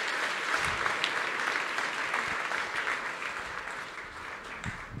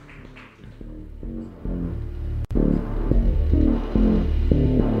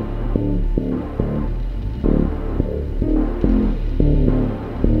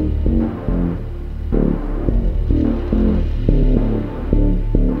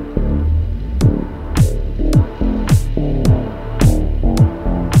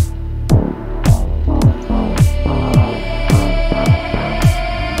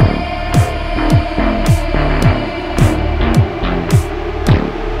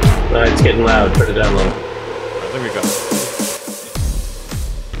 Loud, turn it down low. There we go.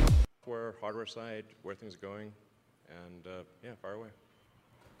 Hardware side, where things are going, and yeah, fire away.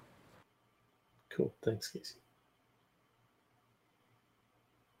 Cool, thanks, Casey.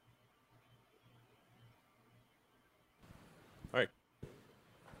 All right.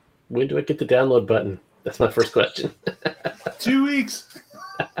 When do I get the download button? That's my first question. 2 weeks.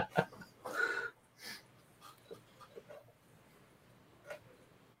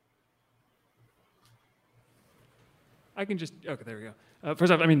 I can just, okay, there we go.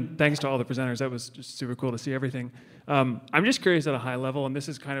 First off, I mean, thanks to all the presenters. That was just super cool to see everything. I'm just curious at a high level, and this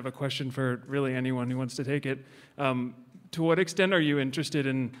is kind of a question for really anyone who wants to take it. To what extent are you interested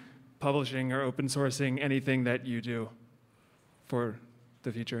in publishing or open sourcing anything that you do for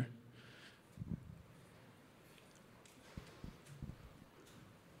the future?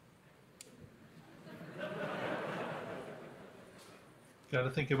 Got to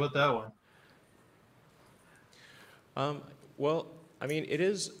think about that one. Well, I mean, it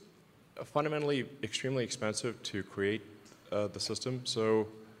is fundamentally extremely expensive to create the system, so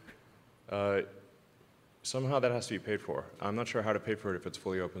somehow that has to be paid for. I'm not sure how to pay for it if it's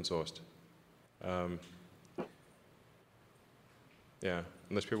fully open sourced. Yeah,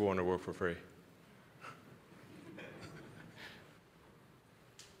 unless people want to work for free.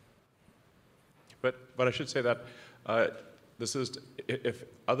 But I should say that this is, if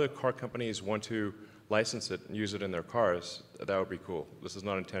other car companies want to license it and use it in their cars, that would be cool. This is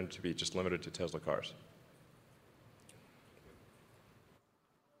not intended to be just limited to Tesla cars.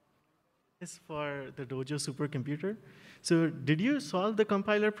 is for the Dojo supercomputer. So did you solve the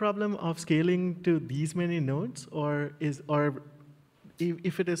compiler problem of scaling to these many nodes, or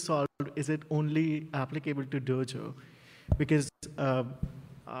if it is solved, is it only applicable to Dojo? Because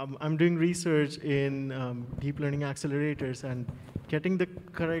I'm doing research in deep learning accelerators, and getting the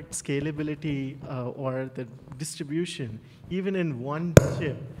correct scalability or the distribution, even in one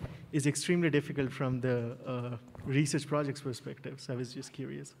chip, is extremely difficult from the research project's perspective. So I was just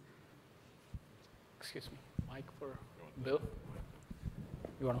curious. Excuse me, mic for Bill.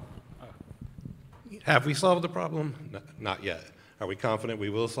 You want to? Have we solved the problem? Not yet. Are we confident we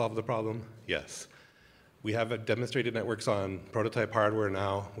will solve the problem? Yes. We have demonstrated networks on prototype hardware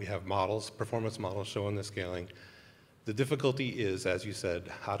now. We have models, performance models showing the scaling. The difficulty is, as you said,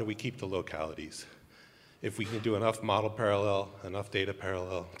 how do we keep the localities? If we can do enough model parallel, enough data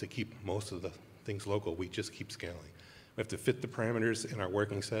parallel to keep most of the things local, we just keep scaling. We have to fit the parameters in our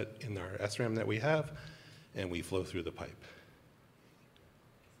working set in our SRAM that we have, and we flow through the pipe.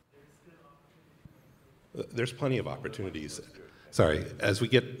 There's plenty of opportunities. Sorry, as we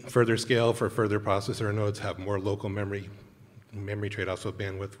get further scale for further processor nodes, have more local memory trade-offs with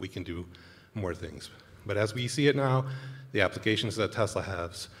bandwidth, we can do more things. But as we see it now, the applications that Tesla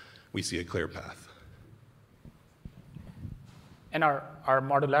has, we see a clear path. And our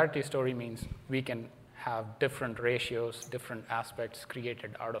modularity story means we can have different ratios, different aspects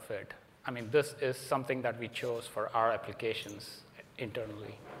created out of it. I mean, this is something that we chose for our applications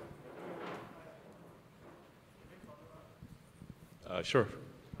internally. Sure.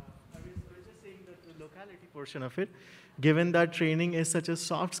 I was just saying that the locality portion of it, given that training is such a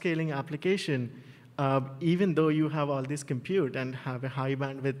soft scaling application, even though you have all this compute and have a high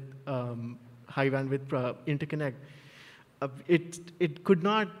bandwidth interconnect, it could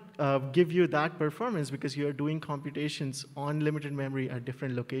not give you that performance because you are doing computations on limited memory at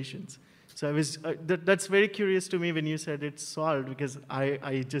different locations. So I was that's very curious to me when you said it's solved, because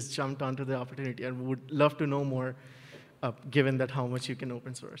I just jumped onto the opportunity and would love to know more, given that how much you can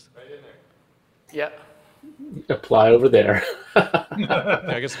open source. Right in there. Yeah. Apply over there. Yeah,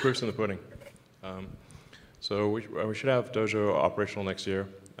 I guess the proof's in the pudding. So we should have Dojo operational next year,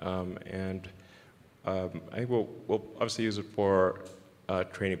 and I think we'll obviously use it for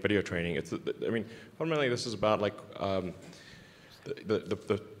training, video training. I mean, fundamentally, this is about like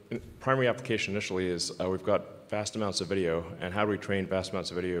the primary application initially is we've got vast amounts of video, and how do we train vast amounts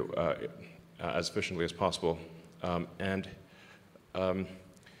of video as efficiently as possible, and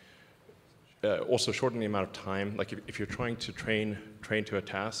also shorten the amount of time. Like if you're trying to train to a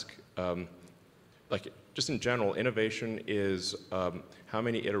task, like just in general, innovation is how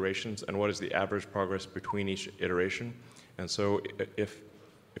many iterations and what is the average progress between each iteration. And so if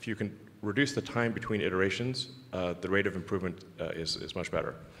you can reduce the time between iterations, the rate of improvement is much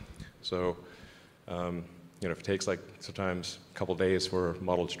better. So if it takes like sometimes a couple days for a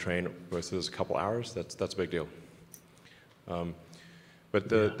model to train versus a couple hours, that's a big deal. But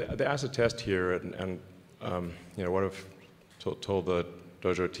the acid test here, and what I've told the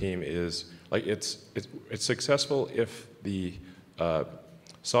Dojo team is, like, it's successful if the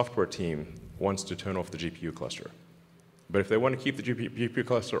software team wants to turn off the GPU cluster. But if they want to keep the GPU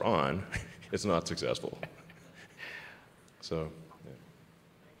cluster on, it's not successful. So,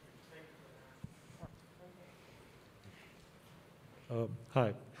 yeah.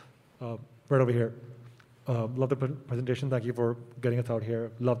 Hi, right over here. Love the presentation. Thank you for getting us out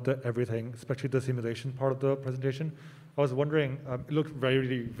here. Love everything, especially the simulation part of the presentation. I was wondering, it looked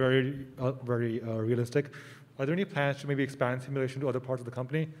very, very, very realistic. Are there any plans to maybe expand simulation to other parts of the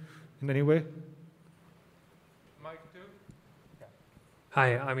company in any way? Mike, too?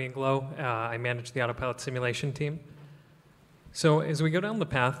 Hi, I'm Ian Glow. I manage the Autopilot simulation team. So as we go down the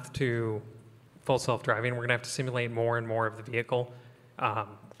path to full self-driving, we're going to have to simulate more and more of the vehicle.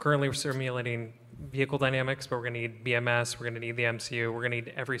 Currently, we're simulating vehicle dynamics, but we're going to need BMS, we're going to need the MCU, we're going to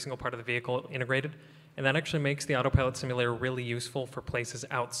need every single part of the vehicle integrated. And that actually makes the Autopilot simulator really useful for places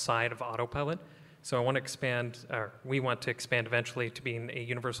outside of Autopilot. So I want to expand, or we want to expand eventually to being a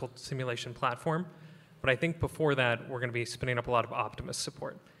universal simulation platform. But I think before that, we're going to be spinning up a lot of Optimus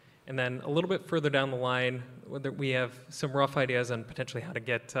support. And then a little bit further down the line, we have some rough ideas on potentially how to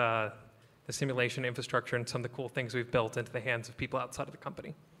get the simulation infrastructure and some of the cool things we've built into the hands of people outside of the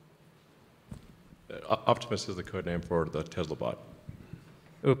company. Optimus is the code name for the Tesla bot.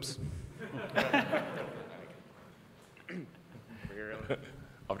 Oops.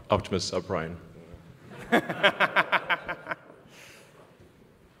 Optimus subprime.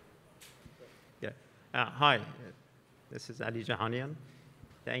 Yeah. Hi, this is Ali Jahanian.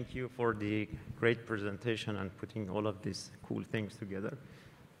 Thank you for the great presentation and putting all of these cool things together.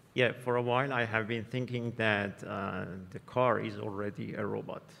 Yeah, for a while I have been thinking that the car is already a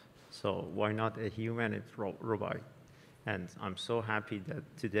robot. So why not a human robot? And I'm so happy that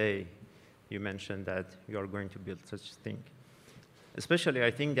today you mentioned that you are going to build such thing. Especially,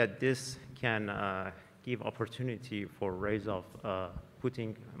 I think that this can give opportunity for ways of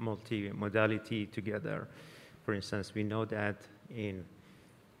putting multi-modality together. For instance, we know that in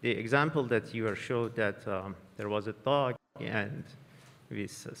the example that you showed that there was a dog and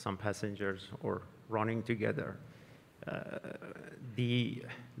with some passengers or running together. The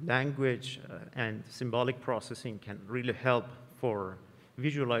language and symbolic processing can really help for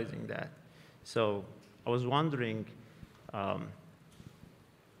visualizing that. So I was wondering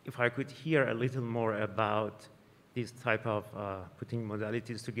if I could hear a little more about this type of putting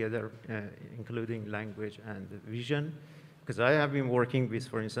modalities together, including language and vision, because I have been working with,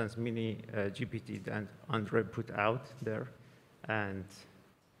 for instance, Mini GPT that Andre put out there. And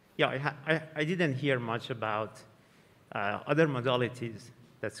yeah, I didn't hear much about other modalities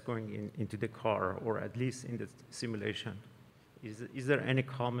that's going into the car, or at least in the simulation. Is there any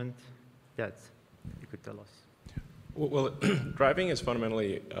comment that you could tell us? Well, driving is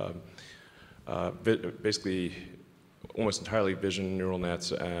fundamentally basically almost entirely vision neural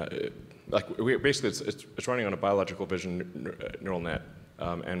nets. Basically, it's running on a biological vision neural net,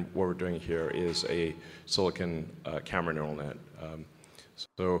 and what we're doing here is a silicon camera neural net.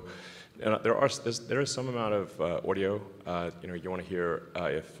 So there is some amount of audio. You want to hear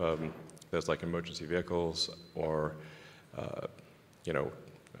if there's like emergency vehicles, or I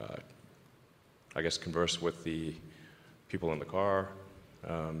guess converse with the people in the car.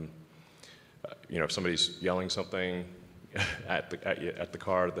 If somebody's yelling something at the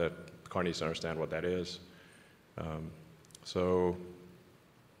car, the car needs to understand what that is. All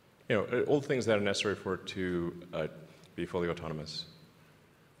the things that are necessary for it to be fully autonomous.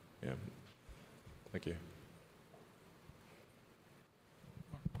 Yeah. Thank you.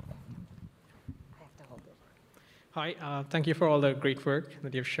 Hi, thank you for all the great work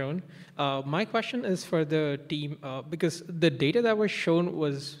that you've shown. My question is for the team, because the data that was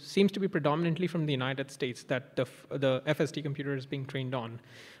shown seems to be predominantly from the United States that the FSD computer is being trained on.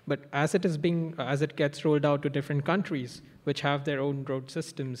 But as it gets rolled out to different countries, which have their own road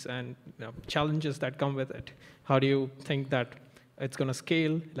systems and challenges that come with it, how do you think that it's going to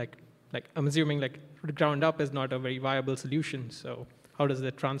scale? Like I'm assuming like ground up is not a very viable solution. So how does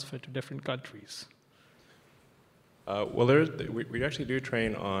it transfer to different countries? We actually do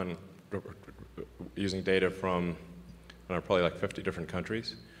train on using data from probably like 50 different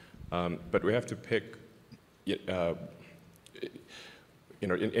countries, but we have to pick, as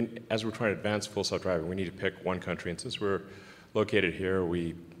we're trying to advance full self-driving, we need to pick one country, and since we're located here,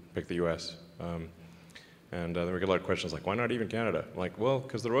 we pick the US. And then we get a lot of questions like, why not even Canada? I'm like, well,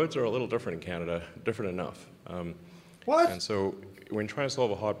 because the roads are a little different in Canada, different enough. What? And so when you're trying to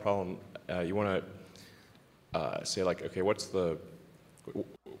solve a hard problem, you want to say like, okay, let's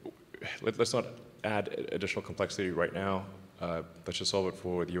not add additional complexity right now. Let's just solve it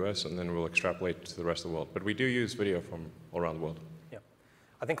for the US, and then we'll extrapolate to the rest of the world. But we do use video from all around the world. Yeah,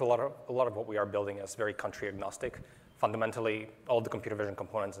 I think a lot of what we are building is very country agnostic. Fundamentally, all the computer vision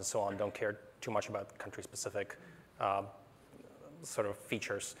components and so on don't care too much about country-specific sort of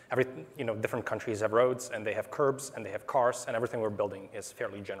features. Different countries have roads, and they have curbs, and they have cars, and everything we're building is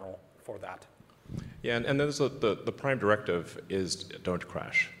fairly general for that. Yeah, and then the prime directive is don't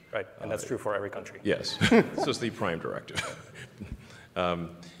crash. Right, and that's true for every country. Yes, this is the prime directive.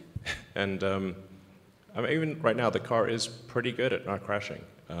 Even right now, the car is pretty good at not crashing.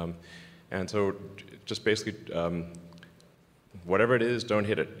 And so just basically, whatever it is, don't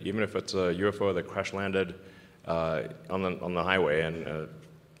hit it. Even if it's a UFO that crash landed on the highway, and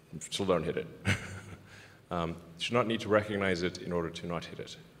still don't hit it. You should not need to recognize it in order to not hit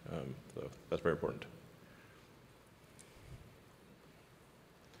it. So that's very important.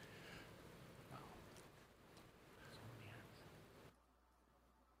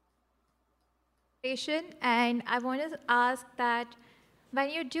 And I want to ask that when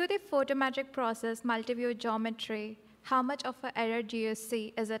you do the photometric process, multi-view geometry, how much of an error do you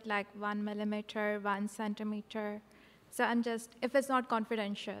see? Is it like 1 millimeter, 1 centimeter? So if it's not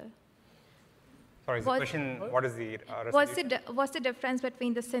confidential. Sorry, is the question, what is the resolution? What's the difference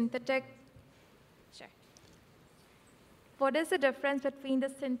between the synthetic? Sure. What is the difference between the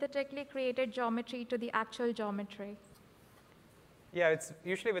synthetically created geometry to the actual geometry? Yeah, it's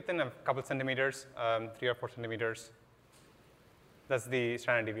usually within a couple centimeters, 3 or 4 centimeters. That's the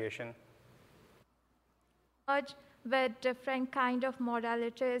standard deviation. With different kind of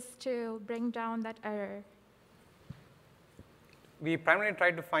modalities to bring down that error. we primarily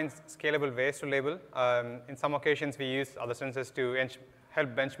try to find scalable ways to label. In some occasions, we use other sensors to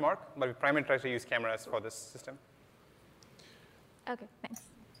help benchmark, but we primarily try to use cameras for this system. Okay, thanks.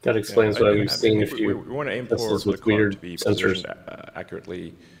 That explains why we've seen a few. We want to aim for the car to be positioned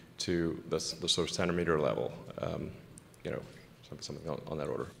accurately to the sort of centimeter level, something on that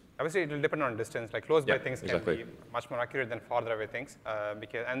order. Obviously, it will depend on distance. Like close by things can be much more accurate than farther away things,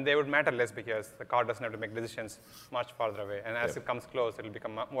 and they would matter less because the car doesn't have to make decisions much farther away. And as it comes close, it will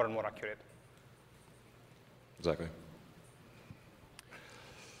become more and more accurate. Exactly.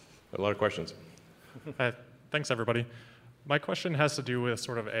 A lot of questions. Thanks, everybody. My question has to do with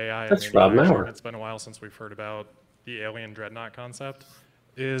sort of AI. That's Rob Maurer. It's been a while since we've heard about the alien dreadnought concept.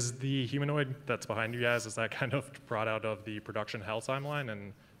 Is the humanoid that's behind you guys, is that kind of brought out of the production hell timeline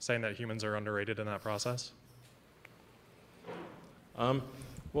and saying that humans are underrated in that process?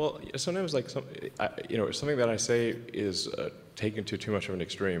 Well, sometimes like something that I say is taken to too much of an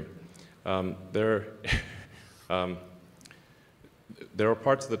extreme. There are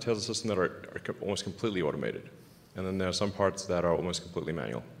parts of the Tesla system that are almost completely automated. And then there are some parts that are almost completely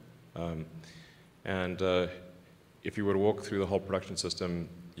manual. If you were to walk through the whole production system,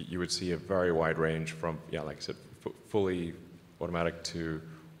 you would see a very wide range from, like I said, fully automatic to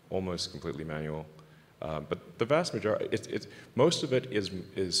almost completely manual. But the vast majority, most of it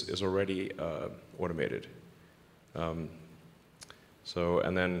is already automated. And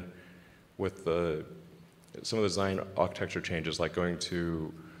then with some of the design architecture changes, like going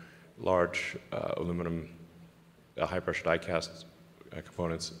to large aluminum high-pressure die-cast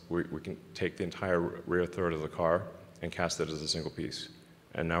components, we can take the entire rear third of the car and cast it as a single piece.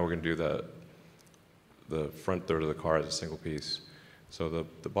 And now we're going to do the front third of the car as a single piece. So the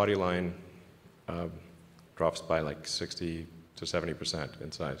body line drops by like 60 to 70% in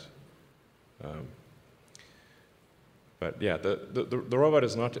size. But yeah, the robot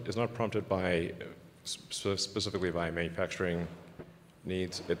is not prompted by specifically by manufacturing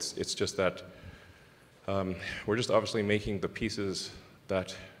needs. It's just that we're just obviously making the pieces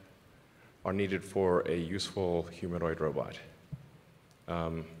that are needed for a useful humanoid robot.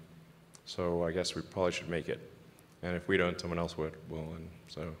 So I guess we probably should make it. And if we don't, someone else will. And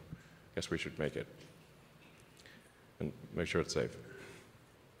so I guess we should make it and make sure it's safe.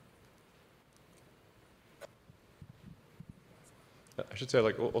 I should say,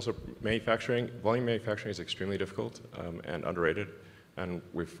 like, also volume manufacturing is extremely difficult and underrated, and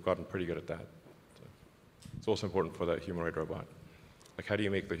we've gotten pretty good at that. So it's also important for that humanoid robot. Like, how do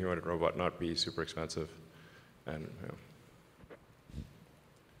you make the humanoid robot not be super expensive? And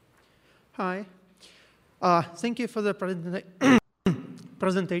Hi. Thank you for the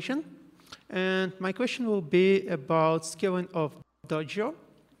presentation. And my question will be about scaling of Dojo.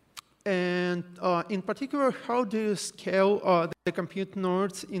 And in particular, how do you scale the compute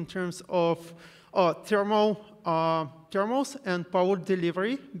nodes in terms of thermals and power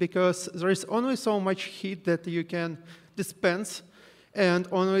delivery? Because there is only so much heat that you can dispense and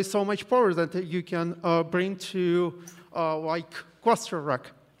only so much power that you can bring to like cluster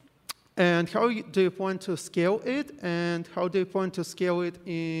rack. And how do you plan to scale it? And how do you plan to scale it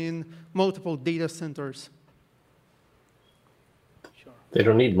in multiple data centers? They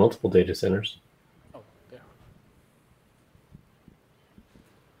don't need multiple data centers. Oh, yeah.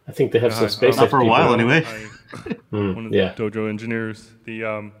 I think they have some space. Not for a while, anyway. One of the Dojo engineers.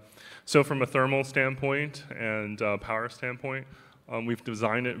 So from a thermal standpoint and power standpoint, we've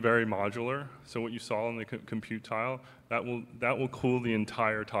designed it very modular. So what you saw in the compute tile, that will cool the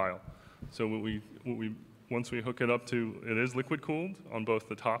entire tile. So once we hook it up to, it is liquid cooled on both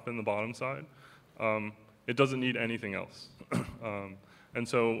the top and the bottom side. It doesn't need anything else. And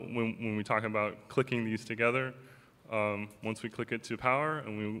so when we talk about clicking these together, once we click it to power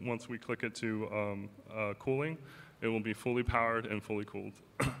and once we click it to cooling, it will be fully powered and fully cooled.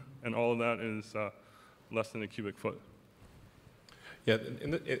 And all of that is less than a cubic foot. Yeah,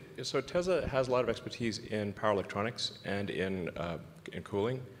 so Tesla has a lot of expertise in power electronics and in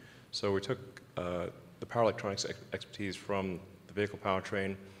cooling. So we took the power electronics expertise from the vehicle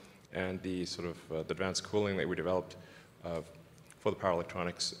powertrain and the sort of the advanced cooling that we developed for the power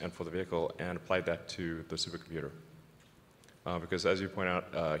electronics and for the vehicle, and applied that to the supercomputer. Because as you point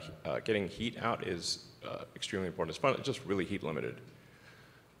out, getting heat out is extremely important. It's just really heat limited.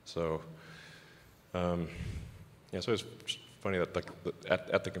 So, yeah, so it's funny that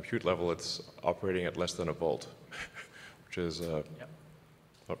at the compute level, it's operating at less than a volt, which is a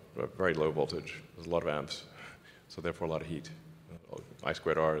very low voltage. There's a lot of amps, so therefore a lot of heat. I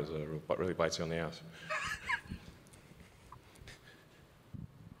squared R is really bites you on the ass.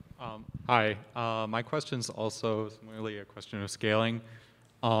 Hi. My question's also similarly a question of scaling.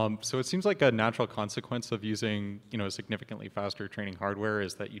 So it seems like a natural consequence of using, significantly faster training hardware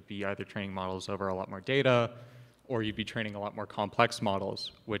is that you'd be either training models over a lot more data, or you'd be training a lot more complex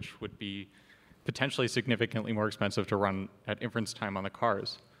models, which would be potentially significantly more expensive to run at inference time on the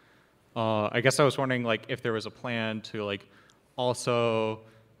cars. I guess I was wondering, if there was a plan to, also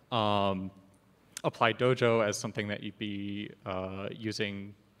apply Dojo as something that you'd be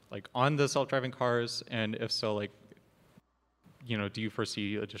using, on the self-driving cars, and if so, do you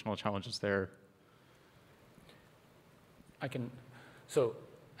foresee additional challenges there? So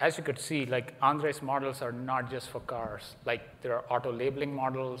as you could see, Andre's models are not just for cars. There are auto labeling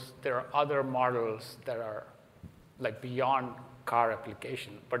models. There are other models that are beyond car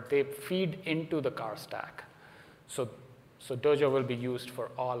application, but they feed into the car stack. So Dojo will be used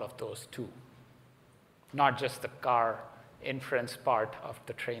for all of those too, not just the car inference part of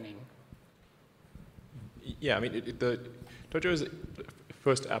the training. Yeah, the Dojo's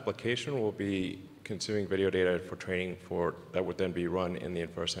first application will be consuming video data for training that would then be run in the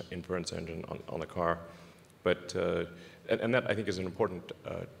inference engine on the car. But and that I think is an important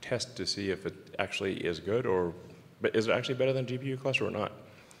test to see if it actually is good, but is it actually better than GPU cluster or not?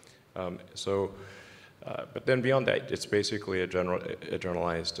 But then beyond that, it's basically a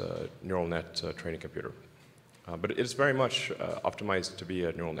generalized neural net training computer. But it's very much optimized to be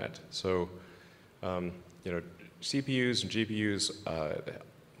a neural net. So CPUs and GPUs,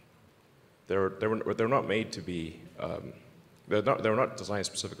 they're not made to be. They're not designed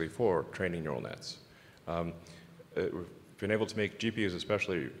specifically for training neural nets. We've been able to make GPUs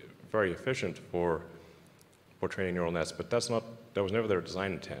especially very efficient for training neural nets, but that was never their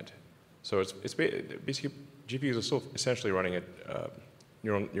design intent. So it's basically GPUs are still essentially running at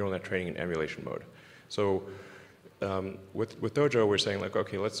neural net training in emulation mode. So with Dojo, we're saying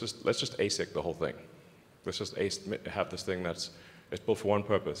okay, let's just ASIC the whole thing. Let's just have this thing it's built for one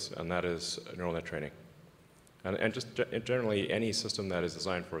purpose, and that is neural net training. And just generally, any system that is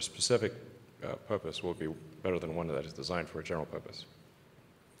designed for a specific purpose will be better than one that is designed for a general purpose.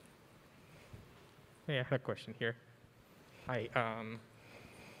 Hey, I had a question here. Hi.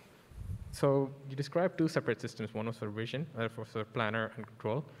 So you described two separate systems. One was for vision, other for planner and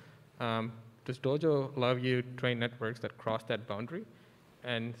control. Does Dojo allow you to train networks that cross that boundary?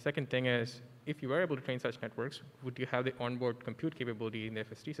 And second thing is, if you were able to train such networks, would you have the onboard compute capability in the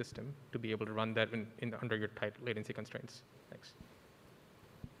FSD system to be able to run that under your tight latency constraints? Thanks.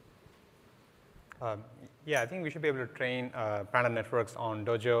 Yeah, I think we should be able to train planner networks on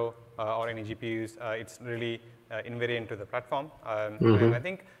Dojo or any GPUs. It's really invariant to the platform. And I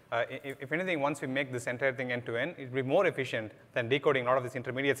think, if anything, once we make this entire thing end-to-end, it will be more efficient than decoding a lot of these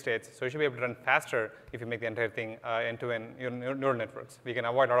intermediate states. So you should be able to run faster if you make the entire thing end-to-end neural networks. We can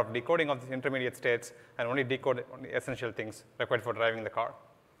avoid a lot of decoding of these intermediate states and only decode the essential things required for driving the car.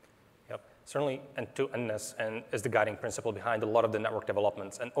 Yep. Certainly, end-to-endness is the guiding principle behind a lot of the network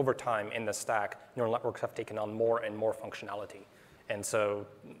developments. And over time in the stack, neural networks have taken on more and more functionality. And so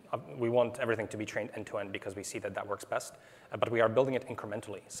we want everything to be trained end-to-end because we see that works best. But we are building it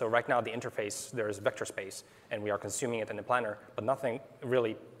incrementally. So right now, the interface, there is vector space, and we are consuming it in the planner. But nothing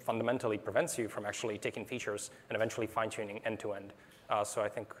really fundamentally prevents you from actually taking features and eventually fine-tuning end-to-end. So I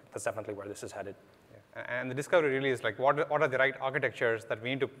think that's definitely where this is headed. And the discovery really is what are the right architectures that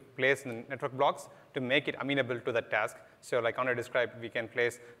we need to place in the network blocks to make it amenable to that task. So like Andre described, we can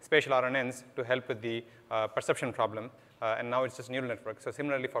place spatial RNNs to help with the perception problem. And now it's just neural network. So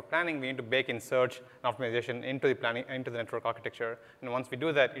similarly for planning, we need to bake in search and optimization into the network architecture. And once we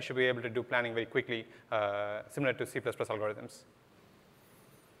do that, you should be able to do planning very quickly, similar to C++ algorithms.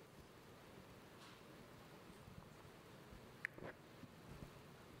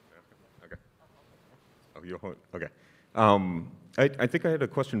 Okay. I think I had a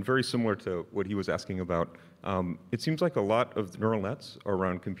question very similar to what he was asking about. It seems like a lot of neural nets are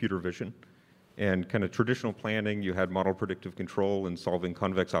around computer vision. And kind of traditional planning, you had model predictive control and solving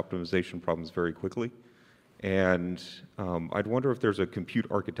convex optimization problems very quickly. And I'd wonder if there's a compute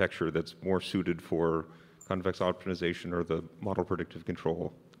architecture that's more suited for convex optimization or the model predictive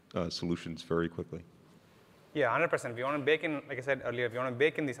control solutions very quickly. Yeah, 100%. We want to bake in, like I said earlier, we want to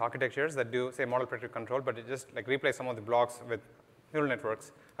bake in these architectures that do, say, model predictive control, but it just replace some of the blocks with neural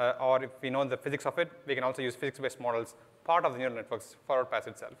networks. Or if we know the physics of it, we can also use physics-based models, part of the neural networks for our pass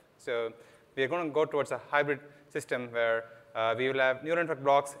itself. So we are going to go towards a hybrid system where we will have neural network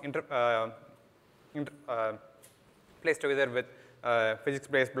blocks placed together with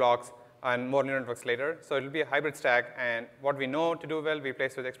physics-based blocks and more neural networks later. So it will be a hybrid stack, and what we know to do well, we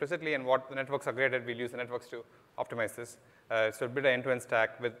place it explicitly, and what the networks are great at, we'll use the networks to optimize this. So build an end-to-end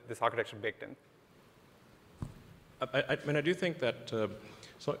stack with this architecture baked in. I mean, I do think that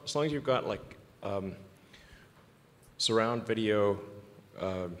so as long as you've got like surround video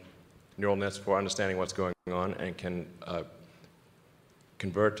neural nets for understanding what's going on and can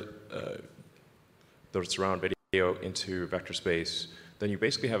convert the surround video into vector space, then you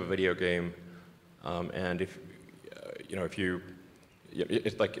basically have a video game. And if if you,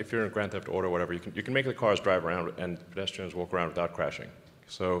 it's like if you're in Grand Theft Auto or whatever, you can make the cars drive around and pedestrians walk around without crashing.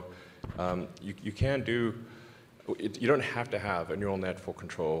 So you can do. You don't have to have a neural net for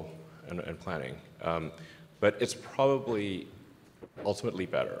control and planning, but it's probably ultimately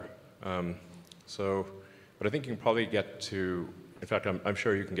better. But I think you can probably get to. In fact, I'm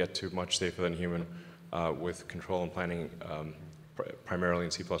sure you can get to much safer than human with control and planning, primarily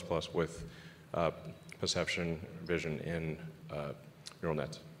in C++ with perception, vision in neural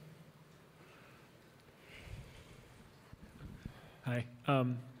nets. Hi.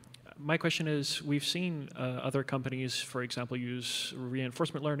 My question is, we've seen other companies, for example, use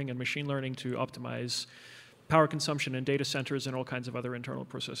reinforcement learning and machine learning to optimize power consumption in data centers and all kinds of other internal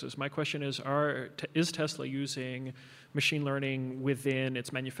processes. My question is, is Tesla using machine learning within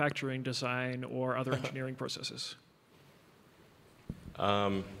its manufacturing, design, or other engineering processes?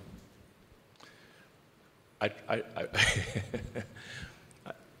 I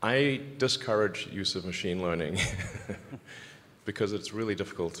discourage use of machine learning because it's really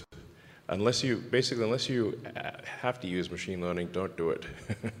difficult. Unless you have to use machine learning, don't do it.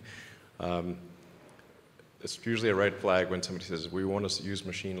 It's usually a red flag when somebody says, we want to use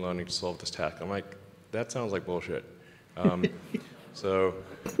machine learning to solve this task. I'm like, that sounds like bullshit. That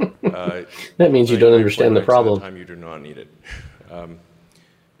means you don't understand the problem. Time you do not need it.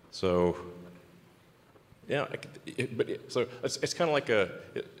 So it's kind of like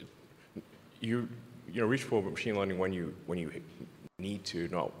you reach for machine learning when you need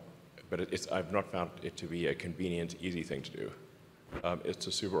to, but I've not found it to be a convenient, easy thing to do. It's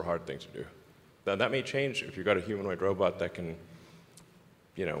a super hard thing to do. That may change if you've got a humanoid robot that can,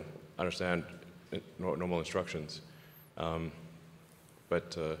 understand normal instructions.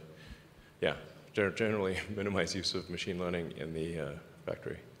 Generally minimize use of machine learning in the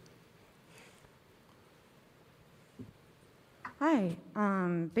factory. Hi.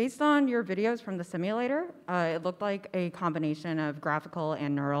 Based on your videos from the simulator, it looked like a combination of graphical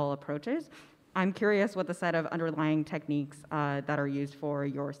and neural approaches. I'm curious what the set of underlying techniques that are used for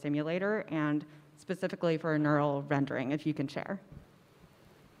your simulator and specifically for neural rendering, if you can share.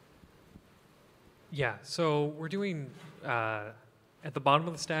 Yeah, so we're doing, at the bottom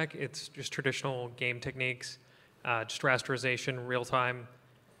of the stack, it's just traditional game techniques, just rasterization, real time,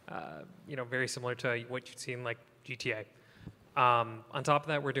 very similar to what you'd see in like GTA. On top of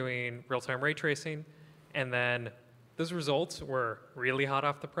that, we're doing real-time ray tracing, and then those results were really hot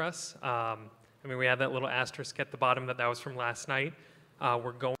off the press. We had that little asterisk at the bottom that was from last night.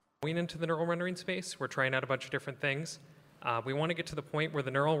 We're going into the neural rendering space. We're trying out a bunch of different things. We want to get to the point where the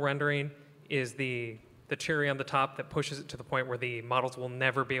neural rendering is the cherry on the top that pushes it to the point where the models will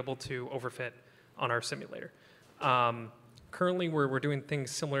never be able to overfit on our simulator. Currently, we're doing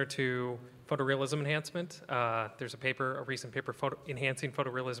things similar to photorealism enhancement. There's a recent paper enhancing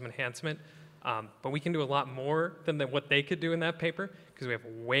photorealism enhancement, but we can do a lot more than what they could do in that paper because we have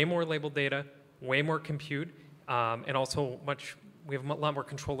way more labeled data, way more compute, and also we have a lot more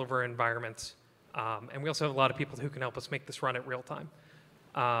control over our environments. And we also have a lot of people who can help us make this run at real time.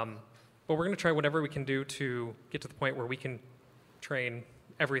 But we're going to try whatever we can do to get to the point where we can train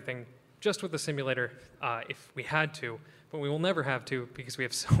everything just with the simulator if we had to, but we will never have to because we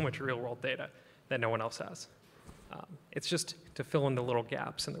have so much real-world data that no one else has. It's just to fill in the little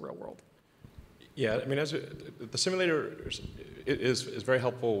gaps in the real world. Yeah, the simulator is very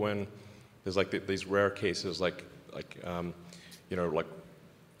helpful when there's these rare cases like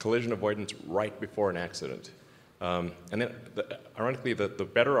collision avoidance right before an accident. And then, ironically, the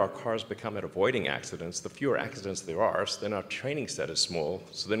better our cars become at avoiding accidents, the fewer accidents there are, so then our training set is small,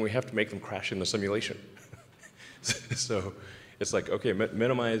 so then we have to make them crash in the simulation. So it's like, okay,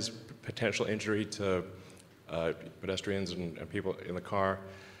 minimize potential injury to pedestrians and people in the car.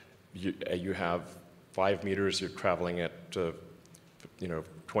 You have 5 meters, you're traveling at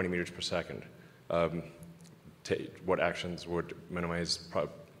 20 meters per second. What actions would minimize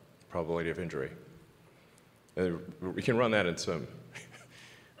probability of injury? We can run that in sim.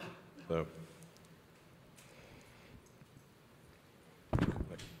 So,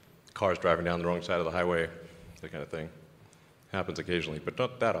 cars driving down the wrong side of the highway, that kind of thing. Happens occasionally, but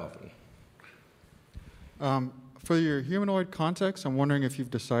not that often. For your humanoid context, I'm wondering if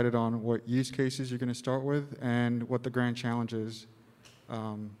you've decided on what use cases you're going to start with and what the grand challenges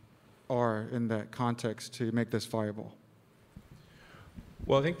are in that context to make this viable.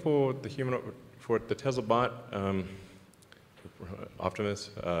 Well, I think for the Tesla bot, Optimus,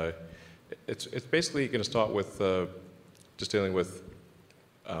 it's basically going to start with just dealing with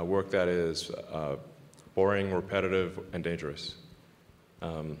work that is boring, repetitive, and dangerous.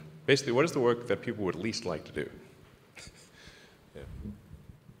 Basically, what is the work that people would least like to do?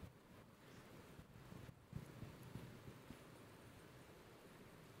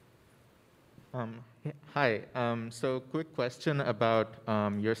 Yeah. Hi. So quick question about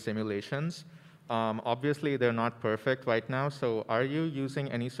your simulations. Obviously, they're not perfect right now. So are you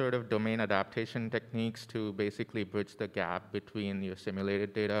using any sort of domain adaptation techniques to basically bridge the gap between your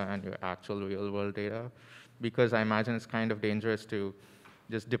simulated data and your actual real-world data? Because I imagine it's kind of dangerous to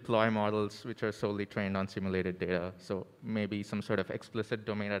just deploy models which are solely trained on simulated data. So maybe some sort of explicit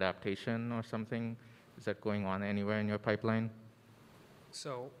domain adaptation or something. Is that going on anywhere in your pipeline?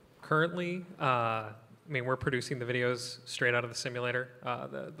 So currently, I mean, we're producing the videos straight out of the simulator,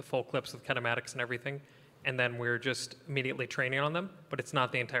 the full clips with kinematics and everything, and then we're just immediately training on them, but it's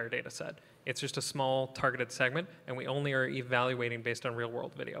not the entire data set. It's just a small targeted segment, and we only are evaluating based on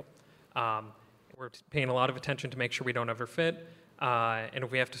real-world video. We're paying a lot of attention to make sure we don't overfit, and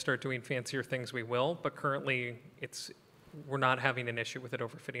if we have to start doing fancier things, we will, but currently we're not having an issue with it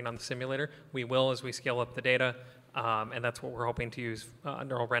overfitting on the simulator. We will as we scale up the data, and that's what we're hoping to use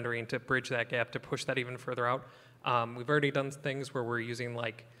neural rendering to bridge that gap, to push that even further out. We've already done things where we're using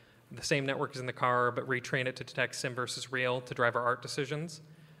like the same network as in the car, but retrain it to detect sim versus real to drive our art decisions,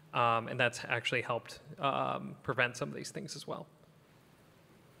 and that's actually helped prevent some of these things as well.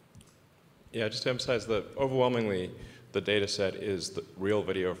 Yeah, just to emphasize that overwhelmingly, the data set is the real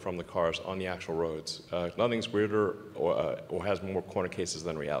video from the cars on the actual roads. Nothing's weirder or has more corner cases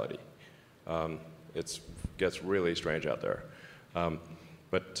than reality. It gets really strange out there.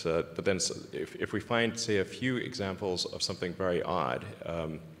 But then if we find, say, a few examples of something very odd,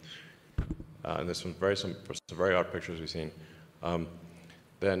 and there's some very odd pictures we've seen,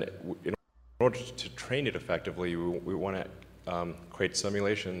 then in order to train it effectively, we want to create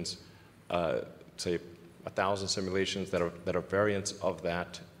simulations, say 1,000 simulations that are variants of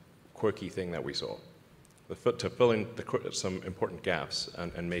that quirky thing that we saw, to fill in some important gaps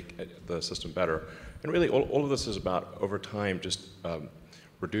and make the system better. And really, all of this is about, over time, just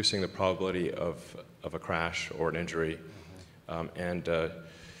reducing the probability of a crash or an injury, and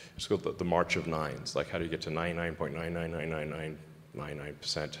it's called the march of nines. Like, how do you get to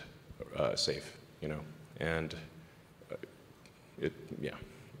 99.9999999% safe? You know, and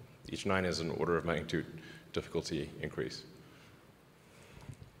each 9 is an order of magnitude difficulty increase.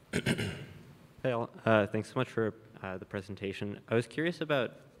 Hey, thanks so much for the presentation. I was curious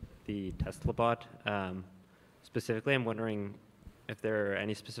about the Tesla bot. Specifically, I'm wondering if there are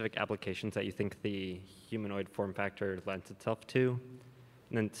any specific applications that you think the humanoid form factor lends itself to.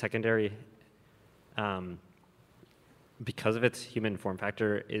 And then secondary, because of its human form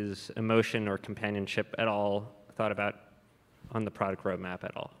factor, is emotion or companionship at all thought about on the product roadmap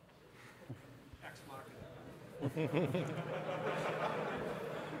at all?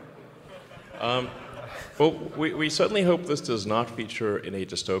 Well, we certainly hope this does not feature in a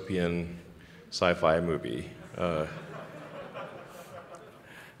dystopian sci-fi movie.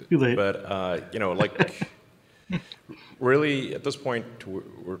 Too late. But you know, like, really, at this point,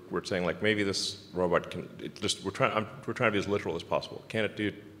 we're saying like maybe this robot can. We're trying to be as literal as possible. Can it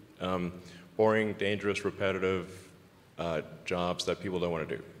do boring, dangerous, repetitive jobs that people don't want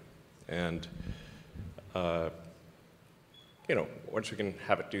to do? And you know, once we can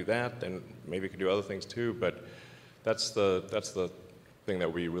have it do that, then maybe it can do other things too. But that's the thing that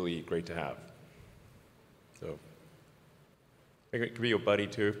would be really great to have. So it could be your buddy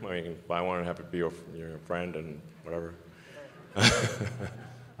too. I mean, you can buy one and have it be your friend and whatever.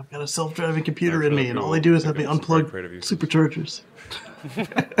 I've got a self-driving computer in me, and all they do is have me unplug superchargers.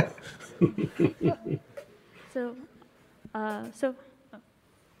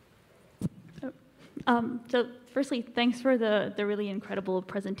 So firstly, thanks for the really incredible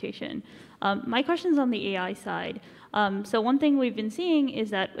presentation. My question is on the AI side. So one thing we've been seeing is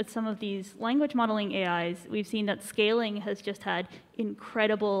that with some of these language modeling AIs, we've seen that scaling has just had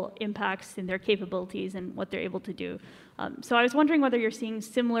incredible impacts in their capabilities and what they're able to do. So I was wondering whether you're seeing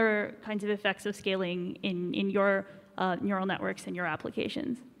similar kinds of effects of scaling in your neural networks and your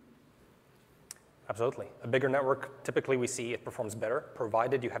applications. Absolutely. A bigger network, typically we see it performs better,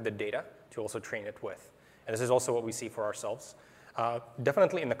 provided you have the data to also train it with. And this is also what we see for ourselves.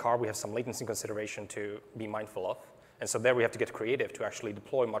 Definitely in the car, we have some latency consideration to be mindful of. And so there we have to get creative to actually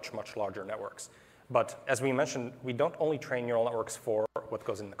deploy much, much larger networks. But as we mentioned, we don't only train neural networks for what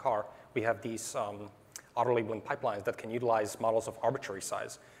goes in the car. We have these auto-labeling pipelines that can utilize models of arbitrary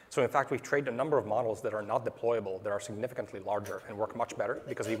size. So in fact, we've trained a number of models that are not deployable, that are significantly larger and work much better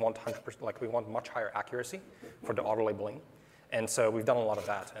because we want 100%, like we want much higher accuracy for the auto-labeling. And so we've done a lot of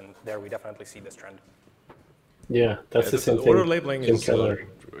that, and there we definitely see this trend. Yeah, that's the same thing. Order labeling is Keller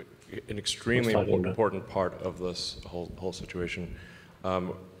an extremely important part of this whole situation.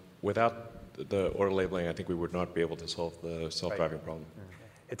 Without the order labeling, I think we would not be able to solve the self-driving problem.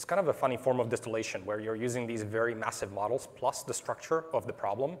 It's kind of a funny form of distillation where you're using these very massive models plus the structure of the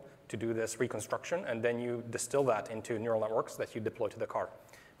problem to do this reconstruction, and then you distill that into neural networks that you deploy to the car.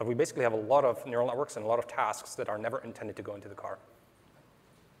 But we basically have a lot of neural networks and a lot of tasks that are never intended to go into the car.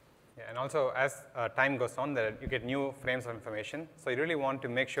 Yeah, and also as time goes on, you get new frames of information. So you really want to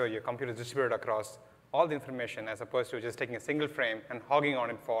make sure your computer is distributed across all the information as opposed to just taking a single frame and hogging on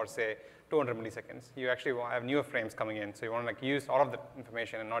it for, say, 200 milliseconds. You actually want to have newer frames coming in. So you want to use all of the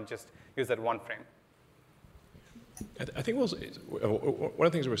information and not just use that one frame. I think one of the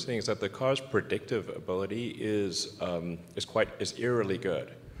things we're seeing is that the car's predictive ability is eerily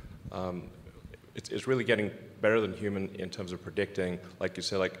good. It's really getting better than human in terms of predicting, like you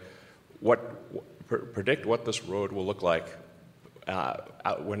said, like predict what this road will look like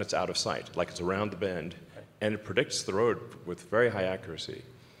when it's out of sight, like it's around the bend, and it predicts the road with very high accuracy.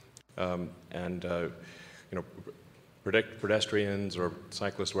 Predict pedestrians or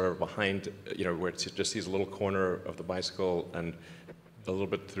cyclists where behind, where it just sees a little corner of the bicycle and a little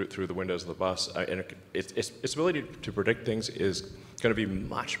bit through the windows of the bus. And its ability to predict things is going to be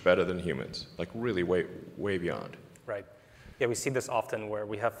much better than humans, like really way beyond. Right. Yeah, we see this often where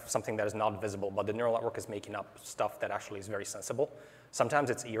we have something that is not visible, but the neural network is making up stuff that actually is very sensible. Sometimes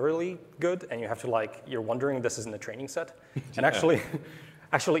it's eerily good, and you have to you're wondering if this is in the training set. And actually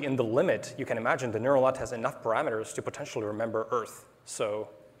in the limit, you can imagine the neural net has enough parameters to potentially remember Earth. So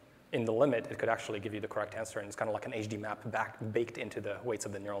in the limit, it could actually give you the correct answer, and it's kind of like an HD map baked into the weights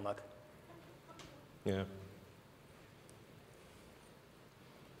of the neural net. Yeah.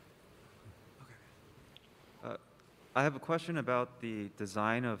 I have a question about the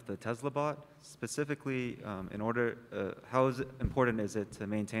design of the Tesla bot. Specifically, how important is it to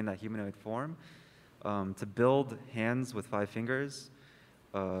maintain that humanoid form? To build hands with 5 fingers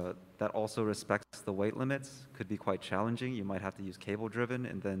that also respects the weight limits could be quite challenging. You might have to use cable-driven,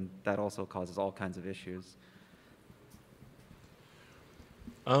 and then that also causes all kinds of issues.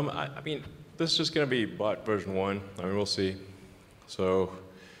 I mean, this is just going to be bot version 1. I mean, we'll see. So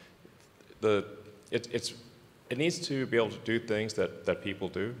it needs to be able to do things that people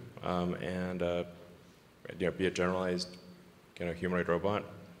do, and be a generalized humanoid robot.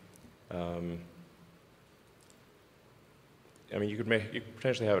 I mean, you could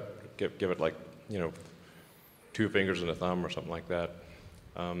potentially have it give it like 2 fingers and a thumb or something like that.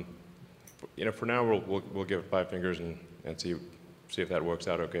 For now we'll give it 5 fingers and see if that works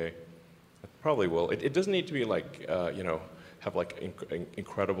out okay. It probably will. It doesn't need to be like have like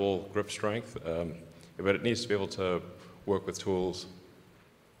incredible grip strength. But it needs to be able to work with tools,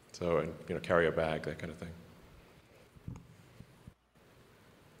 and carry a bag, that kind of thing.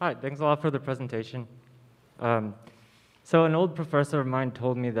 Hi, thanks a lot for the presentation. So an old professor of mine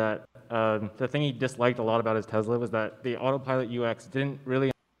told me that the thing he disliked a lot about his Tesla was that the autopilot UX didn't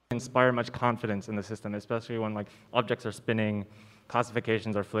really inspire much confidence in the system, especially when objects are spinning,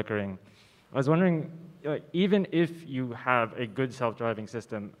 classifications are flickering. I was wondering, even if you have a good self-driving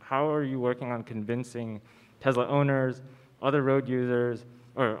system, how are you working on convincing Tesla owners, other road users,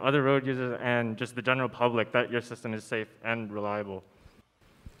 and just the general public that your system is safe and reliable?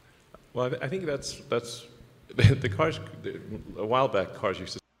 Well, I think that's the cars. A while back, cars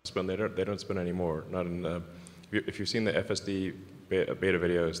used to spin. They don't spin anymore. Not in. If you've seen the FSD beta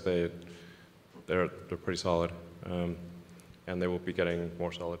videos, they're pretty solid, and they will be getting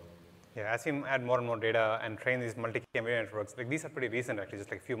more solid. Yeah, as you add more and more data and train these multi-cam video networks, these are pretty recent actually, just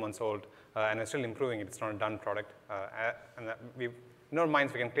like a few months old, and we're still improving it. It's not a done product. And in our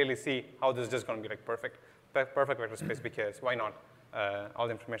minds, we can clearly see how this is just going to be perfect vector space, because why not? All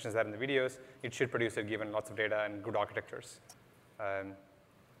the information is there in the videos. It should produce it given lots of data and good architectures.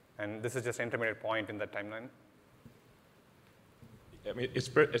 And this is just an intermediate point in that timeline. I mean,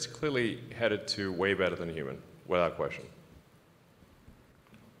 it's clearly headed to way better than human, without question.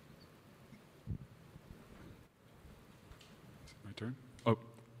 Oh,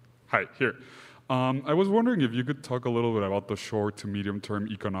 hi, here. I was wondering if you could talk a little bit about the short to medium-term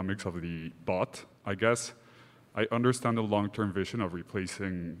economics of the bot. I guess I understand the long-term vision of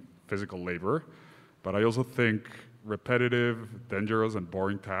replacing physical labor, but I also think repetitive, dangerous, and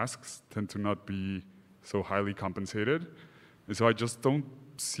boring tasks tend to not be so highly compensated. And so I just don't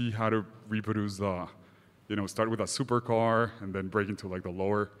see how to reproduce the, start with a supercar and then break into like the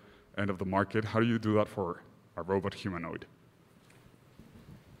lower end of the market. How do you do that for a robot humanoid?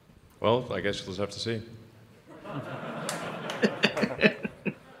 Well, I guess you'll just have to see.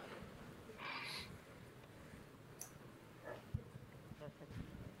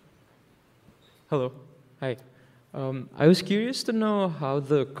 Hello. Hi. I was curious to know how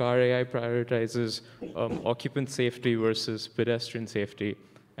the car AI prioritizes occupant safety versus pedestrian safety,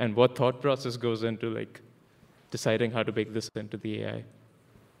 and what thought process goes into like deciding how to bake this into the AI.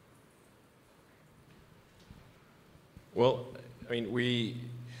 Well, I mean,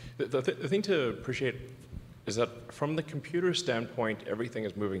 the thing to appreciate is that from the computer standpoint, everything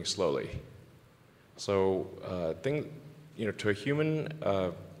is moving slowly. So to a human,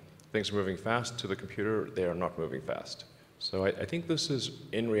 things are moving fast. To the computer, they are not moving fast. So I think this is,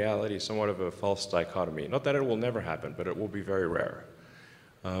 in reality, somewhat of a false dichotomy. Not that it will never happen, but it will be very rare.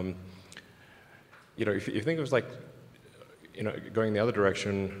 If you think of it like, going the other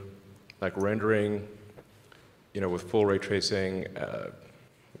direction, like rendering, with full ray tracing,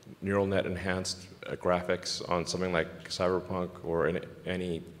 neural net enhanced graphics on something like Cyberpunk or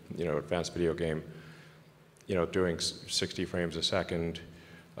any advanced video game, doing 60 frames a second,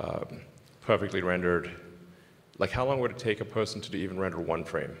 perfectly rendered. Like, how long would it take a person to even render one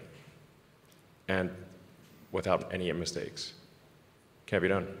frame, and without any mistakes? Can't be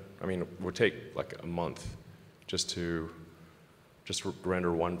done. I mean, it would take like a month just to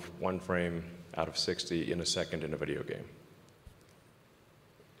render one frame out of 60 in a second in a video game.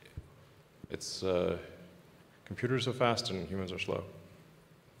 It's computers are fast and humans are slow.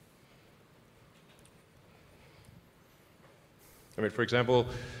 I mean, for example,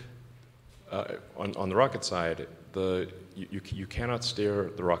 on the rocket side, you cannot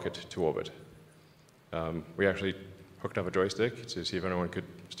steer the rocket to orbit. We actually hooked up a joystick to see if anyone could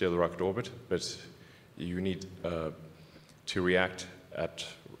steer the rocket to orbit, but you need to react at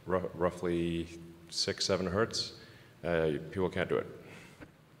roughly 6-7 hertz. People can't do it.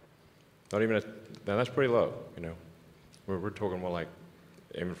 Not even now that's pretty low, We're talking more like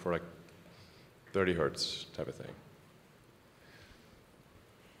aiming for like 30 hertz type of thing.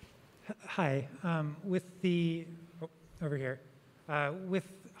 Hi. Over here. With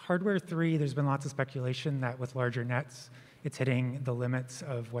Hardware 3, there's been lots of speculation that with larger nets, it's hitting the limits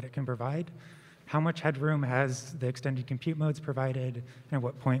of what it can provide. How much headroom has the extended compute modes provided, and at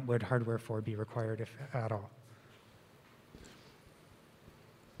what point would Hardware 4 be required, if at all?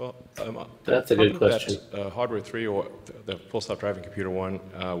 Well, that's a good question. Hardware 3, or the Full Self-Driving Computer 1,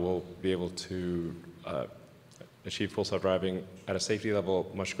 will be able to achieve full self-driving at a safety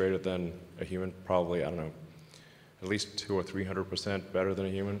level much greater than a human, probably, I don't know, at least 200 or 300% better than a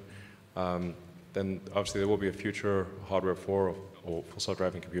human. Then obviously there will be a future Hardware 4 or Full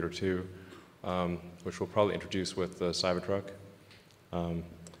Self-Driving Computer 2, which we'll probably introduce with the Cybertruck,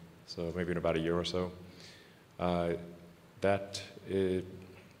 so maybe in about a year or so. That is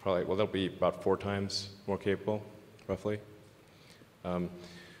probably, well, that'll be about 4 times more capable, roughly.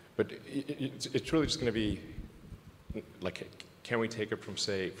 But it's really just going to be like, can we take it from,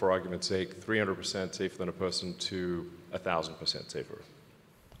 say, for argument's sake, 300% safer than a person to 1,000% safer?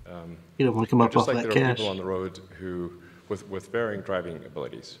 You don't want to come up just off like that there are cash. people on the road who, with varying driving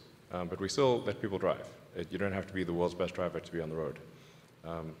abilities, but we still let people drive. You don't have to be the world's best driver to be on the road.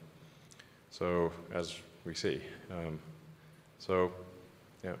 So as we see, so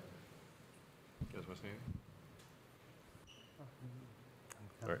yeah. You guys want to say anything?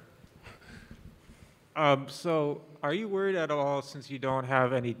 All right. So are you worried at all, since you don't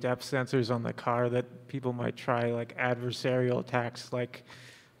have any depth sensors on the car, that people might try like adversarial attacks, like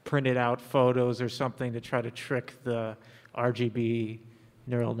printed out photos or something to try to trick the RGB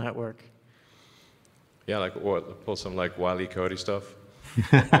neural network? Yeah, like, or pull some like Wile E. Coyote stuff,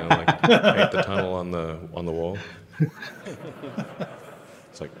 like paint the tunnel on the wall.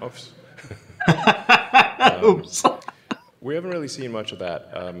 It's like, oops. Oops. We haven't really seen much of that.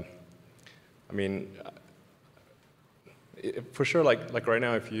 I mean, for sure, like right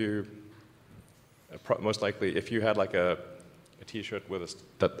now, if you, most likely, if you had like a T-shirt with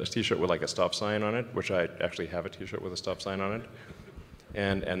a T-shirt with like a stop sign on it, which I actually have a T-shirt with a stop sign on it,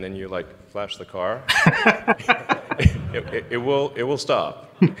 and then you like flash the car, it will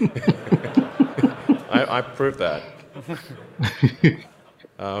stop. I proved that.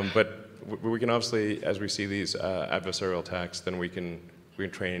 But we can obviously, as we see these adversarial attacks, then we can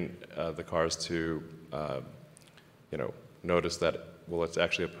train the cars to notice that, well, it's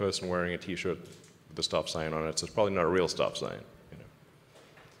actually a person wearing a T-shirt with a stop sign on it, so it's probably not a real stop sign.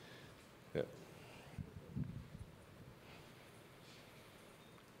 Yeah.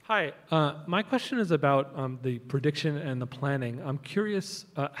 Hi, my question is about the prediction and the planning. I'm curious,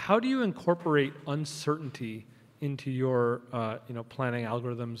 how do you incorporate uncertainty into your planning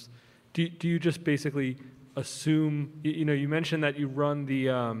algorithms? Do you just basically assume, you mentioned that you run the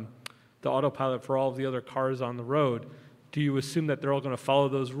autopilot for all of the other cars on the road. Do you assume that they're all going to follow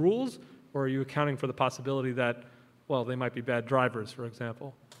those rules, or are you accounting for the possibility that, well, they might be bad drivers, for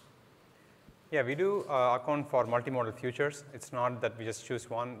example? Yeah, we do account for multimodal futures. It's not that we just choose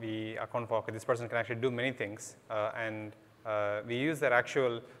one. We account for, okay, this person can actually do many things. And we use their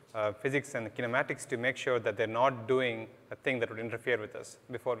actual physics and kinematics to make sure that they're not doing a thing that would interfere with us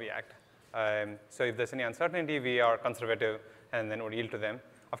before we act. So if there's any uncertainty, we are conservative and then would yield to them.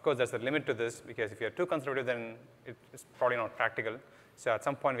 Of course, there's a limit to this, because if you're too conservative, then it's probably not practical. So at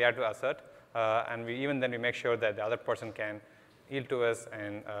some point, we have to assert. And even then, we make sure that the other person can yield to us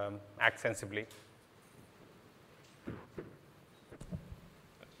and act sensibly.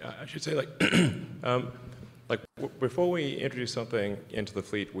 I should say, before we introduce something into the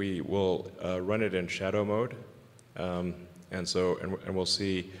fleet, we will run it in shadow mode, and we'll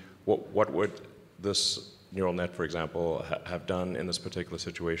see what would this neural net, for example, have done in this particular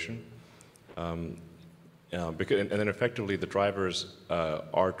situation. And then effectively, the drivers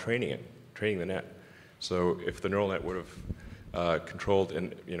are training the net. So if the neural net would have controlled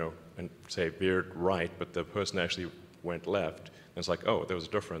and say veered right, but the person actually went left, and it's like, oh, there was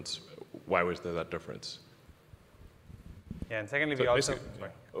a difference. Why was there that difference? Yeah, and secondly, we also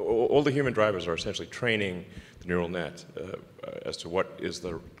all the human drivers are essentially training the neural net as to what is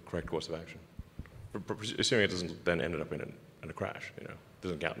the correct course of action, assuming it doesn't then end up in a crash. It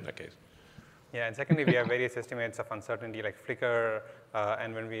doesn't count in that case. Yeah, and secondly, we have various estimates of uncertainty like flicker,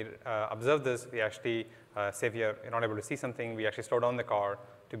 and when we observe this, we actually say if you're not able to see something, we actually slow down the car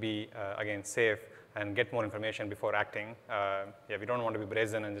to be, again, safe and get more information before acting. Yeah, we don't want to be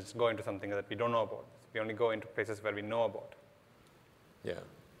brazen and just go into something that we don't know about. We only go into places where we know about. Yeah,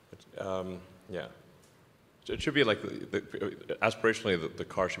 yeah. It should be like, aspirationally, the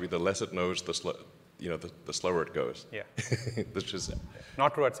car should be the less it knows, the slower it goes. Yeah. Which is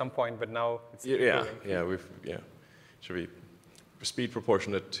not true at some point, but now it's should be speed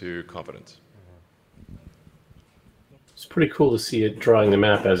proportionate to confidence. It's pretty cool to see it drawing the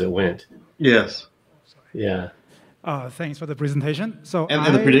map as it went. Yes. Yeah. Thanks for the presentation. So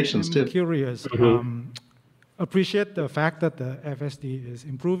and the predictions too. Curious. Appreciate the fact that the FSD is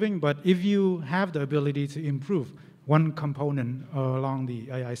improving, but if you have the ability to improve one component along the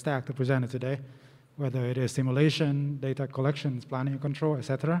AI stack that presented today, whether it is simulation, data collections, planning and control,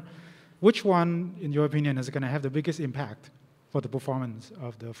 etc., which one, in your opinion, is going to have the biggest impact for the performance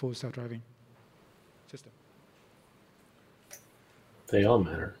of the full self-driving system? They all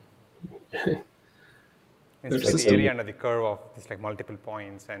matter. It's like the area under the curve of these multiple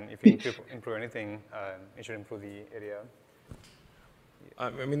points, and if you improve anything, it should improve the area.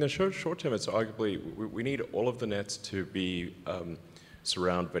 I mean, the short term, it's arguably we need all of the nets to be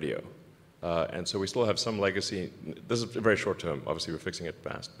surround video, and so we still have some legacy. This is very short term. Obviously, we're fixing it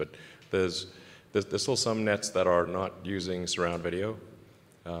fast, but there's still some nets that are not using surround video,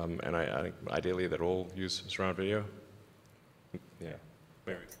 and I think ideally that all use surround video. Yeah,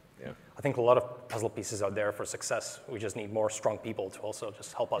 Mary. Yeah. I think a lot of puzzle pieces are there for success. We just need more strong people to also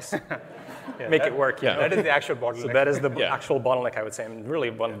just help us make it work. Yeah, that is the actual bottleneck. So that is the actual bottleneck, I would say, and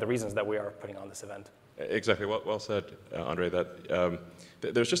really one of the reasons that we are putting on this event. Exactly. Well said, Andre. That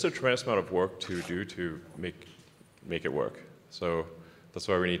there's just a tremendous amount of work to do to make it work. So that's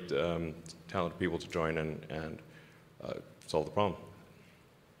why we need talented people to join and solve the problem.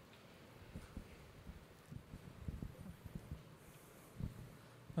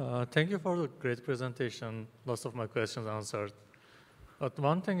 Thank you for the great presentation. Lots of my questions answered. But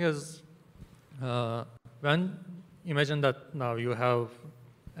one thing is, when imagine that now you have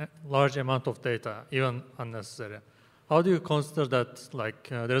a large amount of data, even unnecessary, how do you consider that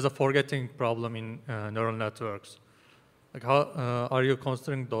there is a forgetting problem in neural networks? How are you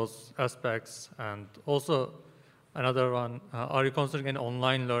considering those aspects? And also another one, are you considering an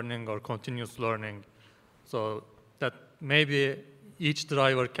online learning or continuous learning so that maybe each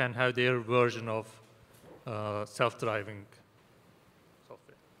driver can have their version of self-driving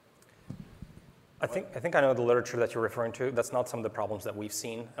software? I think I know the literature that you're referring to. That's not some of the problems that we've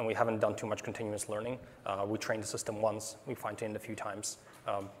seen, and we haven't done too much continuous learning. We trained the system once, we fine-tuned a few times.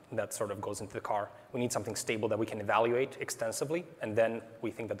 That sort of goes into the car. We need something stable that we can evaluate extensively, and then we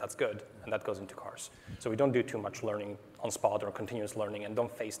think that that's good, and that goes into cars. So we don't do too much learning on spot or continuous learning, and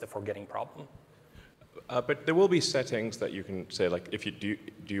don't face the forgetting problem. But there will be settings that you can say, like, if you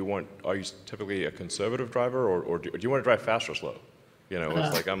are you typically a conservative driver, or do you want to drive fast or slow? You know,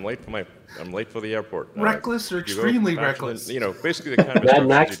 it's like I'm late for the airport. Reckless or extremely reckless. You know, basically the kind of Mad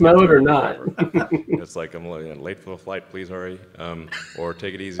Max mode or not? It's like I'm late for the flight. Please hurry, or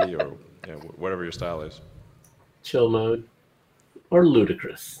take it easy, or whatever your style is. Chill mode, or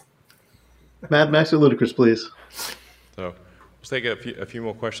ludicrous. Mad Max or ludicrous, please. So let's take a few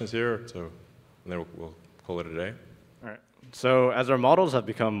more questions here. So, and then we'll call it a day. All right. So as our models have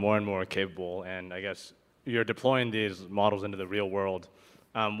become more and more capable, and I guess you're deploying these models into the real world,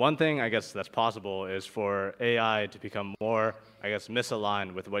 one thing I guess that's possible is for AI to become more, I guess,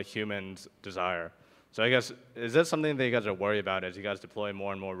 misaligned with what humans desire. So I guess, is that something that you guys are worried about as you guys deploy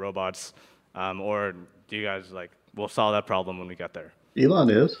more and more robots? Or do you guys we'll solve that problem when we get there? Elon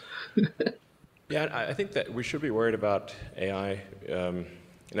is. Yeah, I think that we should be worried about AI.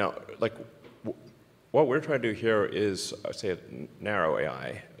 Now, what we're trying to do here is, say, narrow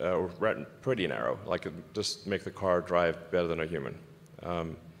AI, or pretty narrow, like just make the car drive better than a human.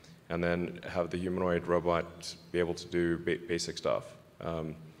 And then have the humanoid robot be able to do basic stuff.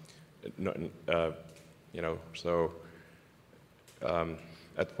 So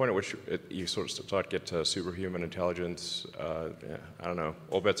at the point at which you sort of start to get to superhuman intelligence, I don't know,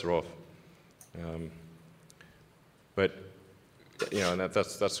 all bets are off. But and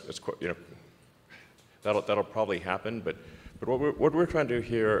that's quite, that'll probably happen, but what we're trying to do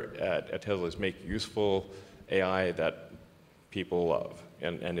here at Tesla is make useful AI that people love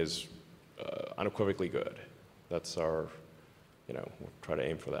and is unequivocally good. That's our, we'll try to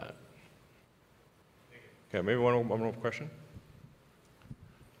aim for that. Okay, maybe one more question.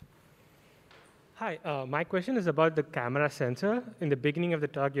 Hi, my question is about the camera sensor. In the beginning of the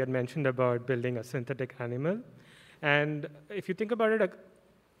talk, you had mentioned about building a synthetic animal, and if you think about it,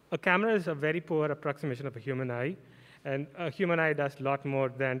 a camera is a very poor approximation of a human eye, and a human eye does a lot more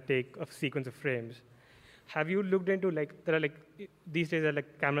than take a sequence of frames. Have you looked into, there are these days are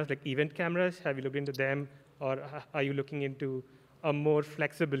cameras like event cameras. Have you looked into them, or are you looking into a more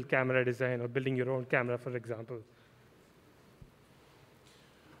flexible camera design, or building your own camera, for example?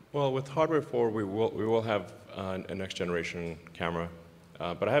 Well, with Hardware 4, we will have a next generation camera,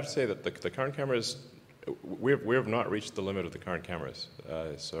 but I have to say that the current cameras, we have not reached the limit of the current cameras.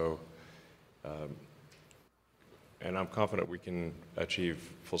 And I'm confident we can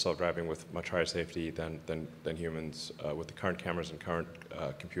achieve full self-driving with much higher safety than humans with the current cameras and current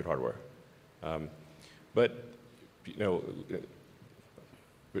compute hardware. But it'd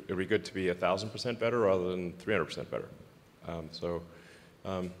be good to be 1,000% better rather than 300% better. So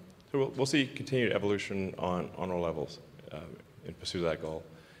we'll see continued evolution on all levels in pursuit of that goal.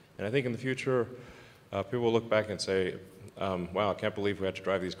 And I think in the future, people will look back and say, wow, I can't believe we had to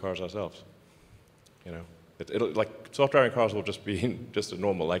drive these cars ourselves. It'll, self-driving cars will just be just a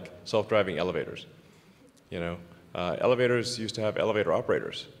normal, like self-driving elevators. Elevators used to have elevator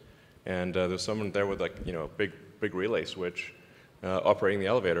operators, and there's someone there with a big relay switch operating the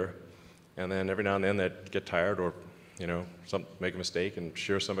elevator, and then every now and then they'd get tired or make a mistake and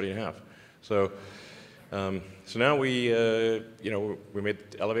shear somebody in half. So now we made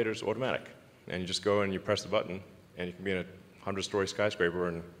elevators automatic, and you just go and you press the button, and you can be in a 100-story skyscraper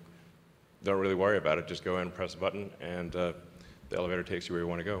and don't really worry about it. Just go in and press the button, and the elevator takes you where you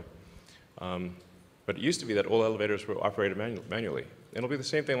want to go. But it used to be that all elevators were operated manually. And it'll be the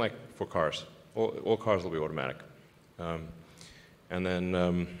same thing like for cars. All cars will be automatic. And then,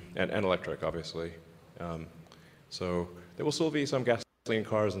 and electric, obviously. So there will still be some gasoline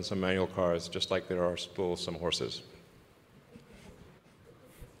cars and some manual cars, just like there are still some horses.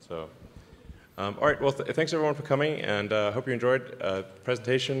 So. All right, well, thanks everyone for coming, and I hope you enjoyed the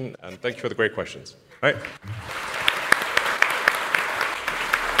presentation, and thank you for the great questions. All right.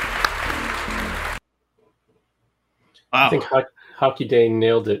 Wow. I think Hockey Day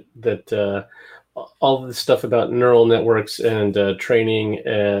nailed it, that all the stuff about neural networks and training,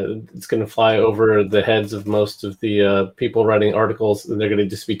 it's going to fly over the heads of most of the people writing articles, and they're going to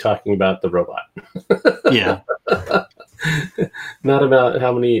just be talking about the robot. Yeah. Not about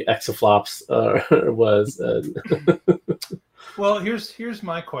how many exaflops was. Well, here's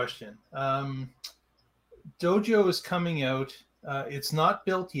my question. Dojo is coming out. It's not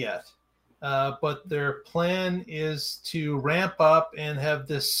built yet, but their plan is to ramp up and have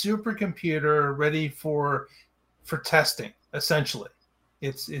this supercomputer ready for testing. Essentially,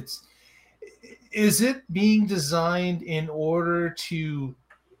 is it being designed in order to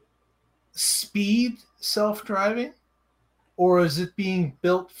speed self-driving, or is it being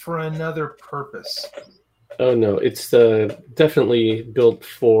built for another purpose? Oh no, it's definitely built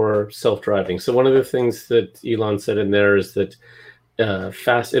for self-driving. So one of the things that Elon said in there is that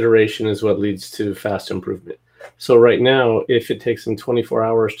fast iteration is what leads to fast improvement. So right now, if it takes them 24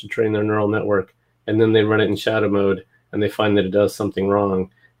 hours to train their neural network, and then they run it in shadow mode, and they find that it does something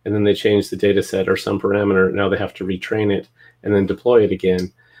wrong, and then they change the data set or some parameter, now they have to retrain it and then deploy it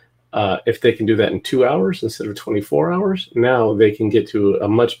again. If they can do that in 2 hours instead of 24 hours, now they can get to a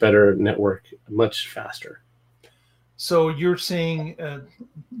much better network much faster. So you're saying,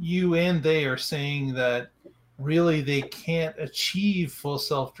 you and they are saying that really they can't achieve full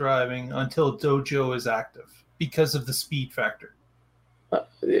self-driving until Dojo is active because of the speed factor.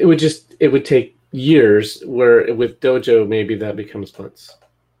 It would take years, where with Dojo, maybe that becomes months.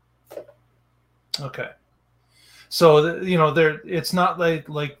 Okay. So, it's not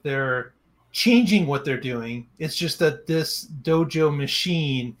like they're changing what they're doing. It's just that this Dojo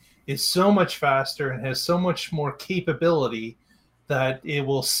machine is so much faster and has so much more capability that it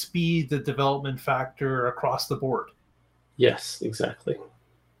will speed the development factor across the board. Yes, exactly.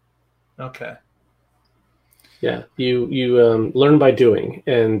 Okay. Yeah, you learn by doing,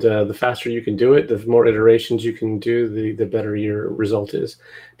 and the faster you can do it, the more iterations you can do, the better your result is,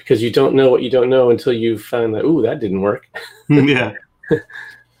 because you don't know what you don't know until you find that, ooh, that didn't work. Yeah.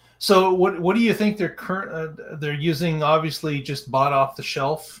 So what do you think they're using? Obviously, just bought off the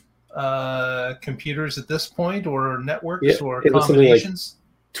shelf computers at this point, or networks, or combinations.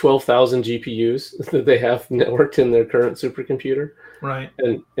 12,000 GPUs that they have networked in their current supercomputer. Right.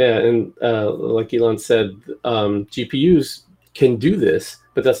 And like Elon said, GPUs can do this,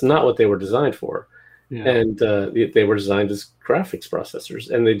 but that's not what they were designed for. Yeah. And they were designed as graphics processors,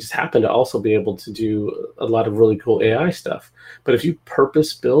 and they just happen to also be able to do a lot of really cool AI stuff. But if you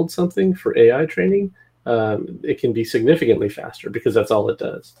purpose build something for AI training, it can be significantly faster because that's all it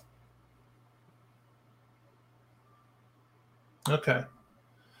does. Okay.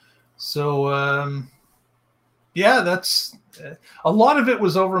 So, that's a lot of it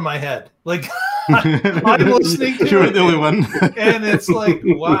was over my head. Like I'm listening to You're the only one. And it's like,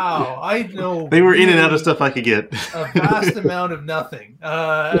 wow, I know they were in and out of stuff I could get. A vast amount of nothing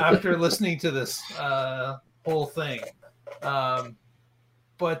after listening to this whole thing.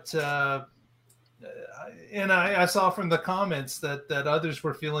 But I saw from the comments that others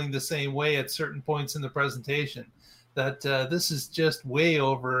were feeling the same way at certain points in the presentation. That this is just way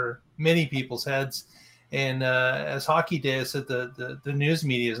over many people's heads. And as Hockey Day said, the news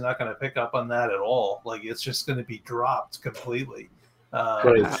media is not going to pick up on that at all. Like, it's just going to be dropped completely.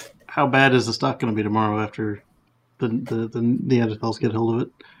 Right. How bad is the stock going to be tomorrow after the Neanderthals get hold of it?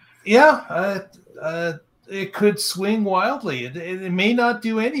 Yeah, it could swing wildly. It may not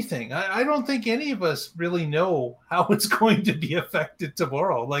do anything. I don't think any of us really know how it's going to be affected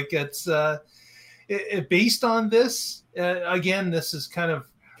tomorrow. Like, it's based on this. Again, this is kind of,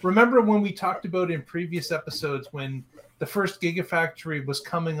 remember when we talked about in previous episodes when the first Gigafactory was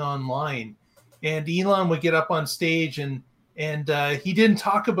coming online, and Elon would get up on stage and he didn't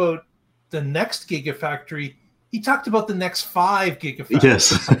talk about the next Gigafactory. He talked about the next 5 Gigafactories.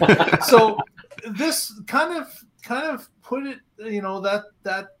 Yes. So this kind of put it,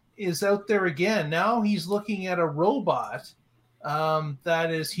 that is out there again. Now he's looking at a robot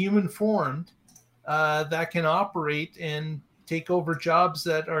that is human formed, that can operate and take over jobs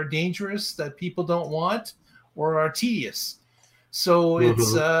that are dangerous, that people don't want, or are tedious. So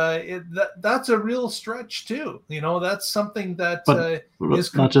it's that's a real stretch too. That's something that is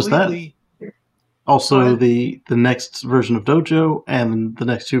completely. Not just that. Also, the next version of Dojo and the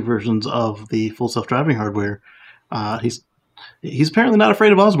next 2 versions of the full self-driving hardware. He's apparently not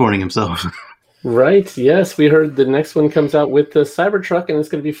afraid of Osborning himself. Right. Yes, we heard the next one comes out with the Cybertruck, and it's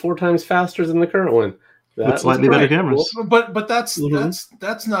going to be 4 times faster than the current one. With slightly better cameras. But that's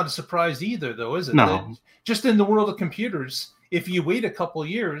not a surprise either, though, is it? No. That just in the world of computers, if you wait a couple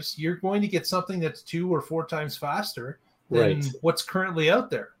years, you're going to get something that's 2 or 4 times faster than what's currently out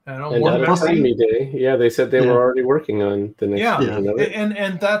there. And Academy Day, they said they were already working on the next version of it.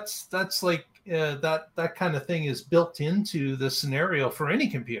 And that's like that kind of thing is built into the scenario for any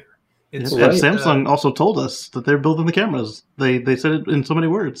computer. It's Samsung also told us that they're building the cameras. They said it in so many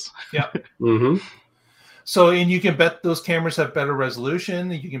words. Yeah. So, and you can bet those cameras have better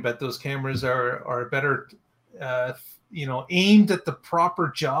resolution. You can bet those cameras are better aimed at the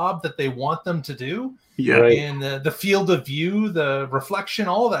proper job that they want them to do. Yeah. Right. And the field of view, the reflection,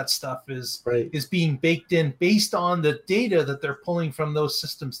 all that stuff is being baked in based on the data that they're pulling from those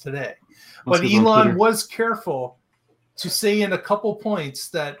systems today. But Elon was careful to say in a couple points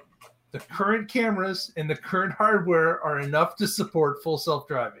that the current cameras and the current hardware are enough to support full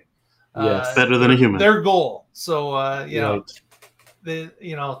self-driving. Yes, better than a human. Their goal. So you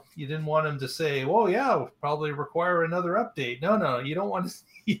didn't want him to say, "Well, yeah, we'll probably require another update." No, you don't want to.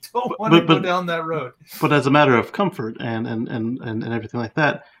 You don't want to go down that road. But as a matter of comfort and everything like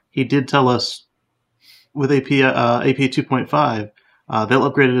that, he did tell us with API 2.5. They'll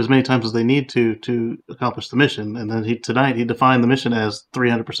upgrade it as many times as they need to accomplish the mission. And then tonight he defined the mission as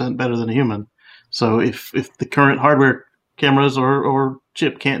 300% better than a human. So if the current hardware cameras or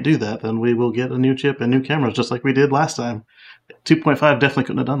chip can't do that, then we will get a new chip and new cameras, just like we did last time. 2.5 definitely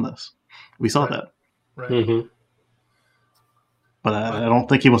couldn't have done this. We saw that. Right. Mm-hmm. But I don't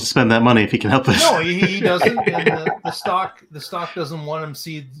think he wants to spend that money if he can help it. No, he doesn't. And the stock doesn't want him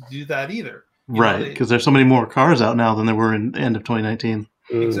to do that either. Right, because there's so many more cars out now than there were in the end of 2019.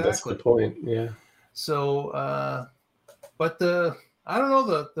 Exactly. That's the point. Yeah. So, but the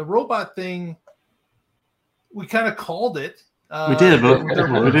robot thing, we kind of called it. We did, but we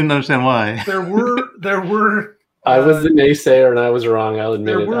didn't understand why. There were. I was the naysayer, and I was wrong. I'll admit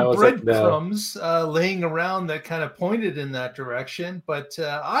there it. were breadcrumbs laying around that kind of pointed in that direction, but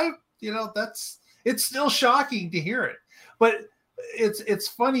it's still shocking to hear it. But it's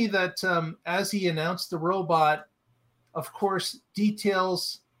funny that as he announced the robot, of course,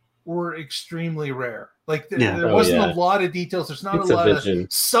 details were extremely rare. Like there wasn't a lot of details. There's not a lot of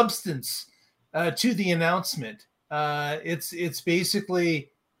substance to the announcement. It's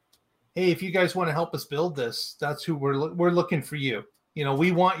basically, hey, if you guys want to help us build this, that's who we're looking for you.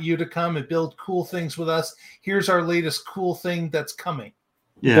 We want you to come and build cool things with us. Here's our latest cool thing that's coming.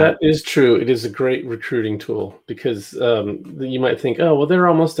 Yeah, that is true. It is a great recruiting tool because you might think, oh, well, they're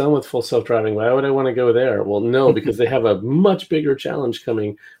almost done with full self-driving. Why would I want to go there? Well, no, because they have a much bigger challenge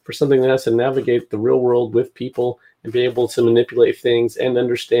coming for something that has to navigate the real world with people and be able to manipulate things and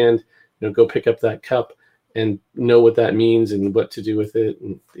understand, go pick up that cup and know what that means and what to do with it.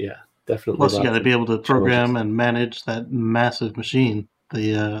 And yeah, definitely. Plus, you got to be able to program and manage that massive machine,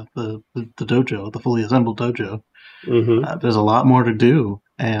 the dojo, the fully assembled dojo. Mm-hmm. There's a lot more to do.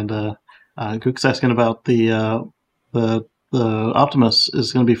 And Gook's asking about the Optimus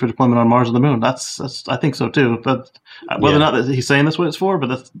is going to be for deployment on Mars and the Moon. That's I think so too. But whether or not that he's saying that's what it's for,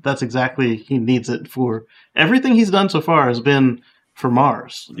 but that's exactly, he needs it for. Everything he's done so far has been for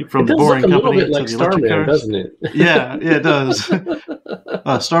Mars, from the Boring Company to the electric cars. Doesn't it? Yeah, it does.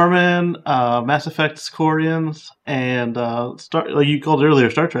 Starman, Mass Effect, Scorians, and like you called it earlier,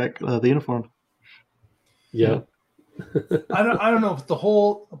 Star Trek, the uniform. Yeah. I don't know if the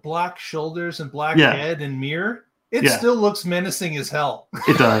whole black shoulders and black head and mirror, it still looks menacing as hell.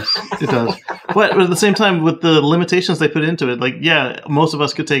 It does. But at the same time, with the limitations they put into it, most of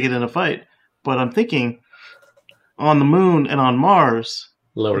us could take it in a fight. But I'm thinking, on the Moon and on Mars,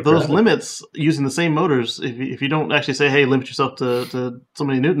 those limits using the same motors, if you don't actually say, hey, limit yourself to so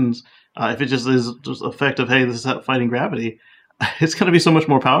many newtons, if it just is just effect of, hey, this is fighting gravity, it's going to be so much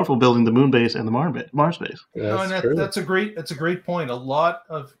more powerful building the Moon base and the Mars base. That's a great point. A lot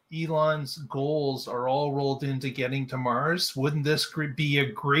of Elon's goals are all rolled into getting to Mars. Wouldn't this be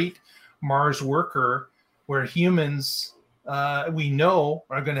a great Mars worker where humans, we know,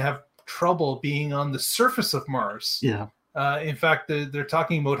 are going to have trouble being on the surface of Mars? Yeah. In fact, they're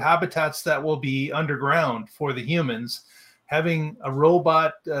talking about habitats that will be underground for the humans. Having a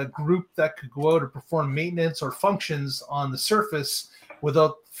robot group that could go out and perform maintenance or functions on the surface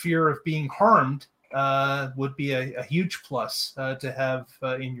without fear of being harmed would be a huge plus to have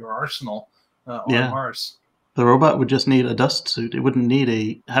in your arsenal on Mars. The robot would just need a dust suit. It wouldn't need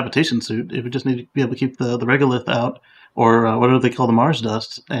a habitation suit. It would just need to be able to keep the regolith out, or whatever they call the Mars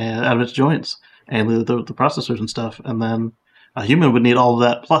dust, out of its joints, and the processors and stuff. And then a human would need all of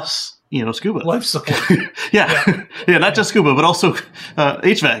that plus, scuba. Life support. yeah, not just scuba, but also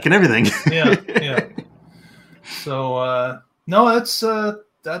HVAC and everything. yeah. So no, it's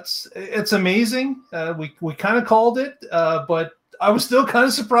amazing. We kind of called it, but I was still kind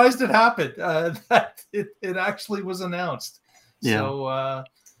of surprised it happened. That it actually was announced. Yeah. So.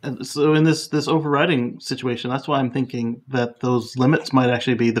 And so in this overriding situation, that's why I'm thinking that those limits might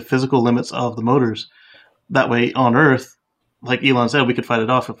actually be the physical limits of the motors. That way, on Earth, like Elon said, we could fight it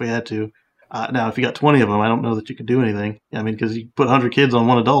off if we had to. Now, if you got 20 of them, I don't know that you could do anything. I mean, because you put 100 kids on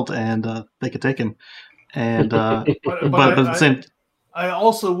one adult, and they could take him. And but at the same, I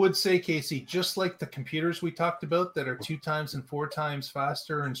also would say, Casey, just like the computers we talked about that are 2 times and 4 times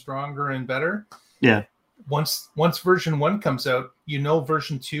faster and stronger and better. Yeah. Once version 1 comes out,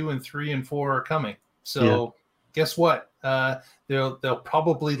 version 2 and 3 and 4 are coming. So guess what? They'll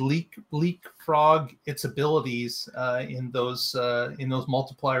probably leapfrog its abilities in those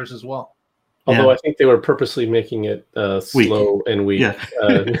multipliers as well. Although I think they were purposely making it slow and weak. Yeah.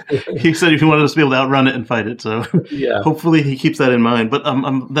 He said he wanted us to be able to outrun it and fight it. So hopefully he keeps that in mind. But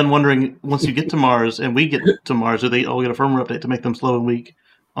I'm then wondering, once you get to Mars and we get to Mars, do they all get a firmware update to make them slow and weak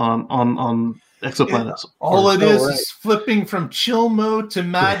on exoplanets? All it is flipping from chill mode to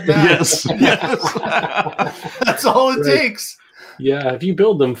Mad Max. Yes. That's all it takes. Yeah, if you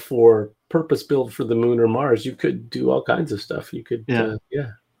build them for purpose build for the moon or Mars, you could do all kinds of stuff. You could,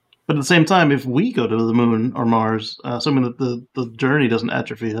 But at the same time, if we go to the moon or Mars, assuming that the journey doesn't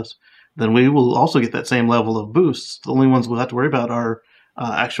atrophy us, then we will also get that same level of boosts. The only ones we'll have to worry about are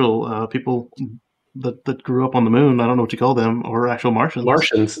actual people that grew up on the moon. I don't know what you call them, or actual Martians.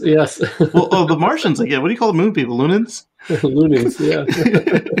 Martians, yes. The Martians, I get. What do you call the moon people? Lunans? Lunans, yeah.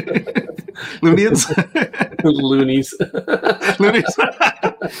 Loonians? Loonies. Loonies.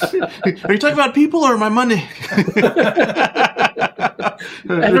 Are you talking about people or my money?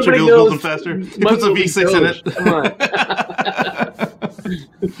 Richard Hill builds them faster. He puts a V6 in it.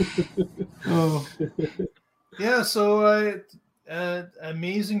 Come on. Yeah, so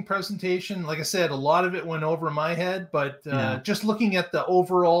amazing presentation. Like I said, a lot of it went over my head, but just looking at the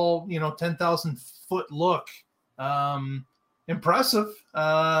overall, 10,000 foot look, impressive.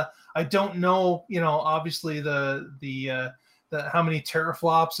 I don't know, obviously the how many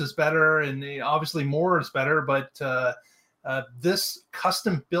teraflops is better, and obviously more is better, but this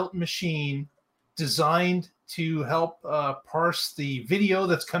custom built machine designed to help parse the video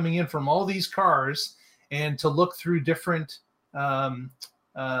that's coming in from all these cars and to look through different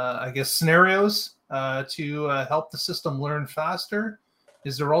scenarios to help the system learn faster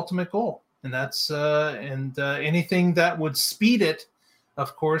is their ultimate goal. And that's anything that would speed it,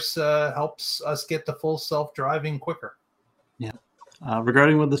 of course, helps us get to full self-driving quicker. Yeah.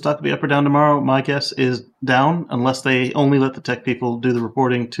 Regarding whether the stock will be up or down tomorrow, my guess is down unless they only let the tech people do the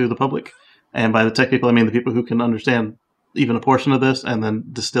reporting to the public. And by the tech people, I mean the people who can understand even a portion of this and then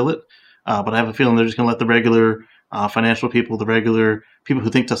distill it. But I have a feeling they're just going to let the regular financial people, the regular people who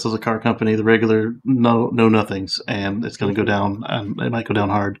think Tesla's a car company, the regular know nothings, and it's going to go down, and it might go down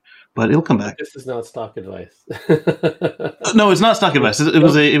hard, but it'll come back. This is not stock advice. No, it's not stock advice. It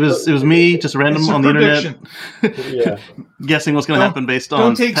was me just random on the internet, guessing what's going to happen based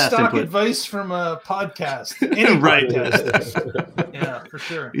on past input. Don't take stock advice from a podcast. Any right? Podcast. Yeah, for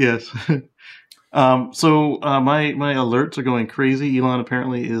sure. Yes. So my alerts are going crazy. Elon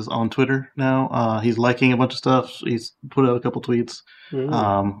apparently is on Twitter now. He's liking a bunch of stuff. He's put out a couple tweets.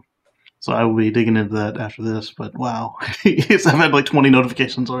 So I will be digging into that after this. But wow, I've had like 20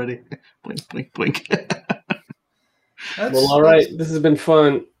 notifications already. Blink, blink, blink. Well, all right. This has been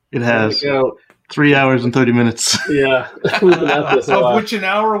fun. It has. 3 hours and 30 minutes. Yeah. We've been at this a of while. which an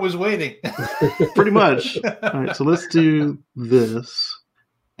hour was waiting. Pretty much. All right, so let's do this.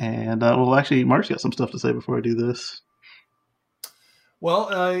 And well, actually, Mark's got some stuff to say before I do this. Well,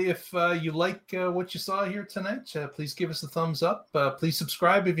 if you like what you saw here tonight, please give us a thumbs up. Please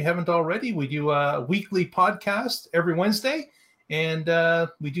subscribe if you haven't already. We do a weekly podcast every Wednesday, and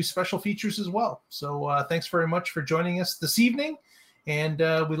we do special features as well. So thanks very much for joining us this evening, and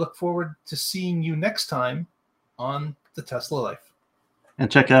we look forward to seeing you next time on The Tesla Life.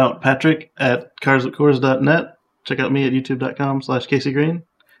 And check out Patrick at carswithcores.net. Check out me at youtube.com/Casey Green.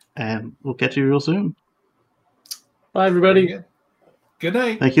 And we'll catch you real soon. Bye, everybody. Good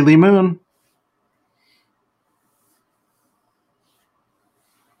night. Thank you, Lee Moon.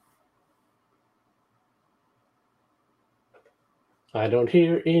 I don't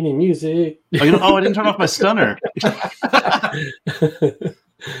hear any music. Oh, I didn't turn off my stunner.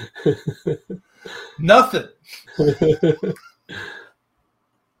 Nothing.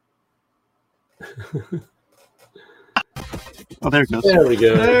 Oh, there it goes. There we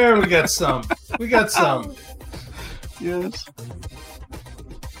go. There we got some. We got some. Yes.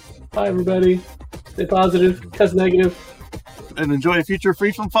 Bye, everybody. Stay positive. Test negative. And enjoy a future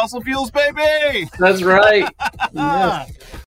free from fossil fuels, baby! That's right. Yes.